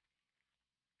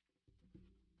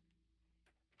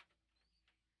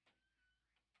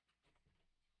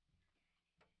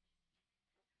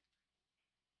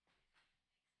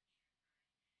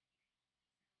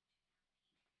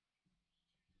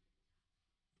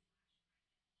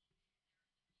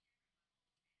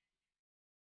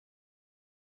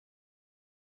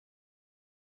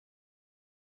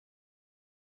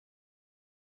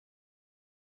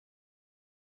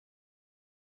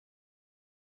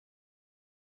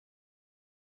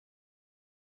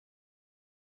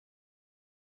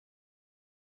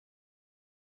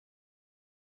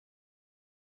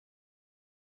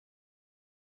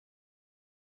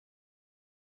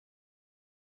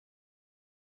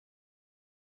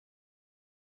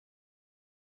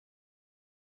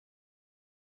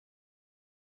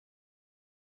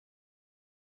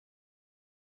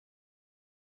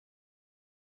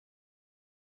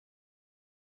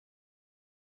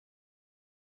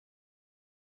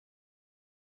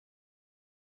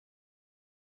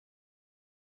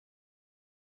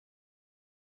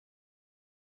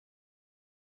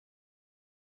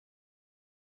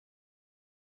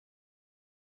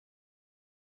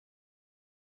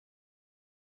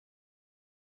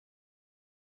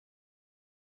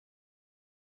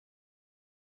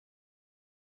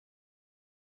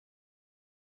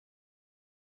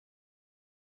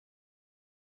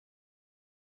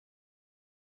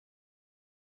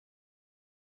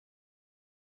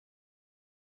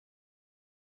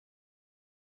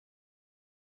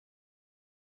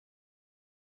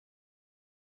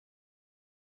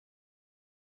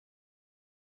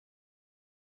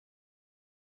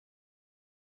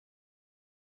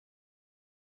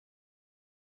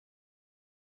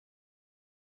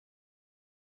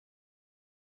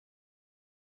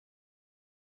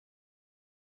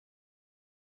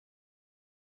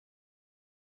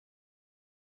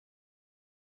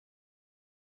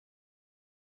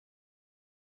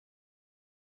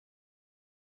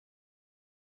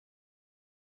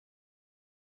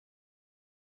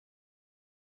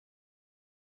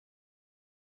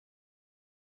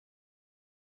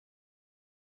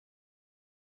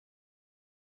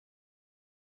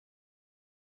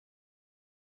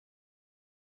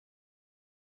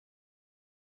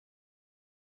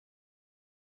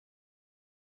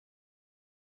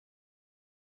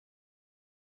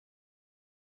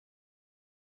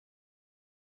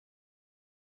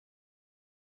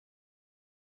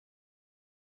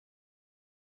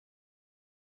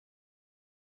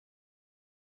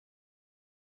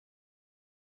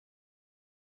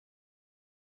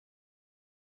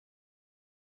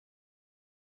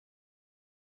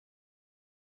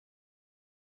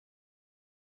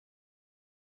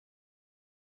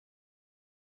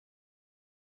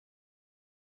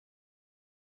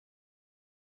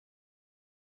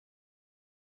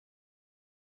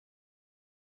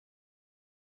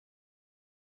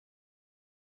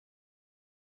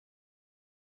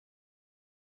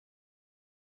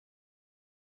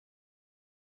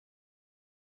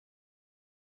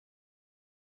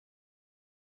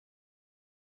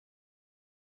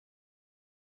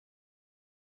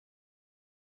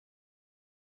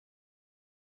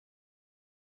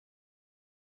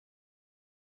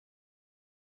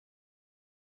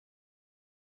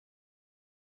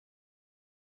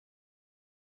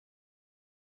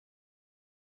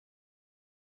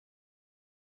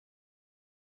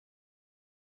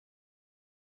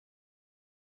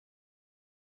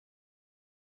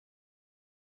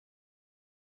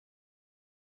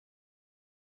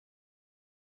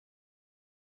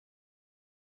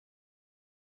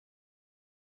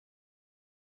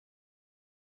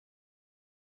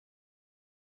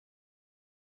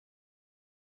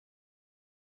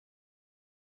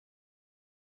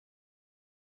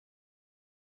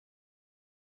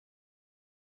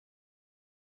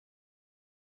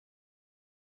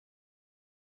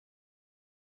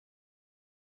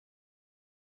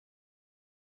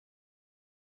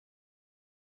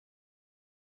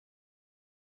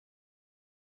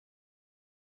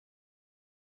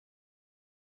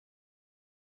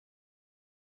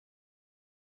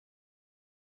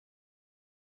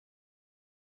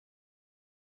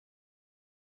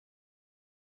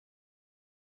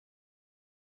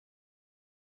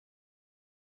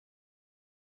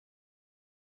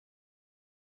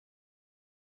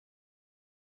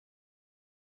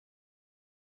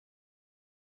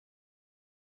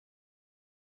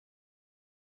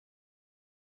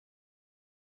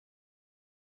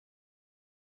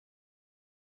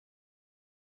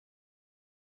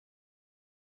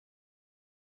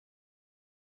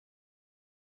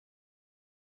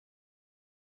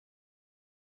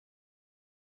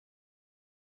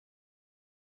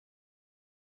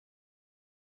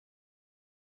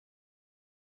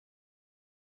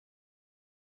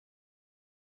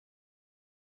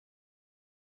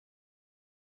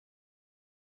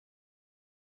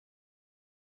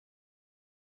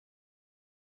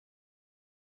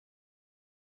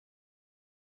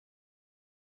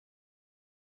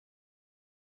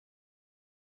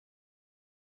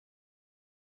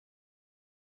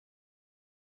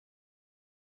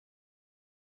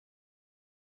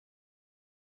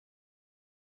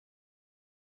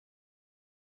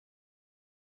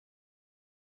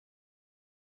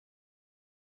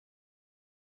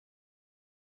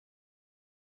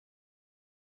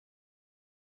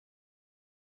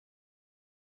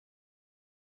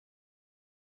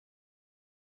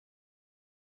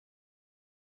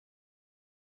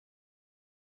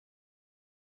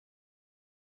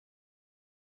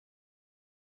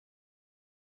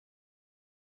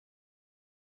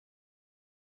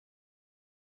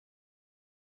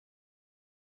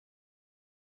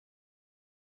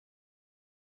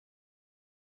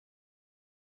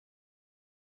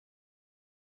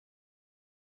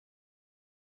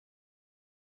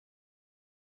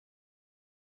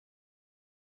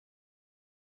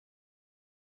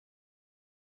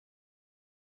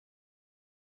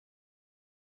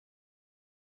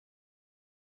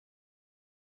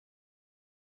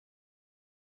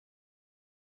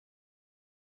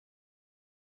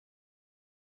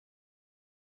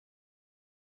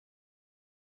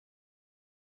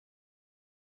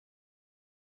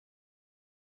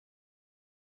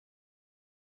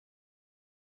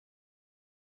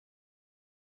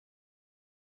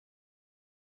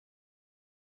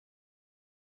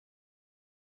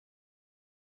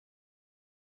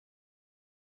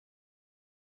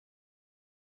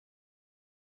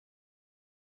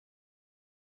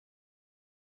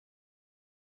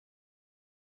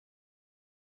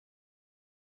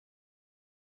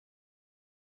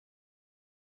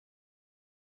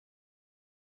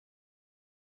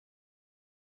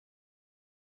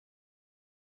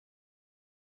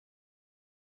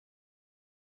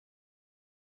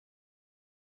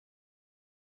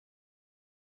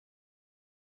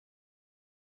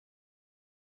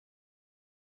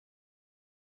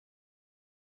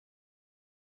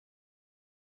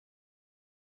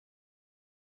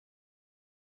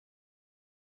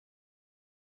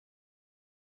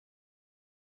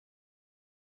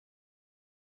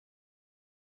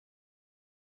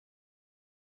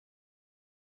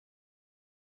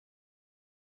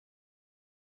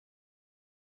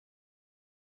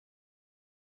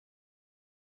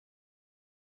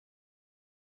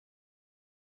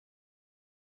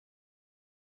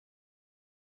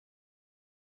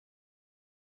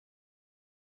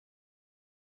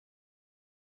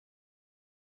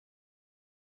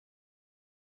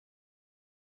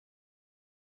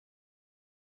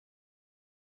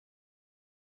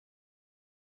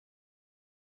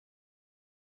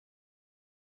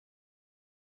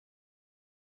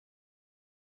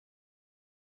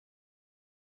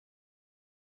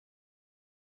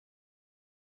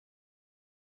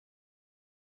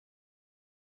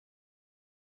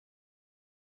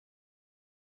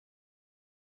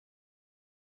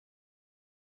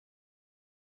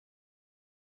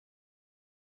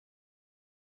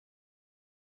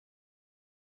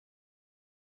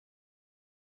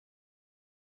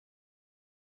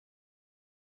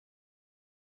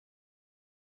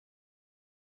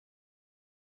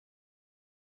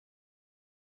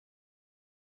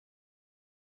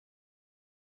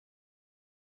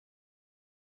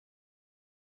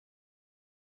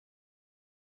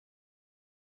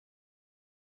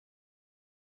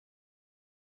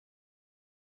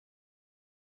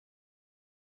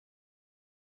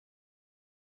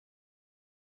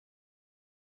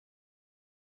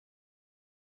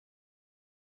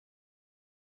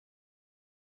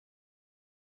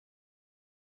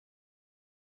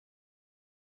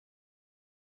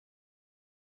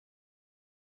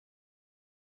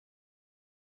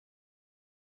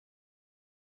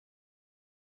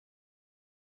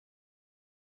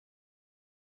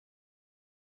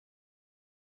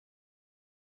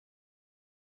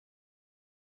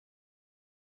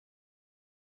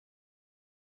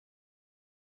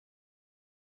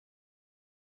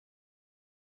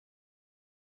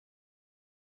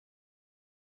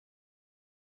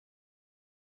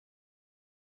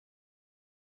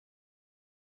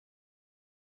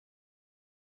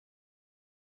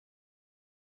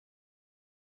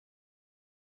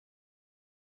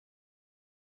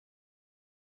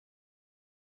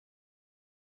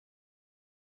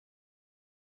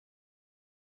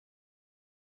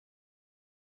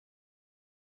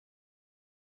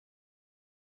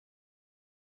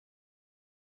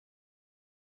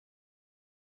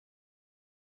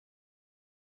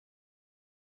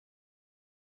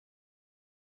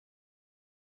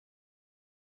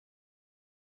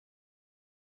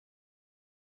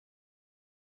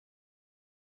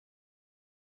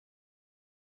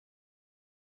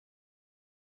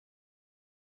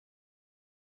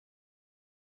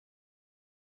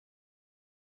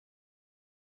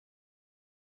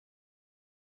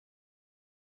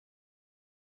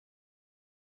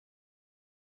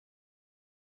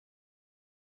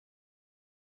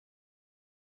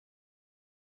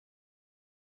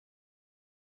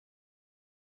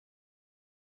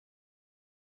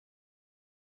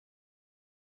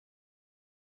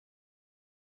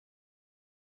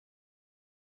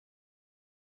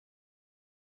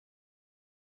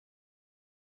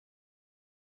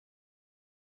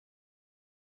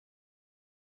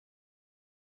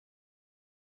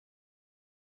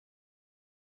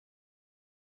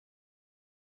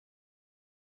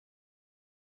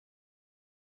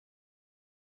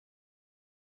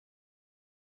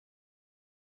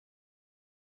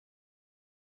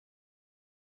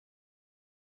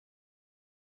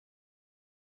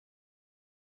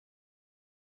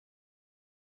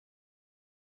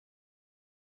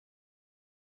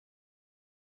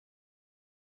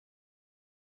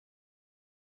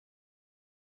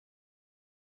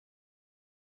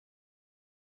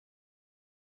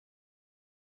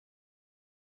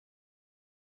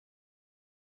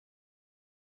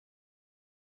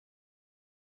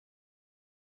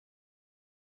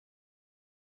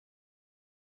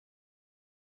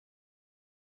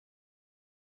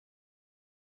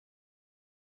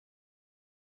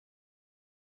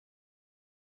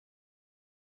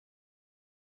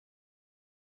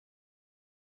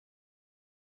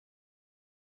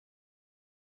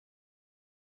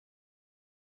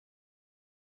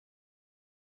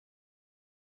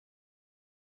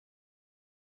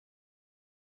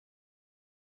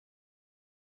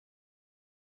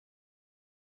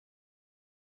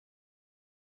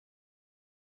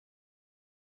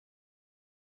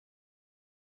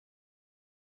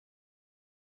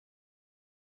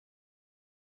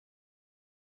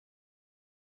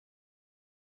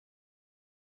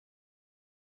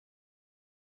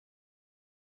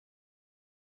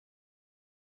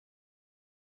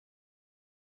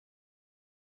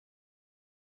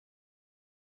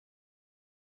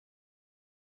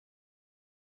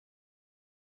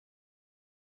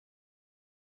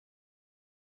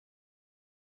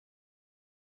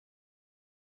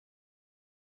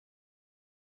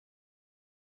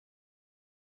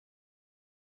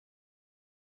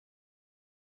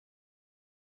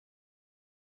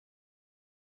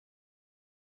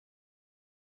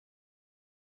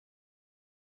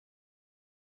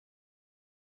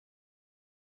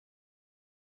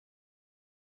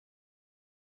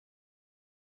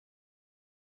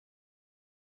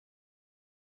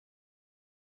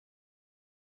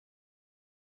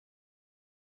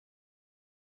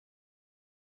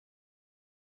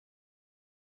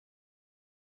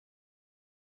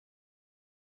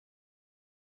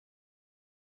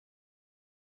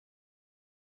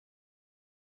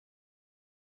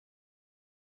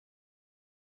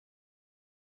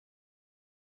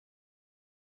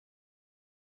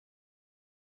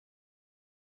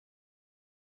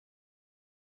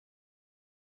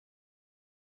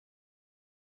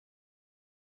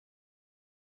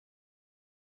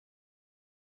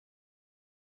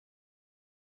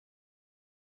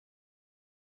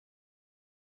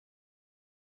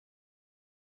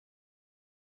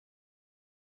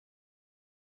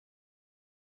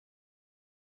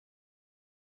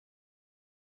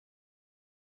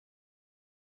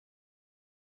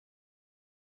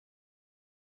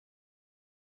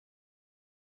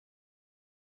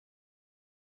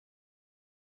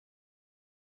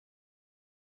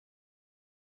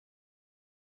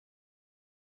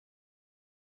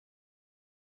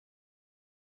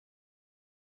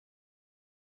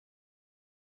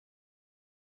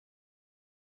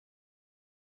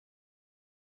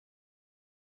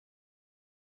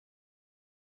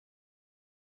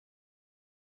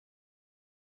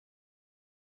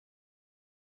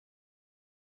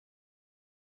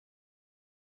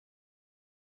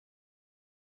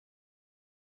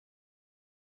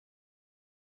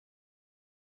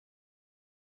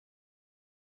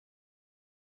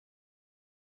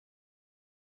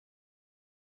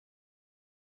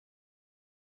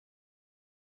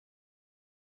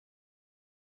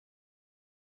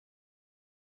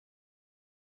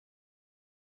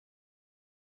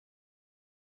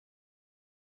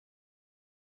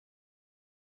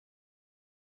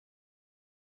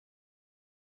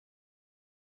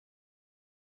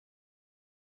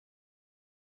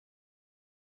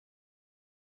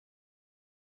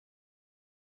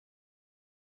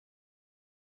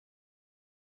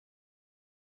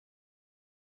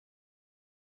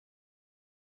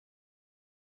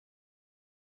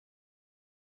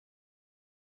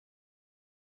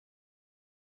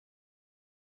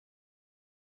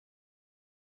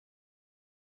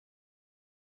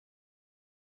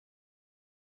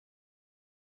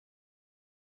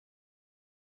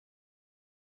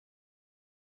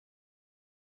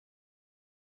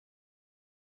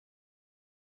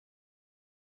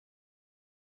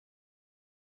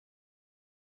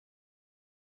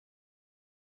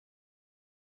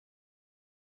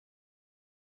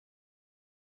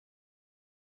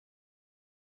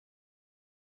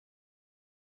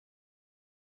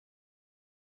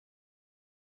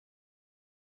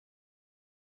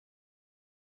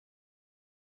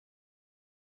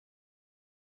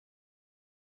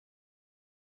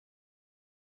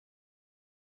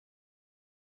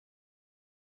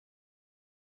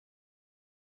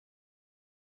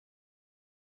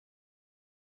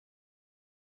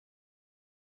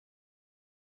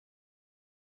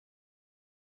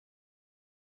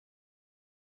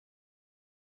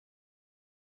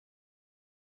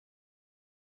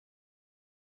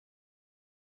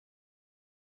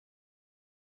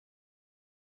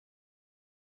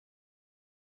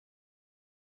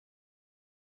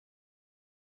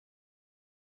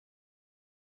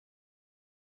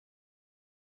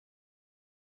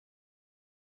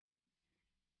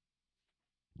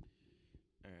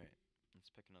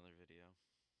 pick another video.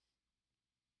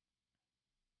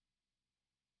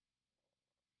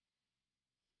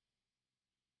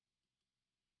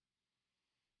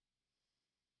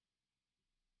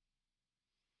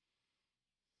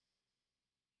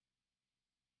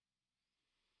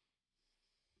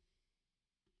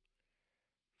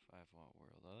 Five-watt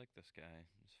world. I like this guy.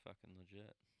 He's fucking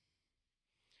legit.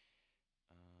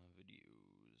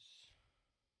 Videos.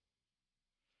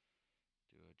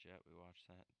 Duo Jet. We watched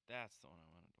that. That's the one I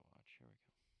wanted to watch. Here we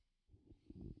go.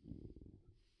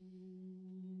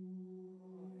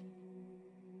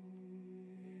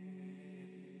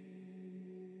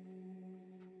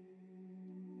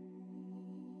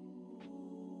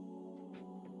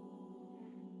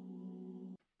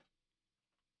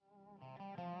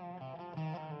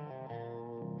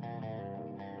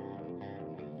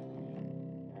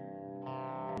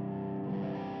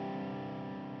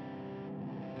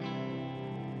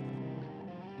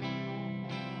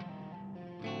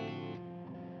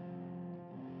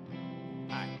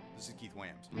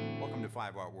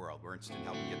 5-Watt World, we're interested in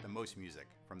helping get the most music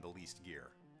from the least gear.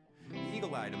 The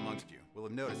eagle-eyed amongst you will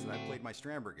have noticed that I've played my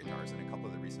Strandberg guitars in a couple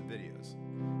of the recent videos.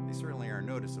 They certainly are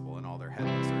noticeable in all their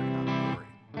headless ergonomic glory.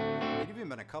 There've even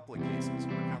been a couple of cases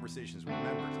where conversations with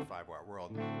members of 5-Watt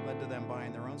World led to them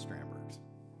buying their own Strandbergs.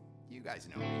 You guys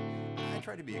know me. I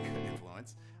try to be a good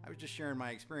influence. I was just sharing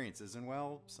my experiences, and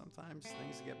well, sometimes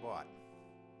things get bought.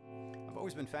 I've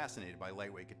always been fascinated by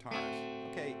lightweight guitars.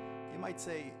 Okay, you might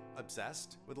say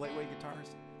obsessed with lightweight guitars,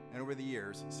 and over the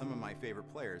years, some of my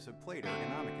favorite players have played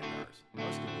ergonomic guitars,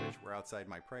 most of which were outside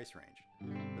my price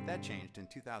range. But that changed in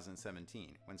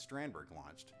 2017 when Strandberg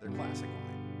launched their classic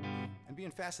line. And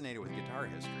being fascinated with guitar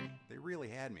history, they really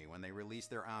had me when they released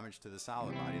their homage to the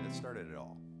solid body that started it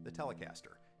all, the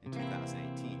Telecaster, in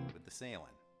 2018 with the Salin.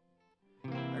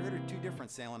 I ordered 2 different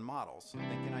Salin models,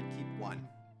 thinking I'd keep one.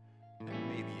 And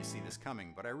maybe you see this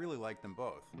coming, but I really like them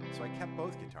both, so I kept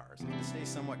both guitars, and to stay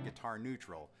somewhat guitar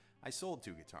neutral, I sold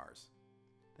 2 guitars.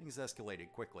 Things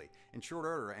escalated quickly. In short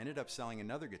order, I ended up selling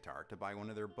another guitar to buy one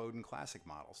of their Bowden Classic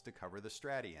models to cover the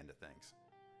Stratty end of things.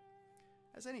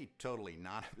 As any totally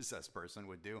non-obsessed person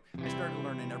would do, I started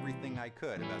learning everything I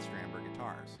could about Strandberg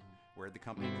guitars. Where did the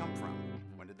company come from?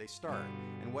 When did they start?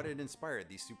 And what had inspired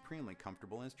these supremely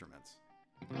comfortable instruments?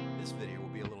 This video will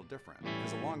be a little different,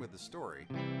 because along with the story,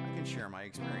 I can share my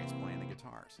experience playing the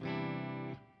guitars.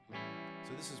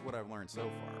 So this is what I've learned so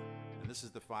far, and this is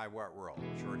the 5-Watt World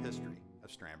short history of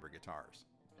Strandberg guitars.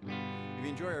 If you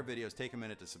enjoy our videos, take a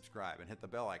minute to subscribe and hit the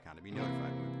bell icon to be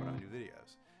notified when we put out new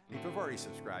videos. And if you've already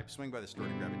subscribed, swing by the store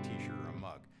to grab a t-shirt or a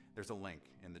mug. There's a link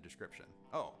in the description.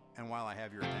 Oh, and while I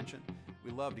have your attention,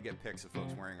 we love to get pics of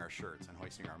folks wearing our shirts and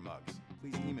hoisting our mugs.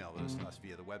 Please email those to us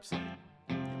via the website.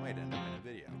 They might end up in a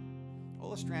video.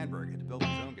 Ola Strandberg had to build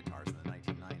his own guitars in the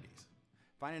 1990s.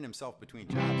 Finding himself between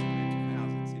jobs in the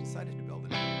mid-2000s, he decided to build a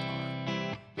new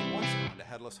guitar. He once owned a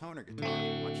headless Hohner guitar,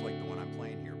 much like the one I'm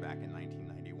playing here back in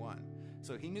 1991,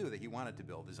 so he knew that he wanted to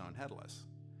build his own headless.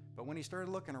 But when he started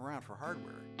looking around for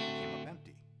hardware, it came up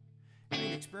empty.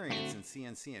 Having experience in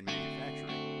CNC and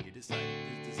manufacturing, he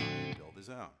decided to design and build his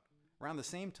own. Around the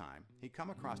same time, he'd come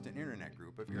across an internet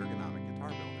group of ergonomic guitar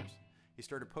builders. He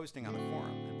started posting on the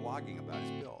forum and blogging about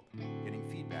his build, getting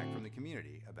feedback from the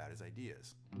community about his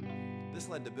ideas. This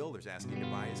led to builders asking to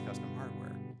buy his custom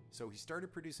hardware, so he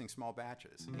started producing small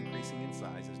batches, increasing in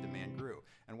size as demand grew,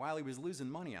 and while he was losing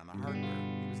money on the hardware,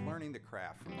 he was learning the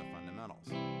craft from the fundamentals.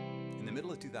 In the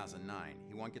middle of 2009,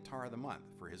 he won Guitar of the Month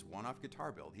for his one-off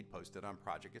guitar build he'd posted on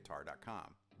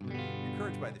ProjectGuitar.com.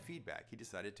 Encouraged by the feedback, he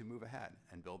decided to move ahead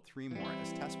and build 3 more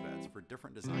as testbeds for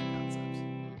different design concepts.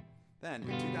 Then,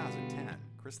 in 2010,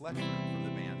 Chris Letchford from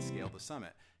the band Scale the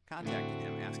Summit contacted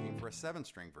him asking for a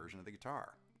 7-string version of the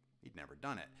guitar. He'd never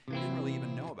done it. He didn't really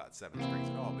even know about 7 strings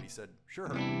at all, but he said, sure.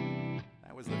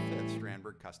 That was the 5th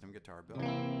Strandberg custom guitar build.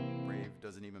 Brave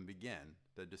doesn't even begin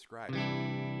to describe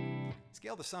it.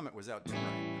 Scale the Summit was out touring,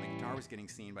 and the guitar was getting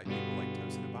seen by people like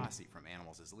Tosin Abasi from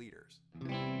Animals as leaders.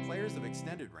 Players of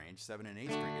extended range 7 and 8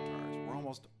 string guitars were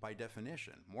almost, by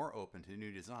definition, more open to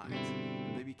new designs,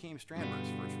 and they became Strandberg's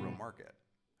first real market.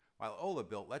 While Ola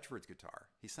built Letchford's guitar,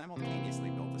 he simultaneously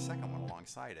built a second one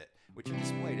alongside it, which he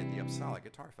displayed at the Uppsala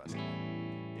Guitar Festival.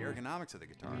 The ergonomics of the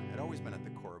guitar had always been at the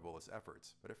core of Ola's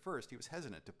efforts, but at first he was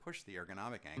hesitant to push the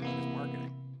ergonomic angle in his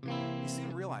marketing. He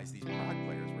soon realized these prog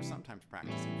players were sometimes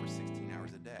practicing for 16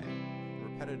 hours a day, and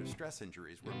repetitive stress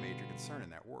injuries were a major concern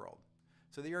in that world.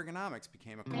 So the ergonomics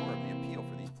became a core of the appeal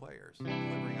for these players,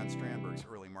 delivering on Strandberg's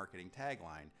early marketing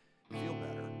tagline, feel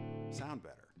better, sound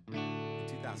better. In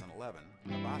 2011,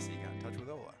 Abasi got in touch with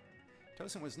Ola.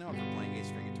 Tosin was known for playing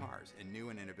 8-string guitars in new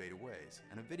and innovative ways,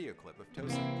 and a video clip of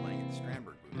Tosin playing at the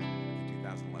Strandberg booth at the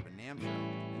 2011 NAMM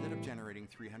show ended up generating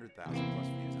 300,000 plus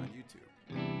views on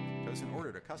YouTube. Tosin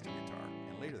ordered a custom guitar,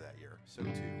 and later that year, so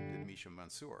too did Misha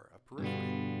Mansour of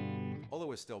Periphery. Ola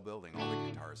was still building all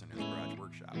the guitars in his garage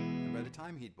workshop, and by the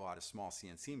time he'd bought a small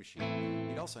CNC machine,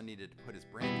 he'd also needed to put his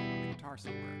brand name on the guitar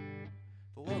somewhere.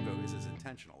 The logo is as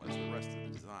intentional as the rest of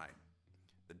the design.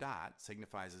 The dot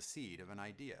signifies a seed of an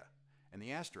idea, and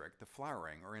the asterisk the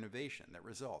flowering or innovation that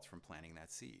results from planting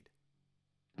that seed.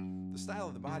 The style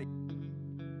of the body...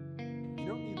 You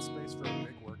don't need space for a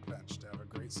big workbench to have a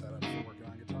great setup for working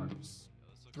on guitars.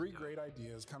 3 great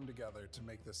ideas come together to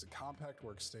make this a compact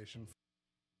workstation.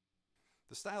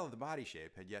 The style of the body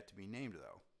shape had yet to be named,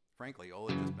 though. Frankly,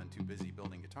 Ola had just been too busy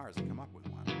building guitars to come up with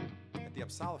one. At the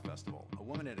Uppsala Festival, a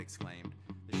woman had exclaimed,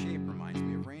 "The shape reminds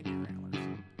me of reindeer antlers."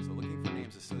 So looking for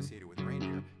names associated with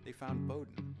reindeer, they found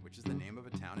Boden, which is the name of a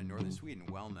town in northern Sweden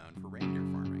well known for reindeer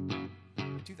farming.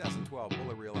 In 2012,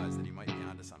 Ola realized that he might be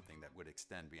onto something that would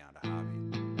extend beyond a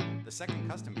hobby. The second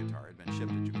custom guitar had been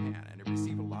shipped to Japan and it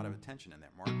received a lot of attention in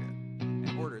that market,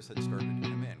 and orders had started to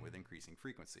come in with increasing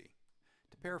frequency.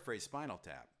 To paraphrase Spinal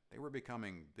Tap, they were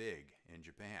becoming big in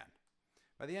Japan.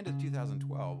 By the end of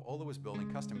 2012, Ola was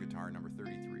building custom guitar number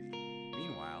 33.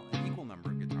 Meanwhile, an equal number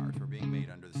of guitars were being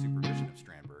made under the supervision of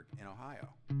Strandberg in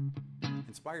Ohio.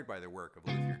 Inspired by the work of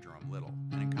luthier Jerome Little,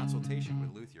 and in consultation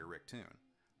with luthier Rick Toon,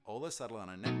 Ola settled on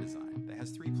a neck design that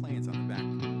has 3 planes on the back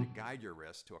that guide your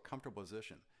wrist to a comfortable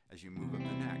position as you move up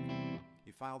the neck.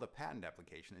 He filed a patent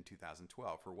application in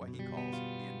 2012 for what he calls the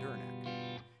Endure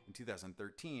Neck. In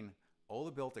 2013,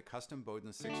 Ola built a custom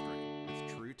Boden 6-string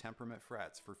with true temperament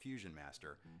frets for fusion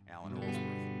master Alan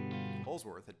Holsworth.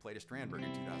 Holsworth had played a Strandberg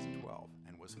in 2012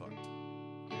 and was hooked.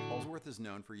 Holsworth is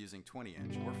known for using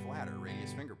 20-inch or flatter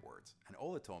radius fingerboards, and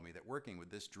Ola told me that working with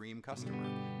this dream customer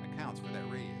accounts for that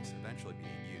radius eventually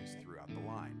being used throughout the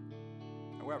line.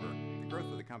 However, the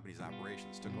growth of the company's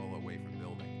operations took Ola away from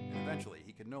building, and eventually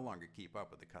he could no longer keep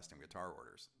up with the custom guitar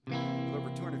orders. With over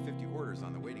 250 orders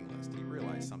on the waiting list, he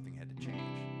realized something had to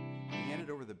change. He handed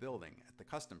over the building at the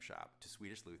custom shop to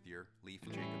Swedish luthier Leif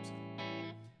Jacobson.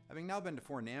 Having now been to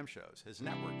 4 NAMM shows, his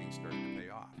networking started to pay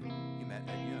off. He met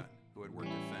Ed Yun, who had worked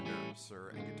at Fender,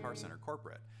 Suhr, and Guitar Center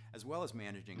Corporate, as well as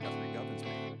managing Guthrie Govin's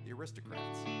band, the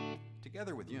Aristocrats.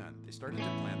 Together with Yun, they started to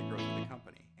plan the growth of the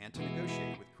company and to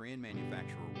negotiate with Korean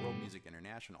manufacturer World Music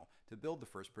International to build the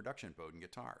first production Boden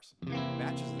guitars.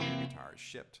 Batches of the new guitars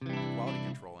shipped to quality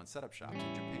control and setup shops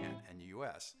in Japan and the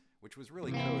US, which was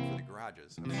really code for the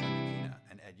garages of Shun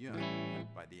and Ed Yun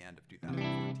by the end of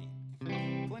 2014.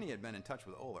 Pliny had been in touch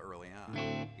with Ola early on.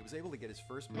 He was able to get his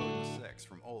first Boden 6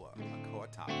 from Ola, a Koa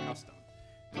Top Custom.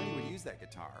 Pliny would use that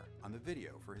guitar on the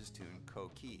video for his tune Ko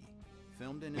Ki.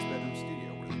 Filmed in his bedroom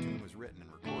studio where the tune was written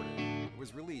and recorded, it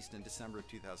was released in December of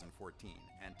 2014,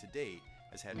 and to date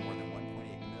has had more than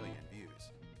 1.8 million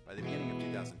views. By the beginning of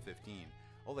 2015,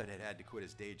 Ola had had to quit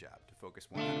his day job to focus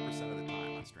 100% of the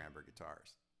time on Strandberg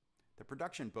guitars. The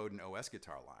production Boden OS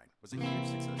guitar line was a huge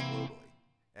success globally.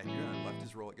 Ed Yun left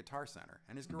his role at Guitar Center,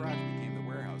 and his garage became the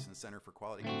warehouse and center for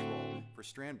quality control for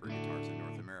Strandberg guitars in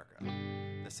North America.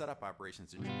 The setup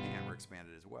operations in Japan were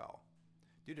expanded as well.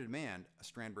 Due to demand, a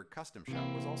Strandberg custom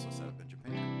shop was also set up in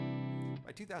Japan.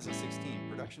 By 2016,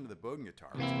 production of the Boden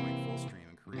guitar was going full stream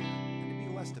in Korea, and to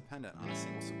be less dependent on a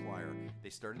single supplier, they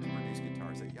started to produce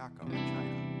guitars at Yako in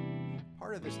China.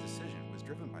 Part of this decision was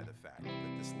driven by the fact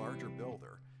that this larger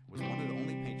builder was one of the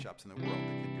only paint shops in the world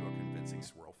that could do a convincing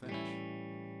swirl finish.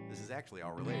 This is actually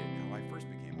all related to how I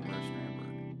first became aware of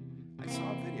Strandberg. I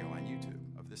saw a video on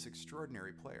YouTube of this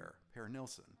extraordinary player, Per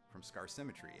Nilsson, from Scar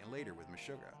Symmetry and later with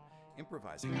Meshuggah,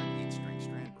 improvising on 8-string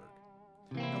Strandberg.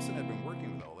 Nilsson had been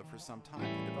working with Ola for some time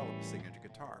to develop a signature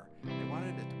guitar. They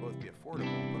wanted it to both be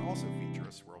affordable but also feature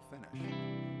a swirl finish.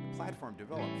 The platform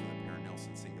developed for the Per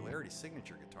Nilsson Singularity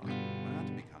signature guitar went on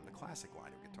to become the classic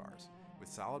line of guitars, with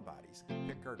solid bodies,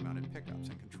 pickguard mounted pickups,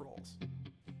 and controls.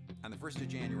 On the 1st of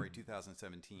January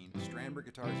 2017, Strandberg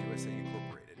Guitars USA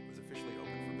Incorporated was officially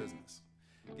open for business.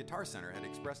 Guitar Center had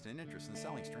expressed an interest in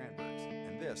selling Strandbergs,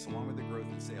 and this, along with the growth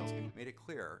in sales, made it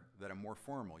clear that a more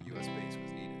formal US base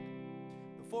was needed.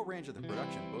 The full range of the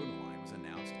production Boden line was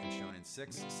announced and shown in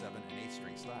 6, 7, and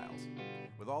 8-string styles.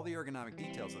 With all the ergonomic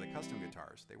details of the custom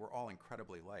guitars, they were all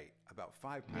incredibly light, about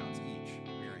 5 pounds each,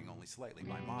 varying only slightly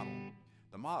by model.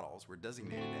 The models were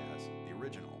designated as the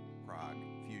Original, Prog,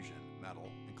 Fusion, Metal,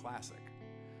 and Classic.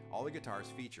 All the guitars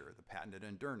feature the patented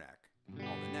Endure Neck.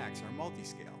 All the necks are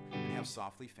multi-scale and have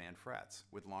softly fanned frets,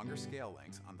 with longer scale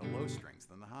lengths on the low strings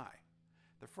than the high.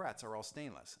 The frets are all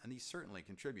stainless, and these certainly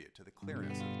contribute to the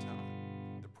clearness of the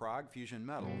tone. The Prague Fusion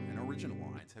Metal and original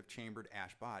lines have chambered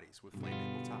ash bodies with flame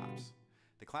maple tops.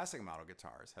 The classic model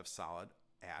guitars have solid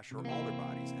ash or alder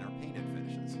bodies and are painted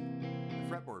finishes. The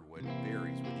fretboard wood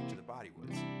varies with each of the body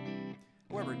woods.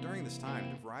 However, during this time,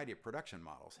 the variety of production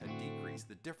models had decreased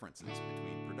the differences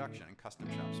between production and custom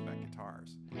shop spec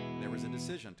guitars. There was a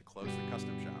decision to close the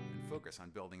custom shop and focus on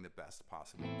building the best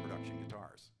possible production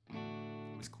guitars.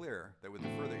 It was clear that with the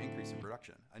further increase in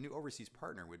production, a new overseas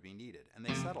partner would be needed, and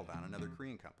they settled on another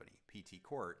Korean company, PT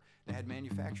Cort, that had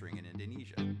manufacturing in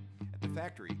Indonesia. At the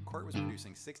factory, Cort was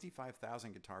producing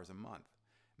 65,000 guitars a month,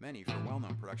 many for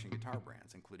well-known production guitar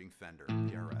brands, including Fender,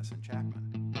 PRS, and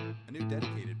Chapman. A new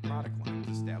dedicated product line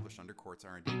was established under Cort's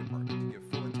R&D department to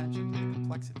give full attention to the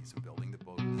complexities of building the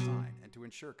Bowden design and to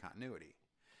ensure continuity.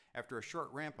 After a short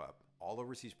ramp-up, all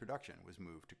overseas production was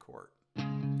moved to Cort.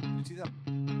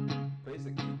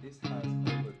 Basically, this has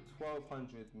over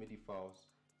 1,200 MIDI files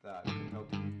that can help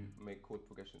you make chord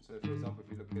progression. So, for example,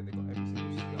 if you look here, they've got every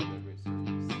single C on there. It's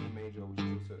C major, which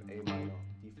is also A minor,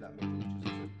 D flat major, which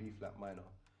is also B flat minor.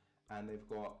 And they've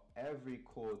got every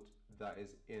chord that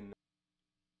is in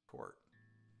Cort.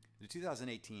 The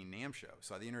 2018 NAMM show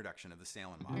saw the introduction of the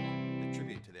Salen model, a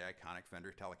tribute to the iconic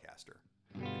Fender Telecaster.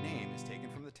 The name is taken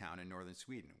from the town in northern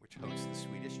Sweden, which hosts the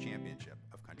Swedish Championship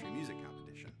of Country Music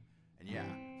Competition. And yeah,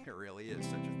 there really is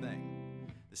such a thing.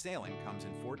 The Salen comes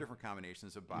in 4 different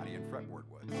combinations of body and fretboard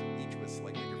woods, each with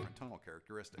slightly different tonal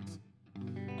characteristics.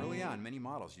 Early on, many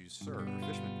models used Suhr or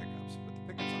Fishman pickups, but the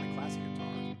pickups on the classic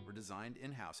guitars were designed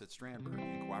in-house at Strandberg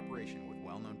in cooperation with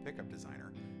well-known pickup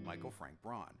designer Michael Frank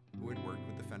Braun, who had worked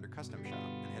with the Fender Custom Shop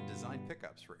and had designed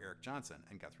pickups for Eric Johnson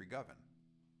and Guthrie Govan.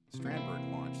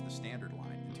 Strandberg launched the Standard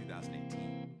line in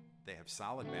 2018. They have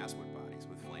solid basswood bodies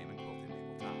with flame and quilted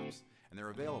maple tops, and they're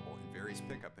available in various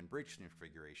pickup and bridge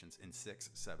configurations in 6,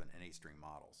 7, and 8-string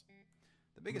models.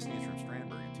 The biggest news from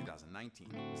Strandberg in 2019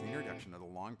 was the introduction of the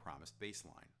long-promised bass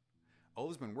line. Ole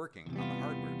has been working on the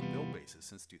hardware to build basses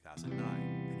since 2009,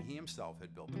 and he himself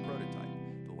had built the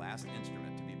prototype, the last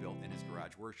instrument to be built in his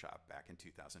garage workshop back in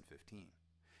 2015.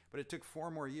 But it took 4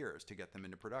 more years to get them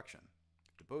into production.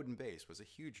 The Bowden bass was a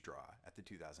huge draw at the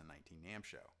 2019 NAMM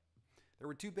show. There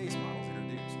were 2 bass models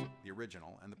introduced, the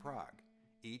original and the Prague,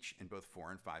 each in both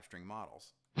 4 and 5-string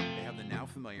models. They have the now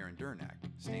familiar Endure neck,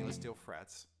 stainless steel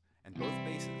frets, and both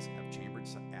basses have chambered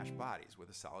ash bodies with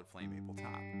a solid flame maple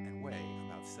top and weigh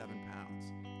about 7 pounds,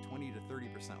 20 to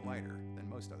 30% lighter than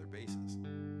most other basses.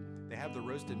 They have the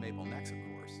roasted maple necks, of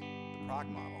course. The Prague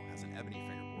model has an ebony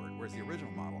fingerboard, whereas the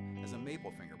original model has a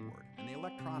maple fingerboard, and the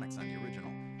electronics on the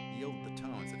original yield the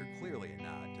tones that are clearly a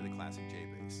nod to the classic J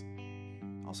bass.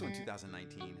 Also in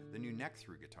 2019, the new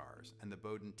neck-through guitars and the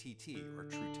Bowden TT, or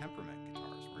True Temperament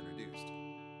guitars, were introduced.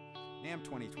 NAMM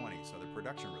 2020 saw the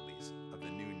production release of the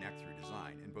new neck-through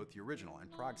design in both the original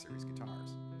and Prague series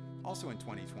guitars. Also in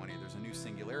 2020, there's a new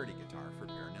Singularity guitar for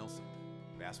Per Nilsson.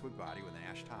 Basswood body with an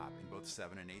ash top in both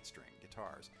 7 and 8-string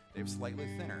guitars. They have slightly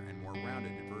thinner and more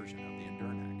rounded version of the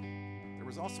Endure neck. There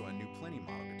was also a new Pliny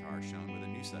model guitar shown with a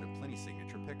new set of Pliny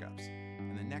signature pickups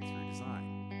and the neck-through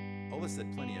design. Ole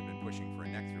said Pliny had been pushing for a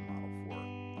neck-through model for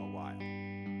a while.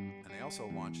 And they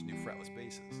also launched new fretless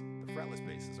basses. The fretless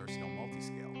basses are still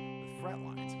multi-scale, with fret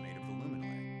lines made of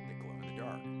aluminum that glow in the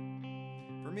dark.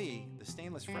 For me, the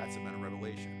stainless frets have been a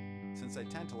revelation. Since I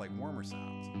tend to like warmer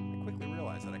sounds, I quickly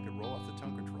realized that I could roll off the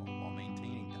tone control while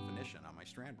maintaining definition on my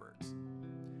Strandbergs.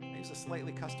 I use a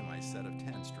slightly customized set of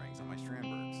 10 strings on my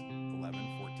Strandbergs,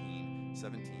 11, 14,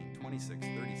 17, 26,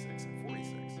 36, and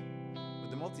 46.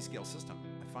 With the multi-scale system,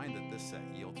 I find that this set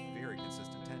yields very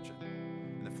consistent tension,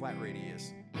 and the flat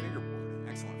radius fingerboard and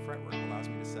excellent fretwork allows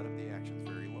me to set up the actions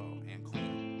very low and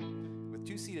clean. With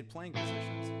 2 seated playing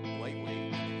positions,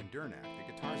 lightweight, and the Endure neck,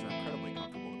 the guitars are incredibly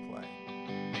comfortable to play.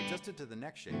 I adjusted to the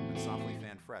neck shape and softly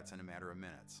fanned frets in a matter of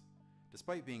minutes.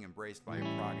 Despite being embraced by a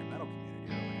prog and metal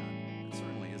community early on, it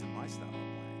certainly isn't my style of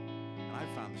playing, and I've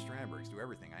found the Strandbergs do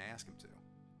everything I ask them to.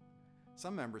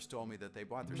 Some members told me that they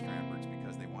bought their Strandbergs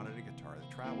because they wanted a guitar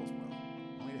that travels well,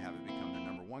 only to have it become their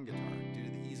 #1 guitar due to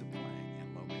the ease of playing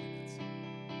and low maintenance.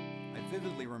 I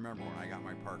vividly remember when I got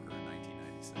my Parker in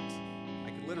 1996.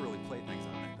 I could literally play things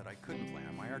on it that I couldn't play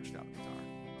on my Archtop guitar.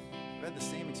 I've had the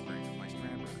same experience with my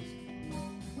Strandbergs.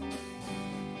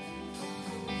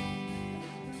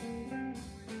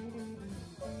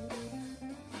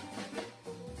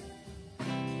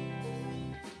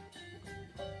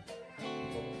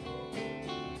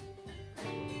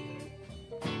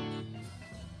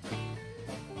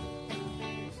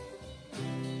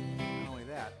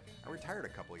 Retired a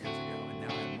couple years ago, and now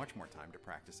I have much more time to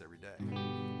practice every day.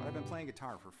 But I've been playing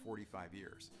guitar for 45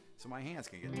 years, so my hands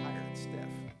can get tired and stiff.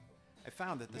 I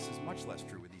found that this is much less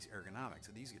true with these ergonomics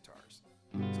of these guitars.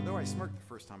 So though I smirked the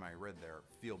first time I read their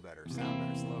feel better, sound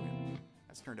better slogan,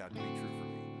 that's turned out to be true for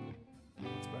me.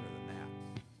 What's better than that?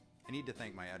 I need to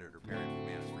thank my editor, Perry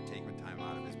McManus, for taking time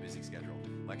out of his busy schedule,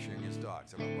 lecturing his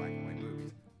dogs about black and white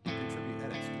movies, to contribute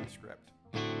edits to the script.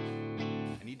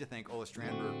 I need to thank Ola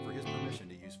Strandberg for his permission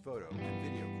to use photo and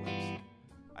video clips.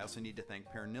 I also need to thank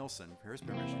Per Nilsson for his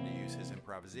permission to use his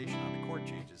improvisation on the chord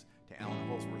changes to Alan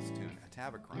Holdsworth's tune, A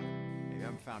Tavacron. If you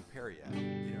haven't found Perry yet,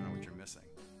 you don't know what you're missing.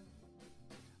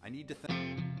 I need to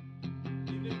thank...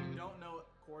 Even if you don't know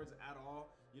chords at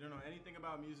all, you don't know anything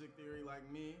about music theory like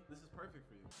me, this is perfect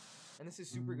for you. And this is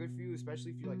super good for you,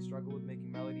 especially if you like struggle with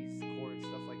making melodies, chords,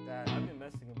 stuff like that. I've been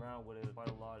messing around with it quite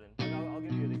a lot, and I'll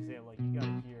give you an example. Like, you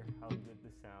gotta hear how good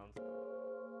this sounds.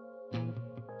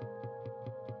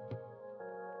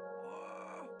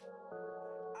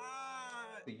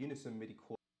 The unison MIDI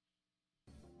chord.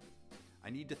 I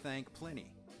need to thank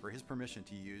Pliny for his permission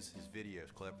to use his video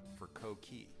clip for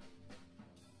Co-Key.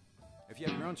 If you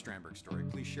have your own Strandberg story,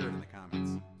 please share it in the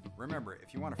comments. Remember,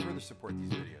 if you want to further support these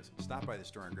videos, stop by the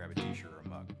store and grab a t-shirt or a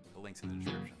mug. The link's in the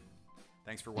description.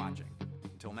 Thanks for watching.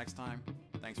 Until next time,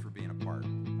 thanks for being a part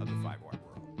of the 5-Watt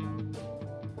world.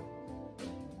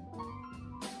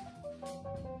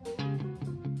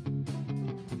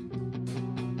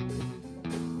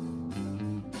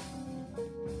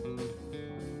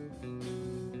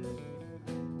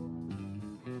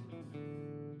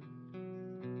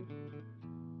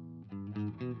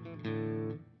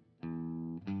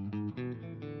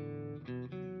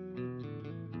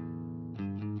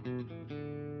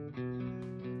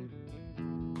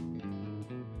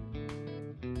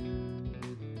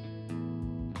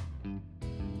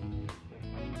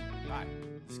 Hi,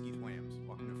 this is Keith Williams.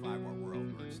 Welcome to 5-Watt World, where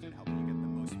we're interested in helping you get the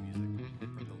most music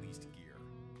from the least gear.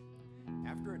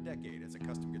 After a decade as a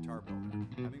custom guitar builder,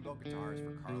 having built guitars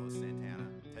for Carlos Santana,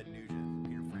 Ted Nugent, and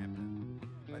Peter Frampton,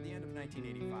 by the end of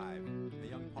 1985, the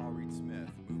young Paul Reed Smith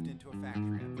moved into a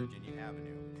factory on Virginia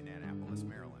Avenue in Annapolis,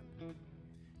 Maryland.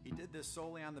 He did this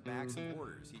solely on the backs of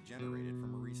orders he generated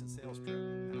from a recent sales trip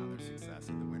and on their success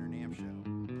at the Winter NAMM show.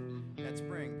 That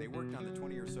spring, they worked on the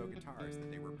 20 or so guitars that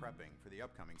they were prepping for the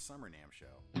upcoming Summer NAMM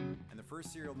show, and the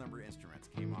first serial number instruments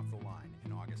came off the line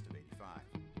in August of '85.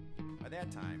 By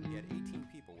that time, he had 18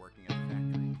 people working at the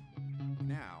factory.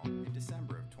 Now, in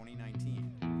December of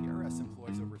 2019, PRS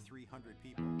employs over 300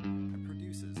 people and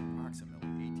produces approximately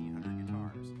 1,800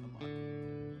 guitars a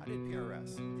month. How did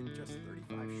PRS, in just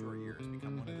 35 short years,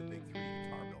 become one of the big 3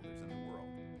 guitar builders in the world?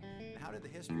 And how did the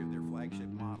history of their flagship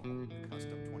model, the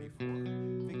Custom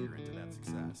 24, figure into that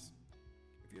success?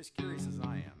 If you're as curious as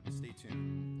I am, stay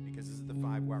tuned, because this is the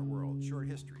 5-Watt World short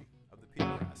history of the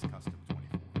PRS Custom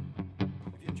 24.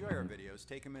 If you enjoy our videos,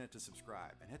 take a minute to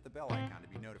subscribe and hit the bell icon to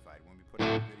be notified when we put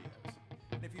out videos.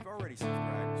 And if you've already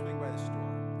subscribed, swing by the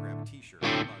store, grab a t-shirt or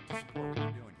a mug to support what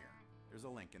we're doing here. There's a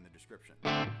link in the description.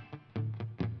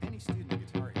 Any student of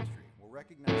guitar history will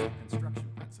recognize the construction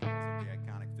principles of the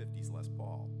iconic 50s Les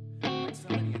Paul. Like so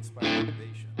many inspired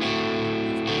innovations, in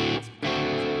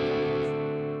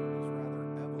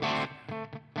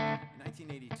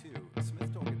 1982,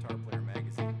 Smith told Guitar Player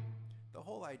magazine, "The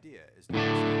whole idea is to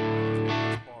understand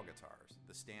Les Paul guitars,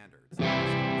 the standards,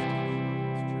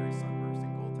 Cherry Sunburst,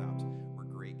 and Gold Tops were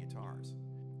great guitars."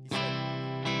 He said,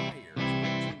 "In my ears,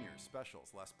 Old Junior,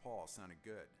 Specials, Les Paul sounded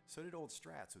good. So did old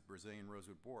Strats with Brazilian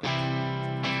rosewood boards.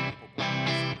 Maple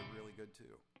boards sounded really good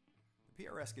too." The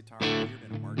PRS guitar appeared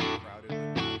in a market crowded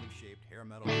with oddly shaped hair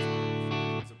metal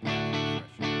guitars. It was a brand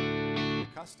fresh. The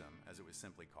Custom, as it was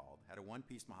simply called, had a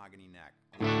one-piece mahogany neck,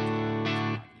 mahogany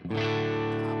body, top with a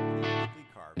uniquely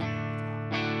carved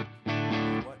maple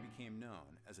top, what became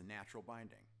known as a natural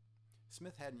binding.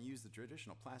 Smith hadn't used the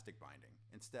traditional plastic binding,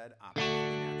 instead opted for the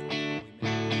natural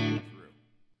poly maple through.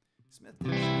 Smith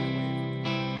didn't shy away from the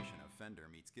combination of Fender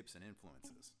meets Gibson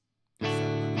influences. He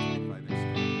settled on the 25-inch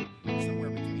string,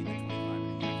 somewhere between the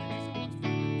 25.5 inches of most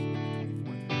fingers and the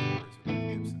 24 3/4 of the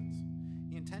Gibsons.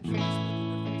 He intentionally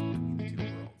split the difference between the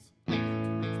two worlds, to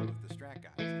mix both the Strat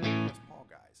guys and the Les Paul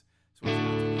guys, so as not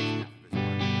to lose half of his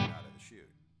market right out of the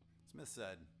chute. Smith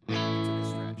said, "He took a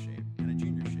Strat shape and a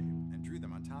Junior shape and drew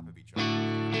them on top of each other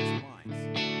with these lines,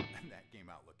 and that came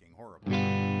out looking horrible.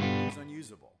 It was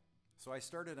unusable. So I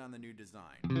started on the new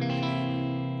design.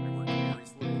 I worked very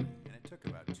slowly, and it took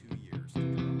about 2 years to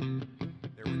draw.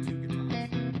 There were 2 guitars,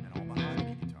 an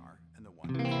all-mahogany guitar and the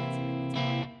one fancy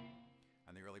guitar.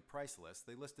 On the early price list,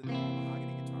 they listed the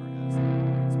all-mahogany guitar as the Paul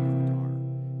Reed Smith guitar,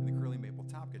 and the curly maple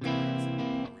top guitar as the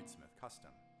Paul Reed Smith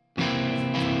Custom. It was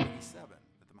in 1987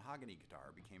 that the mahogany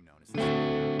guitar became known as the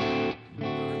Standard. In the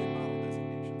early model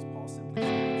designations, Paul simply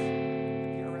states,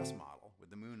 "The PRS model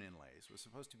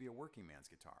supposed to be a working man's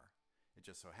guitar. It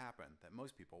just so happened that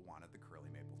most people wanted the curly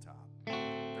maple top.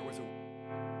 There was a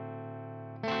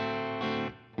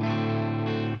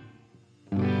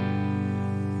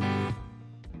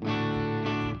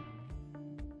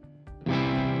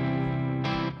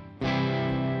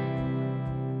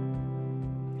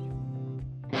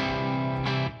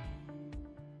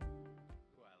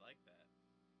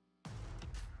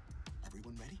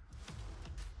Everyone ready?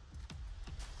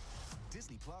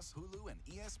 Disney Plus, Hulu, and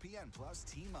ESPN Plus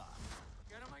team up.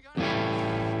 Get 'em, I got it.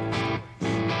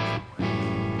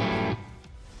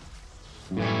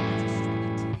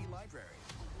 Streaming TV library.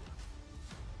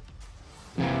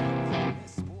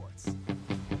 Miss sports.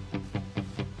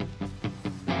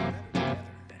 Better together.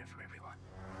 Better for everyone.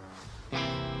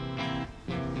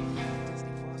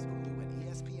 Disney Plus, Hulu, and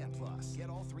ESPN Plus. Get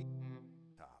all three.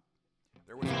 Top.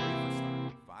 There was a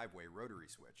wafer-style 5-way rotary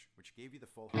switch, which gave you the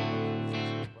full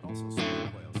harmony, but also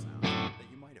smooth coil sound that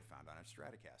you might have found on a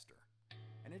Stratocaster.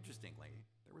 And interestingly,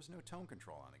 there was no tone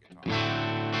control on the guitar.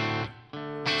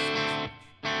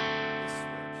 This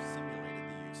switch simulated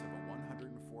the use of a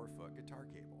 104-foot guitar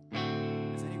cable.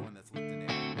 As anyone that's looked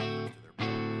into any buffers to their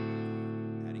pedal,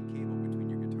 adding cable between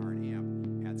your guitar and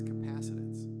amp adds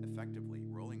capacitance, effectively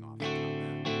rolling off the top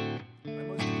end. By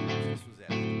most computers, this was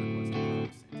added at the request of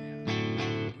Carlos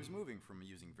Santana, who was moving from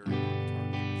using very long guitar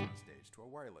cables on stage to a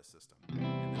wireless system,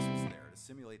 and this was there to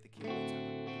simulate the cable tone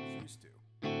he was used to.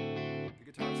 The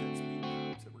guitars had speed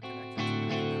knobs that were connected to what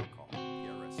we now call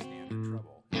PRS standard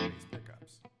treble and bass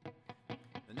pickups.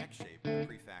 The neck shape of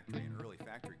pre-factory and early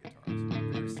factory guitars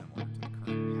were very similar to the current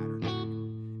pattern neck.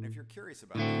 And if you're curious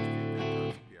about the history of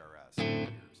guitars and PRS over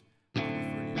the years, I'll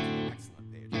refer you to an excellent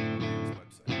page on the PRS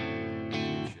website. The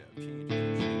minutiae of changes in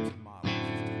shapes and models is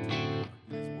detailed there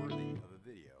and is worthy of a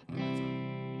video of its own.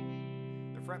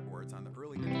 The fretboards on the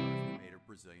early guitars were made of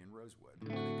Brazilian rosewood, and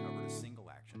they covered a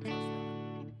single-action truss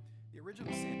rod. The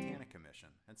original Santana Commission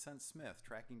had sent Smith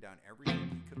tracking down everything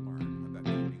he could learn about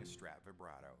keeping a Strat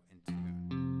vibrato in tune.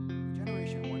 The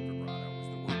Generation 1 vibrato was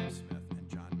the work of Smith and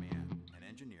John Mann, an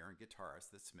engineer and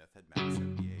guitarist that Smith had met in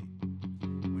 '78.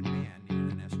 When Mann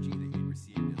needed an SG that he'd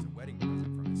received as a wedding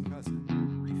present from his cousin,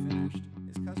 refinished,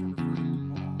 his cousin referred him to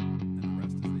Paul, and the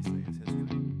rest, as they say, is history.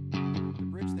 The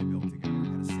bridge they built together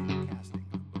had a single casting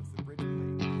of both the bridge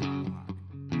plate and the block.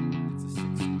 It's a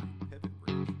 6-screw pivot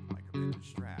bridge, like a vintage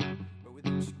Strat, but with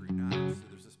each screw notch, so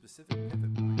there's a specific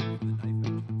pivot point for the knife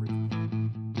edge of the bridge plate.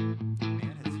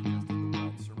 Mann had suggested the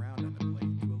weld surround on the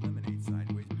plate to eliminate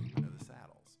sideways movement of the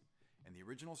saddles, and the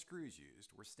original screws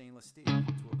used were stainless steel to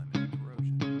eliminate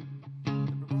corrosion.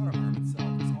 The vibrato arm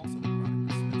itself is also the product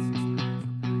of Smith's experience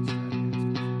repairing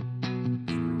Stratocasters.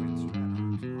 Screw and Strat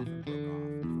arms often broke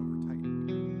off if over-tightened,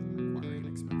 requiring an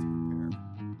expensive repair.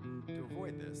 To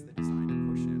avoid this, they designed a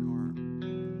push-in arm.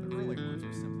 The early ones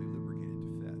were simply lubricated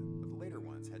to fit, but the later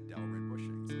ones had Delrin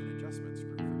bushings and adjustment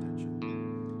screw for tension.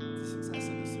 But the success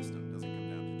of the system doesn't come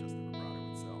down to just the vibrato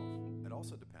itself. It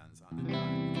also depends on the nut,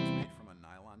 which is made from a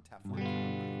nylon Teflon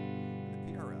compound, and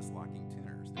the PRS locking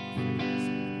tuners that were fitted to the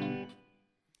standard.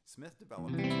 Smith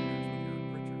developed the tuners with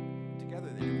Eric Pritchard, and together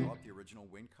they developed the original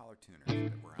wing collar tuners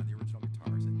that were on the original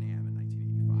guitars at NAMM in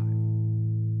 1985.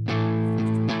 The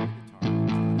first review guitar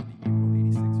was done in the April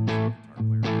 '86 issue of Guitar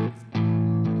Player magazine.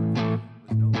 The reviewer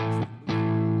was no less than Luther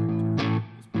Greg Turner,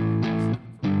 who's probably best known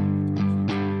for writing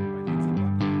guitars used by Lindsey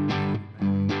Buckingham and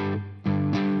Fleetwood Mac.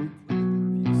 He concluded the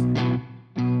review saying,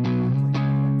 "I played an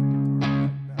electric guitar I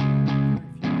liked better,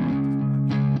 very few I liked as much,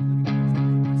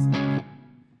 including ones I made myself.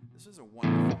 This is a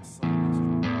wonderful, subtle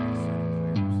instrument for certain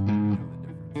players who know the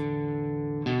difference.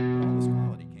 But all this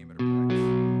quality came at a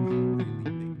price.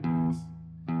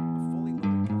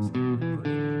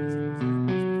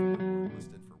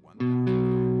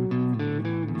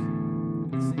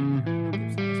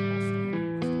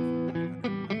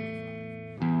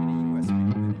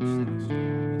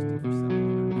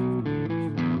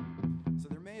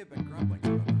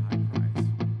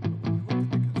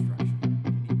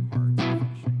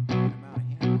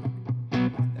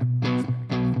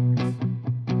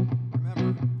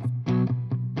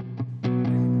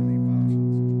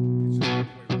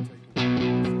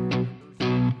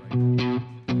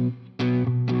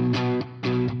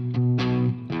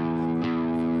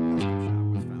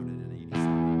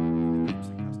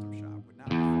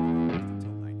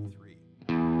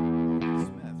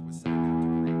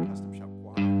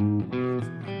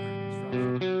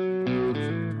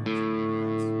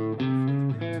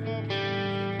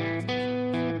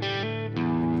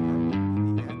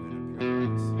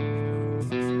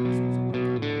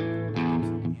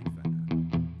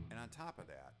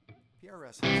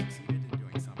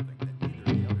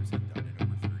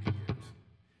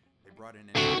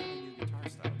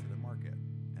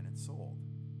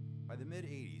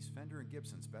 mid-'80s, Fender and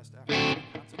Gibson's best efforts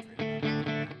were concentrated on going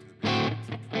back to the basics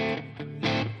and trying to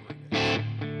recreate the glory days.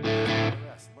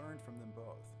 PRS learned from them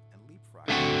both and leapfrogged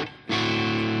them.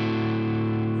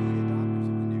 Early adopters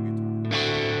of the new guitar,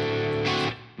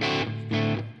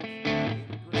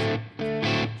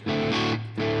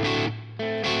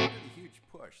 after the huge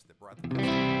push that brought the custom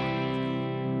they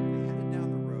headed down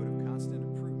the road of constant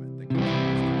improvement that continues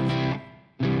to this day.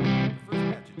 The first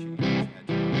batch of changes had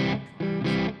to be electronics.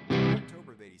 In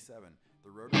October of '87, the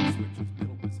rotary switch's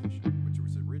middle position, which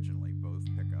was originally both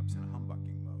pickups in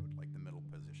humbucking mode, like the middle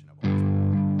position of a Les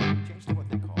Paul, changed to what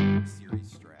they called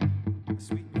Series Strat, a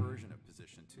sweetened version of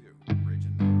Position 2, bridge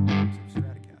and middle pickups of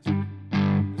Stratocaster.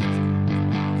 This was accomplished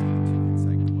by using the two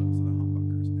inside close of the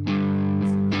humbuckers and wiring in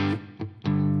series.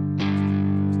 The next change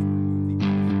was to remove the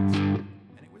out-face,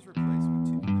 and it was replaced with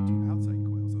the two outside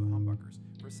coils of the humbuckers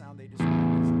for a sound they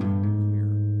described as deep and clear,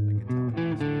 like a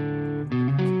Telecaster.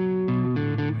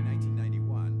 By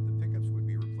 1991, the pickups would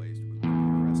be replaced with what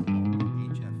PRS called the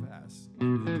HFS,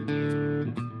 and the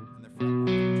fretboard would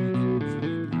change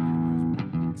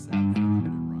except for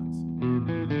limited runs.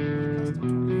 When the Custom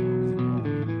 24 was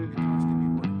evolving, the guitars could be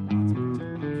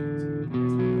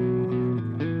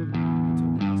ordered with lots of custom options. There wasn't a better model altogether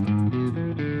until the Custom 22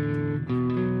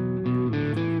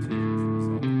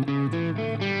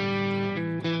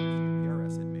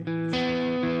 PRS had made with a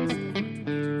stiffer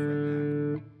 22-fret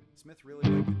neck. Smith really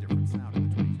liked the different sound of the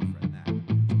 22-fret neck,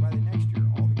 so by the next year,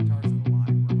 all the guitars in the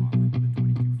line were offered with a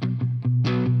 22-fret neck as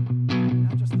well.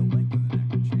 Not just the length of the neck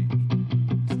would change.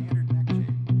 The standard neck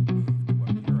shape moved to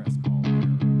what PRS called their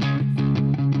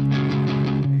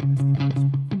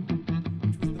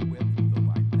which was the width of the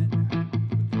wide thin neck with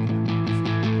the gap in the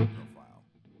center profile.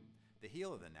 The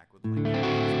heel of the neck would lengthen to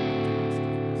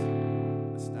stiffness.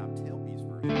 The stop tailpiece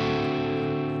version with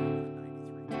a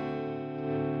 93 tone.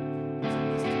 It was at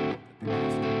this time that the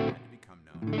Custom had to become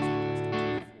known as the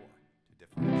Custom 24 to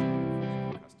differentiate it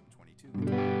from the Custom 22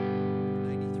 guitar. In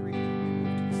 '93, they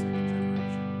moved to the second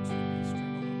generation 2-piece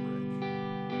tremolo bridge.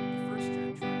 The first gen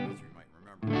trim, as you might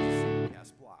remember, was a single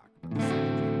cast block, but the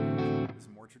second gen bridge was a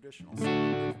more traditional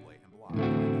single bridge plate and block that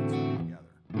they sewn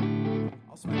together.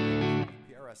 Also in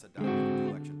 '93, PRS adopted a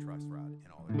dual-action truss rod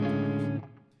in all their guitars.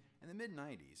 In the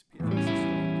mid-'90s, PRS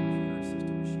installed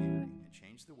computer-assisted machinery and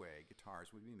changed the way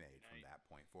guitars would be made from that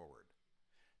point forward.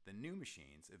 The new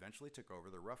machines eventually took over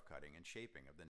the rough cutting and shaping of the